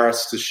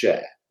embarrassed to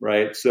share,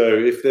 right? So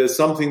if there's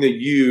something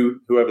that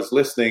whoever's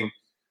listening,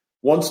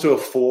 wants to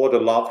afford a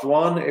loved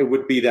one, it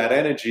would be that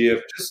energy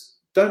of just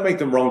don't make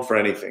them wrong for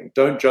anything.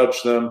 Don't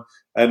judge them,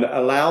 and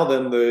allow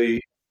them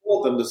the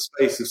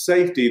space of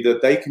safety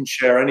that they can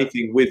share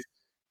anything with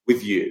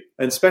you.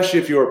 And especially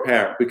if you're a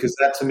parent, because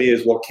that to me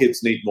is what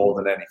kids need more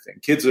than anything.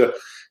 Kids are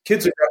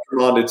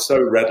reprimanded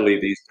so readily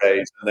these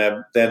days, and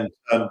they're then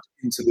turned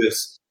into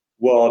this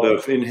world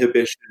of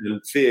inhibition and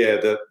fear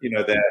that,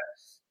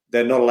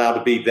 they're not allowed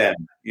to be them,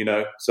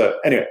 So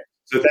anyway,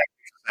 so thank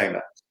you for saying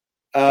that.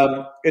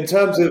 In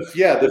terms of,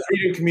 the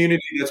freedom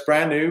community, that's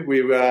brand new.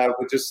 We're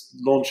just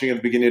launching at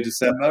the beginning of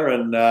December,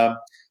 and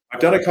I've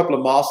done a couple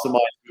of masterminds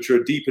which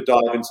are a deeper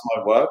dive into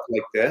my work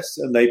like this,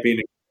 and they've been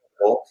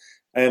incredible.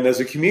 And as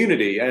a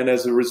community, and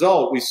as a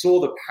result, we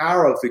saw the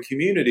power of the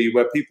community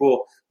where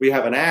we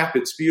have an app,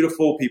 it's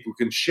beautiful, people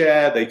can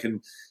share, they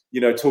can,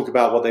 talk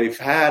about what they've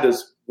had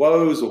as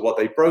woes or what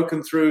they've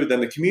broken through. Then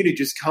the community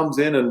just comes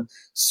in and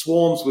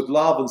swarms with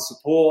love and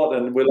support,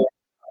 and we're like,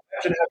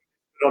 imagine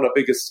having it on a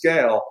bigger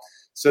scale.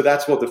 So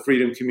that's what the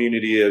freedom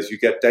community is. You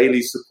get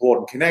daily support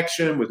and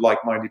connection with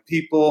like-minded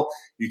people.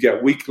 You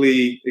get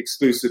weekly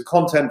exclusive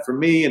content from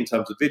me in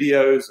terms of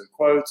videos and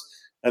quotes.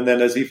 And then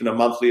there's even a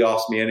monthly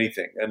Ask Me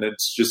Anything. And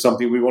it's just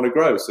something we want to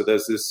grow. So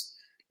there's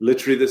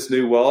literally this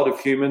new world of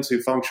humans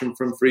who function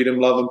from freedom,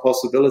 love, and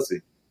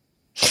possibility.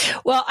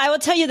 Well, I will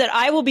tell you that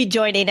I will be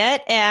joining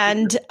it,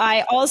 and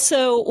I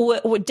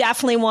also would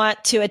definitely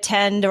want to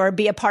attend or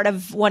be a part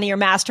of one of your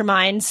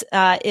masterminds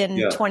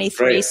in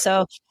 23. Great.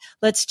 So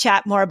let's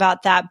chat more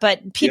about that.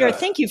 But Peter,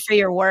 thank you for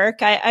your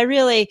work. I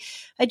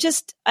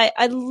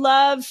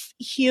love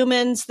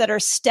humans that are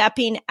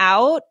stepping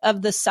out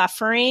of the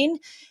suffering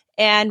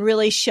and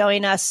really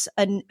showing us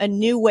a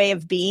new way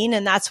of being.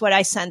 And that's what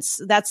I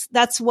sense.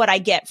 That's what I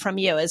get from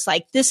you, is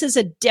like, this is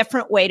a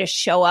different way to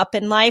show up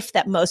in life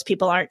that most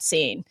people aren't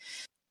seeing.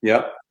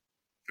 Yeah.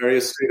 Very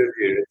astute of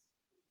you.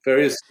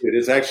 Very astute.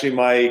 It's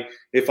actually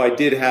if I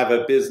did have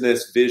a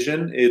business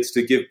vision, it's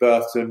to give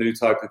birth to a new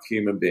type of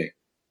human being.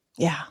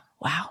 Yeah.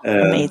 Wow.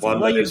 Amazing.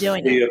 Well, you're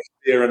doing it. Of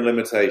fear and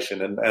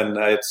limitation. And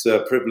it's a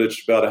privilege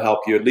to be able to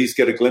help you at least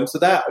get a glimpse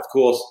of that. Of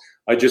course,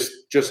 I just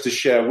to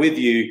share with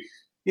you,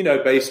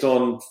 based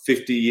on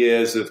 50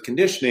 years of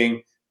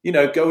conditioning,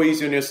 go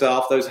easy on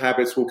yourself. Those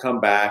habits will come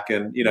back,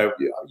 and,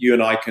 you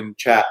and I can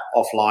chat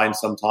offline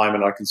sometime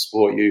and I can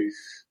support you.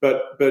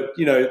 But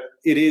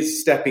it is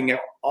stepping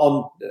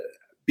on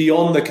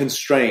beyond the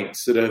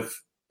constraints that have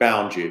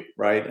bound you,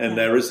 right? And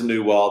there is a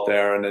new world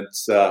there, and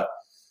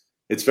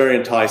it's very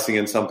enticing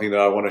and something that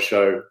I want to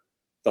show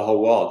the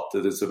whole world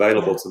that is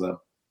available to them.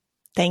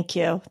 Thank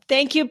you.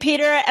 Thank you,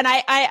 Peter. And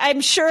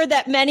I'm sure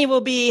that many will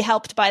be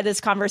helped by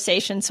this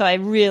conversation. So I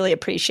really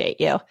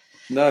appreciate you.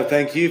 No,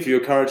 thank you for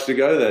your courage to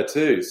go there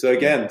too. So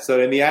again,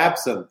 in the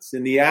absence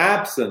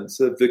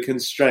of the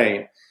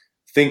constraint,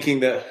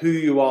 thinking that who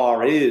you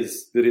are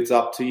is that it's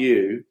up to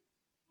you,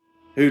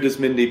 who does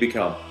Mindy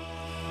become?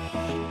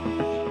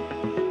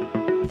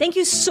 Thank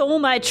you so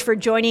much for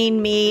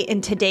joining me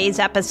in today's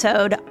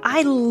episode.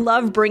 I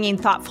love bringing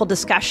thoughtful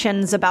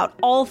discussions about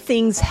all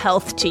things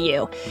health to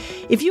you.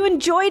 If you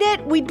enjoyed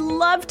it, we'd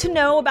love to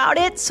know about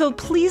it. So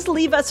please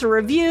leave us a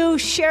review,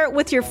 share it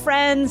with your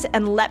friends,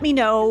 and let me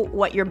know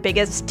what your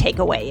biggest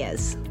takeaway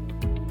is.